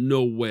year, there's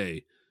no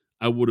way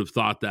I would have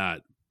thought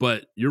that.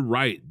 But you're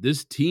right.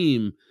 This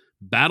team,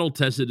 battle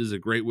tested is a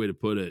great way to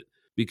put it,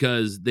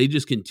 because they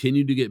just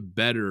continue to get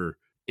better.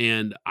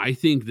 And I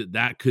think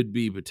that could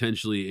be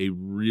potentially a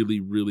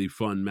really, really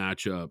fun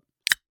matchup.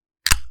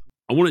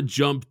 I want to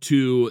jump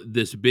to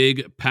this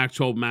big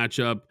Pac-12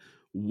 matchup.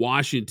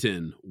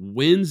 Washington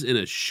wins in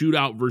a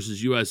shootout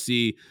versus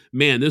USC.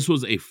 Man, this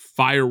was a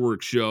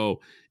fireworks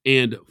show.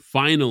 And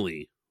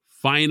finally,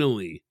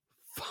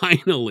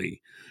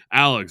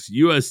 Alex,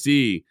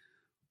 USC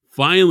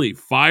finally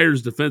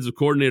fires defensive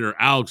coordinator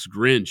Alex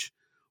Grinch.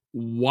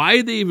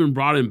 Why they even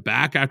brought him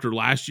back after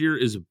last year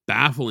is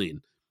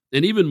baffling.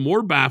 And even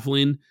more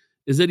baffling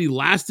is that he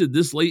lasted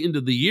this late into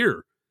the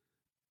year.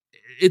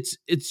 It's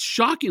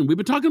shocking. We've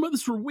been talking about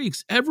this for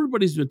weeks.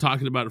 Everybody's been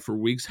talking about it for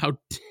weeks, how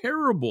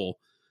terrible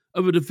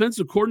of a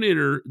defensive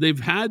coordinator they've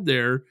had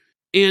there.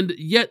 And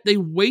yet they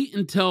wait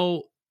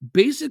until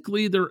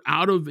basically they're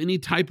out of any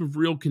type of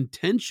real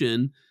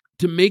contention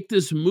to make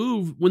this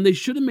move, when they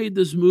should have made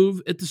this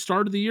move at the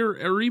start of the year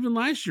or even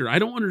last year. I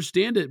don't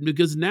understand it,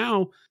 because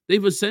now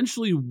they've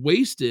essentially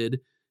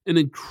wasted an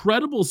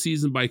incredible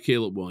season by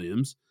Caleb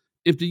Williams.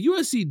 If the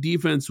USC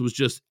defense was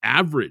just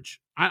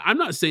average, I'm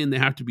not saying they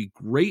have to be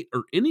great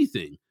or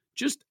anything,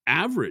 just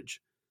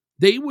average,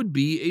 they would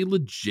be a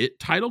legit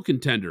title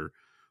contender.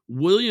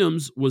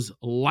 Williams was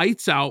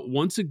lights out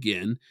once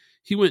again.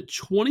 He went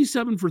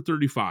 27 for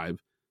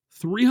 35,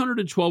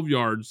 312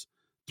 yards,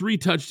 3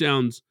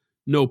 touchdowns,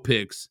 no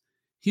picks.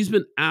 He's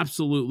been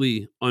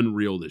absolutely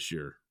unreal this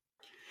year.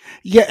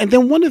 Yeah, and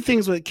then one of the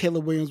things with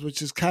Caleb Williams,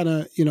 which is kind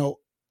of,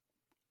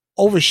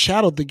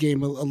 overshadowed the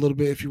game a little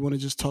bit, if you want to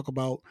just talk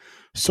about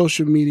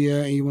social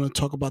media and you want to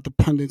talk about the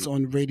pundits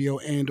on radio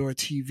and or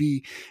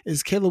TV,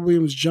 is Caleb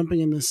Williams jumping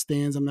in the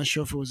stands. I'm not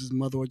sure if it was his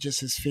mother or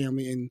just his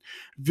family, and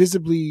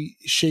visibly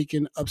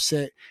shaken,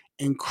 upset,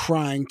 and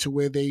crying, to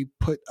where they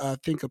put, I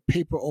think, a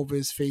paper over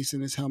his face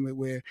and his helmet,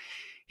 where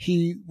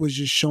he was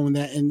just showing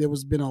that. And there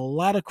was been a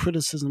lot of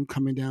criticism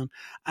coming down.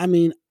 I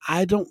mean,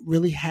 I don't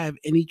really have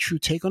any true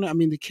take on it. I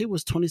mean, the kid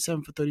was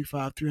 27 for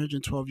 35,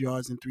 312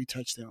 yards, and 3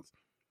 touchdowns.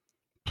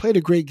 Played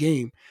a great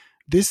game.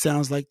 This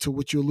sounds like, to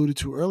what you alluded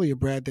to earlier,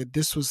 Brad, that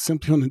this was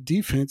simply on the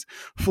defense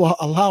for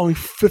allowing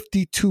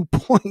 52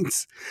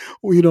 points.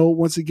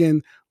 Once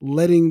again,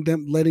 letting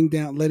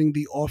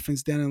the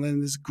offense down, and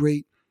letting this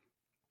great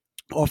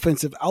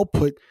offensive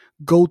output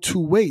go to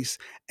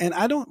waste. And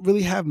I don't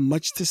really have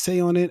much to say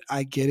on it.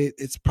 I get it.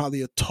 It's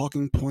probably a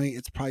talking point.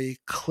 It's probably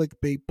a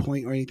clickbait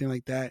point or anything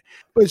like that.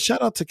 But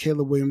shout out to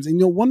Caleb Williams.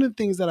 And one of the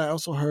things that I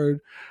also heard,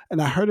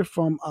 and I heard it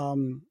from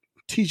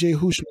TJ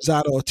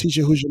Houshmandzadeh, or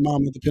TJ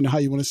Houshmandzadeh, depending on how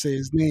you want to say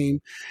his name,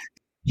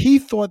 he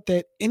thought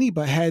that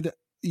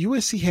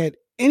USC had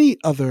any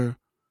other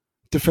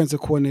defensive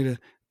coordinator,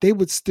 they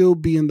would still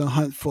be in the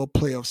hunt for a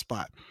playoff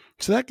spot.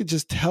 So that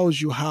just tells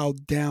you how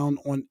down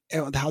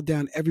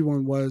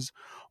everyone was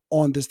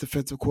on this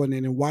defensive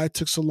coordinator, and why it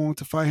took so long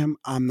to fire him,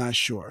 I'm not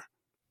sure.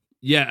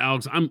 Yeah,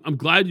 Alex, I'm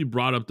glad you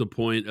brought up the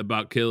point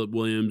about Caleb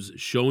Williams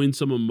showing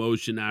some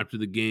emotion after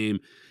the game.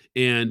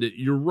 And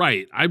you're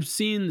right. I've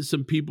seen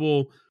some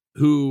people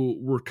who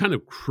were kind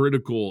of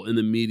critical in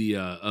the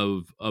media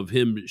of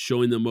him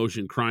showing the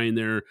emotion, crying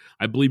there.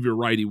 I believe you're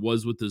right. He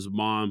was with his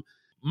mom.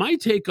 My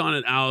take on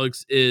it,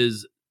 Alex,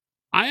 is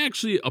I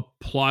actually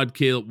applaud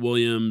Caleb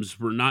Williams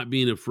for not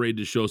being afraid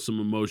to show some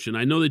emotion.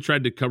 I know they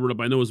tried to cover it up.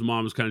 I know his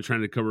mom was kind of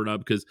trying to cover it up,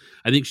 because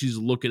I think she's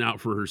looking out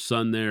for her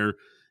son there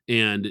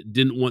and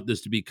didn't want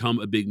this to become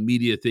a big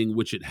media thing,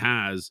 which it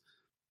has.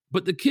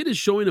 But the kid is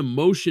showing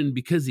emotion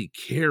because he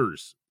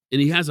cares, and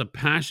he has a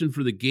passion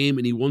for the game,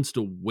 and he wants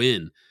to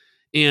win.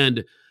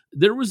 And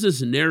there was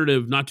this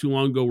narrative not too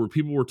long ago where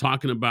people were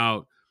talking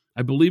about,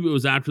 I believe it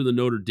was after the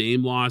Notre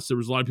Dame loss, there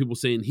was a lot of people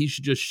saying he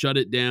should just shut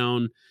it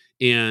down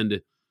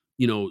and,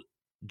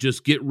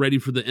 just get ready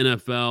for the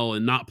NFL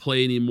and not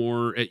play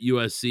anymore at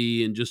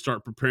USC and just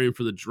start preparing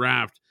for the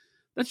draft.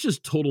 That's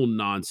just total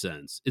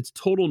nonsense. It's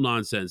total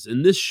nonsense.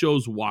 And this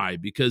shows why,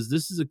 because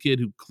this is a kid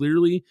who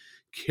clearly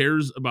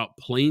cares about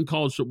playing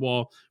college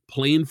football,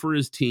 playing for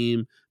his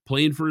team,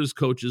 playing for his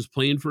coaches,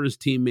 playing for his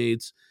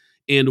teammates,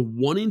 and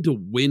wanting to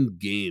win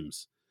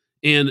games.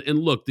 And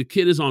look, the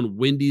kid is on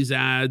Wendy's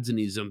ads and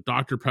he's on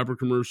Dr. Pepper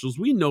commercials.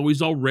 We know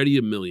he's already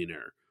a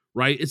millionaire.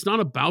 right? It's not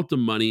about the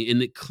money,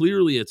 and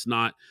clearly it's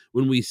not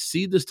when we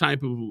see this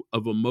type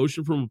of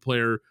emotion from a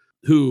player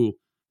who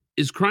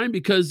is crying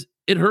because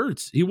it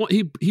hurts.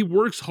 He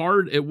works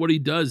hard at what he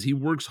does. He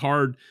works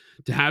hard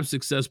to have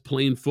success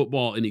playing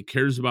football, and he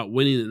cares about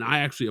winning, and I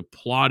actually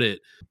applaud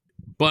it.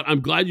 But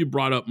I'm glad you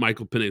brought up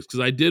Michael Penix because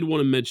I did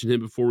want to mention him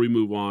before we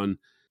move on.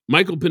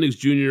 Michael Penix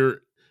Jr.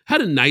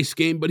 had a nice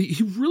game, but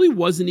he really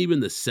wasn't even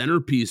the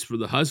centerpiece for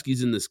the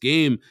Huskies in this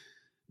game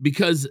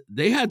because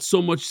they had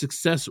so much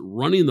success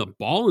running the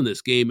ball in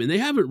this game, and they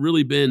haven't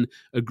really been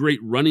a great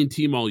running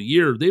team all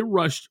year. They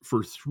rushed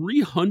for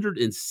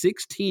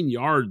 316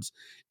 yards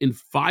and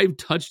 5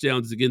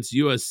 touchdowns against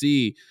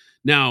USC.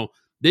 Now,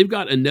 they've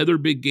got another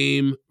big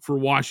game for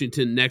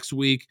Washington next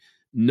week,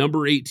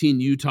 number 18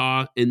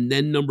 Utah, and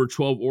then number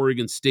 12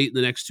 Oregon State in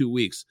the next 2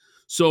 weeks.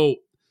 So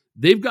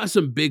they've got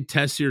some big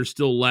tests here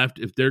still left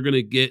if they're going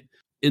to get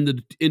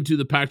into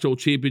the Pac-12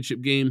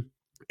 championship game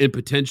and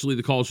potentially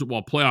the college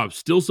football playoffs.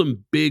 Still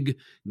some big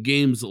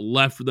games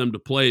left for them to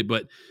play,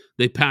 but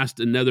they passed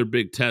another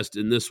big test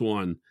in this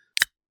one.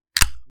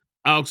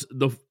 Alex,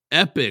 the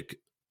epic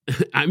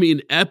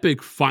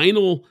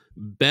final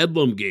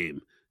Bedlam game.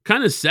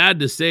 Kind of sad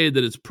to say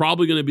that it's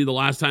probably going to be the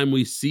last time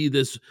we see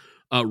this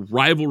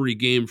rivalry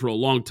game for a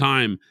long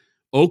time.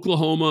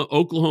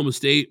 Oklahoma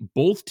State,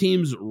 both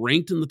teams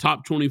ranked in the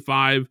top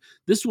 25.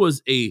 This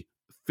was a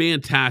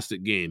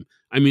fantastic game.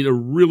 I mean, a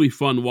really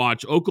fun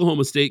watch.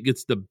 Oklahoma State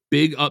gets the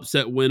big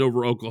upset win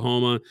over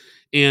Oklahoma,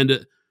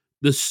 and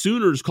the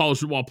Sooners' college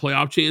football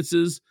playoff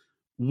chances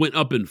went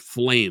up in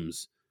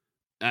flames.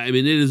 I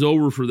mean, it is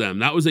over for them.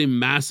 That was a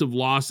massive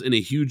loss and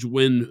a huge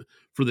win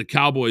for the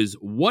Cowboys.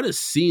 What a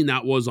scene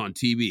that was on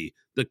TV.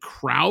 The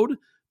crowd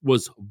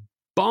was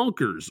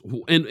bonkers.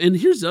 And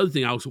here's the other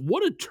thing, Alex.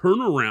 What a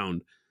turnaround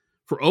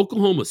for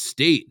Oklahoma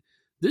State.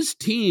 This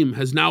team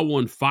has now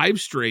won 5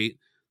 straight.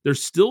 They're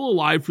still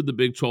alive for the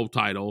Big 12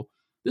 title.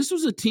 This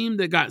was a team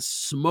that got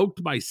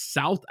smoked by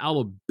South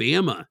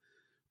Alabama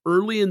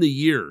early in the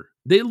year.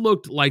 They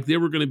looked like they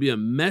were going to be a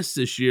mess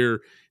this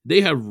year.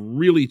 They have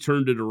really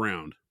turned it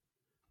around.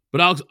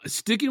 But Alex,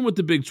 sticking with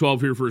the Big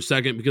 12 here for a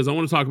second, because I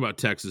want to talk about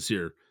Texas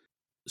here.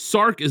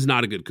 Sark is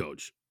not a good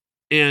coach.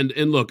 And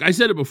look, I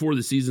said it before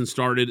the season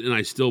started, and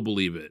I still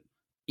believe it.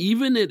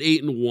 Even at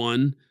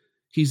 8-1,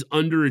 he's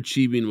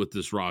underachieving with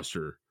this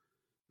roster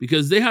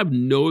because they have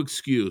no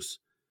excuse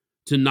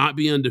to not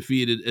be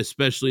undefeated,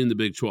 especially in the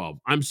Big 12.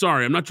 I'm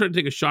sorry, I'm not trying to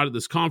take a shot at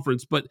this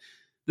conference, but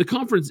the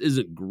conference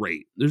isn't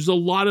great. There's a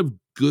lot of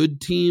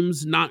good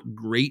teams, not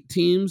great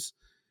teams.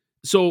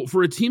 So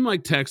for a team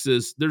like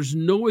Texas, there's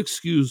no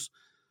excuse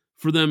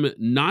for them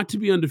not to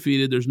be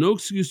undefeated. There's no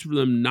excuse for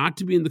them not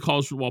to be in the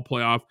college football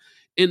playoff.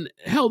 And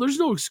hell, there's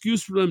no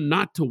excuse for them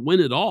not to win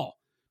at all.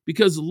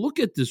 Because look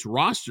at this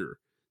roster.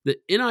 The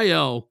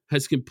NIL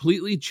has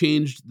completely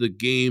changed the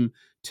game.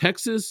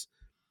 Texas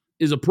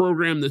is a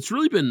program that's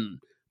really been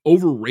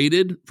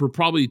overrated for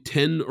probably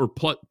 10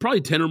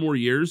 or more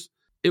years.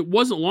 It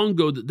wasn't long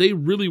ago that they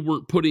really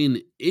weren't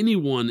putting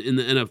anyone in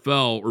the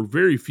NFL, or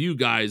very few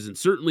guys, and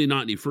certainly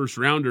not any first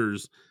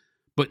rounders.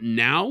 But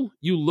now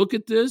you look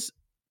at this,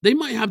 they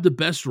might have the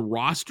best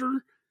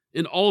roster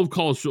in all of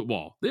college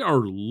football. They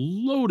are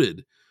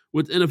loaded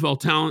with NFL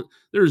talent.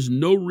 There's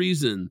no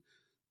reason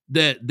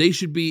that they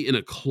should be in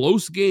a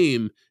close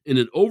game, in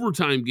an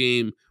overtime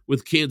game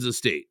with Kansas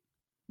State.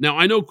 Now,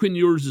 I know Quinn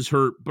Ewers is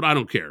hurt, but I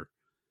don't care.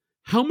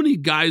 How many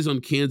guys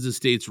on Kansas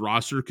State's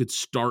roster could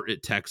start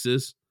at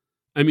Texas?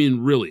 I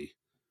mean, really.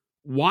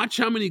 Watch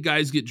how many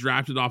guys get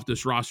drafted off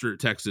this roster at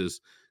Texas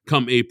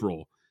come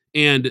April.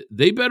 And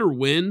they better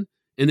win,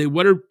 and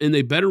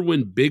they better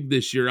win big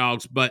this year,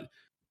 Alex. But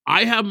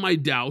I have my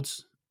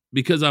doubts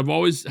because I've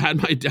always had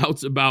my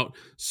doubts about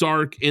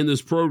Sark and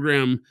this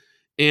program,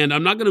 and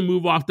I'm not going to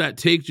move off that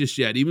take just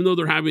yet. Even though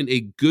they're having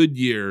a good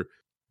year,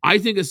 I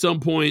think at some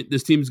point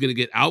this team is going to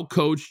get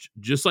outcoached,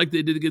 just like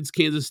they did against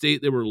Kansas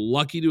State. They were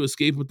lucky to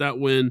escape with that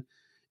win.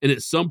 And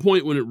at some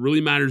point when it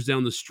really matters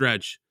down the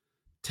stretch,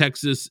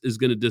 Texas is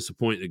going to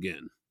disappoint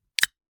again.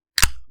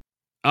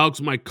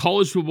 Alex, my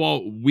college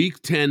football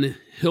Week 10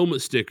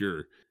 helmet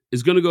sticker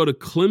is going to go to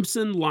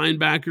Clemson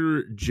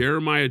linebacker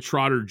Jeremiah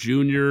Trotter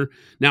Jr.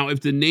 Now,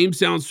 if the name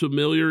sounds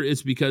familiar,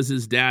 it's because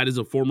his dad is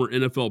a former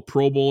NFL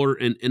Pro Bowler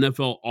and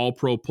NFL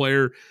All-Pro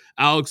player.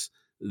 Alex,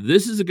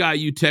 this is a guy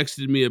you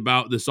texted me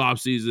about this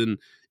offseason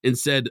and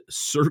said,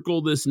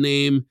 circle this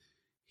name.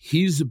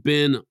 He's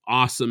been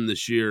awesome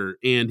this year,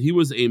 and he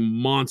was a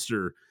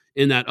monster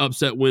in that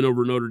upset win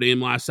over Notre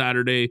Dame last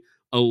Saturday.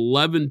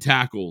 11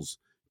 tackles,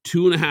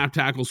 2.5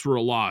 tackles for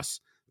a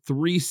loss,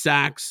 3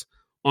 sacks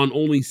on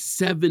only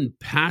 7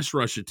 pass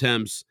rush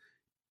attempts,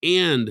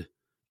 and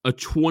a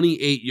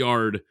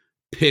 28-yard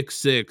pick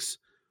six.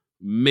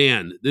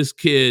 Man, this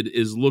kid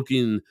is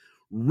looking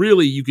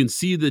really, you can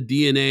see the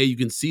DNA, you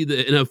can see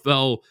the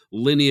NFL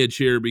lineage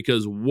here,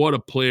 because what a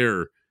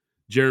player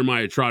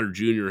Jeremiah Trotter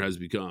Jr. has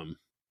become.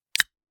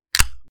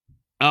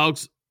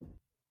 Alex,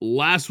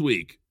 last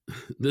week,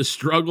 the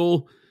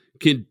struggle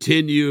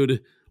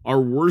continued.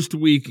 Our worst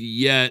week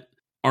yet.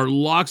 Our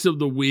locks of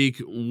the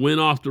week went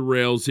off the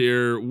rails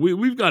here.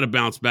 We've got to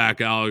bounce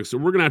back, Alex. So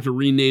we're going to have to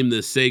rename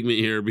this segment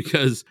here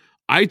because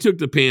I took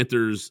the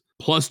Panthers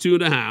plus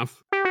 2.5.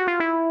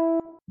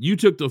 You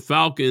took the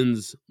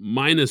Falcons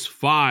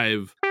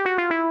 -5.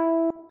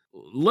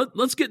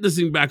 Let's get this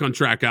thing back on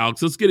track,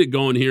 Alex. Let's get it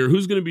going here.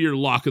 Who's going to be your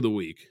lock of the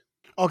week?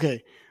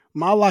 Okay,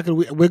 my lock of the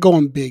week, we're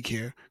going big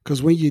here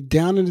because when you're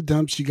down in the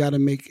dumps, you got to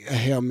make a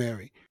Hail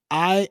Mary.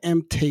 I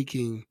am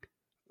taking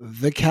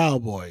the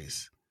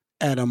Cowboys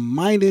at a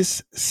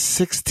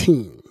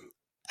 -16.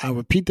 I'll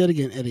repeat that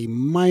again, at a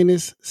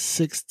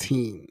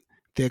 -16.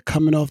 They're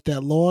coming off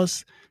that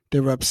loss.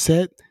 They're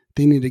upset.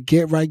 They need a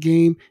get-right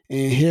game.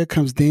 And here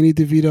comes Tommy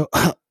DeVito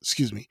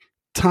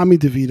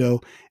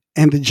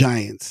and the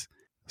Giants.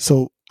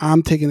 So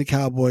I'm taking the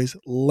Cowboys,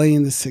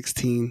 laying the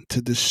 16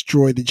 to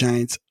destroy the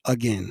Giants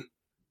again.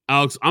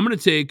 Alex, I'm going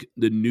to take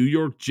the New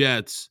York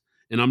Jets,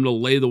 and I'm going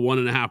to lay the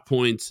 1.5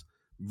 points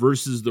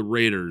versus the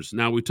Raiders.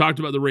 Now, we talked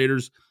about the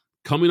Raiders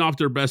coming off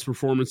their best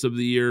performance of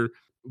the year,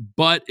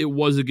 but it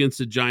was against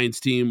the Giants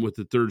team with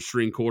the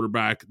third-string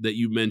quarterback that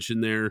you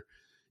mentioned there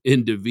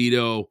in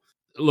DeVito.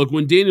 Look,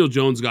 when Daniel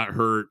Jones got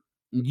hurt,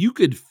 you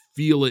could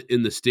feel it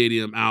in the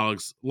stadium,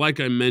 Alex. Like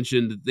I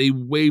mentioned, they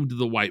waved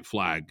the white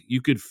flag.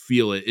 You could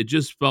feel it. It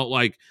just felt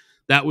like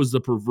that was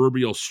the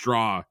proverbial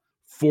straw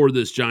for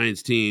this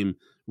Giants team.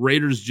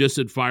 Raiders just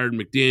had fired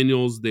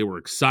McDaniels. They were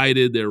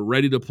excited. They were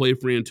ready to play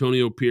for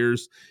Antonio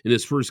Pierce in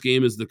his first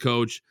game as the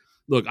coach.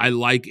 Look, I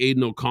like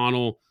Aiden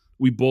O'Connell.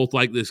 We both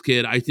like this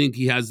kid. I think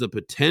he has the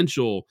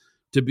potential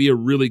to be a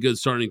really good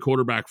starting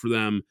quarterback for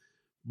them.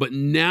 But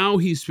now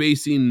he's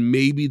facing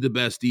maybe the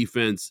best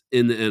defense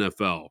in the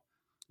NFL.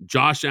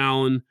 Josh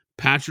Allen,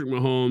 Patrick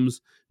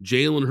Mahomes,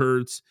 Jalen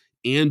Hurts,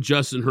 and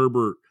Justin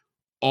Herbert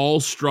all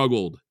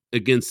struggled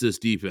against this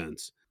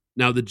defense.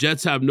 Now, the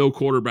Jets have no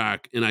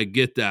quarterback, and I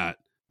get that.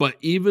 But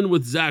even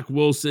with Zach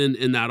Wilson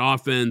in that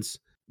offense,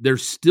 they're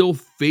still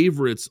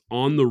favorites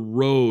on the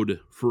road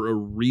for a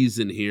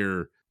reason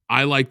here.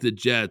 I like the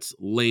Jets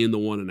laying the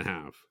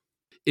 1.5.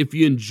 If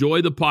you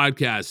enjoy the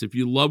podcast, if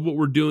you love what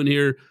we're doing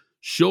here,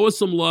 show us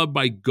some love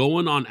by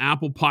going on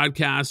Apple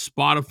Podcasts,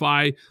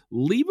 Spotify.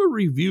 Leave a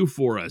review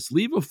for us.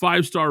 Leave a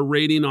 5-star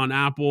rating on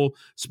Apple,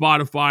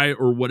 Spotify,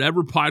 or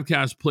whatever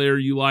podcast player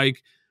you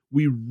like.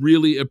 We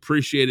really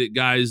appreciate it,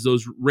 guys.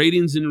 Those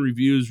ratings and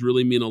reviews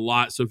really mean a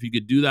lot. So if you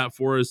could do that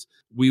for us,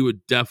 we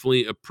would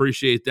definitely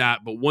appreciate that.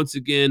 But once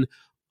again,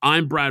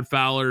 I'm Brad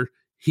Fowler.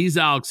 He's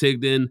Alex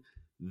Higdon.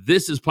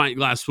 This is Pint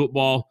Glass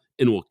Football,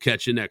 and we'll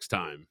catch you next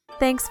time.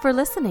 Thanks for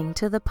listening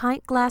to the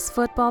Pint Glass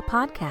Football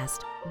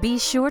Podcast. Be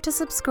sure to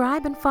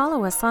subscribe and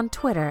follow us on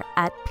Twitter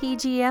at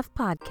PGF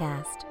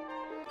Podcast.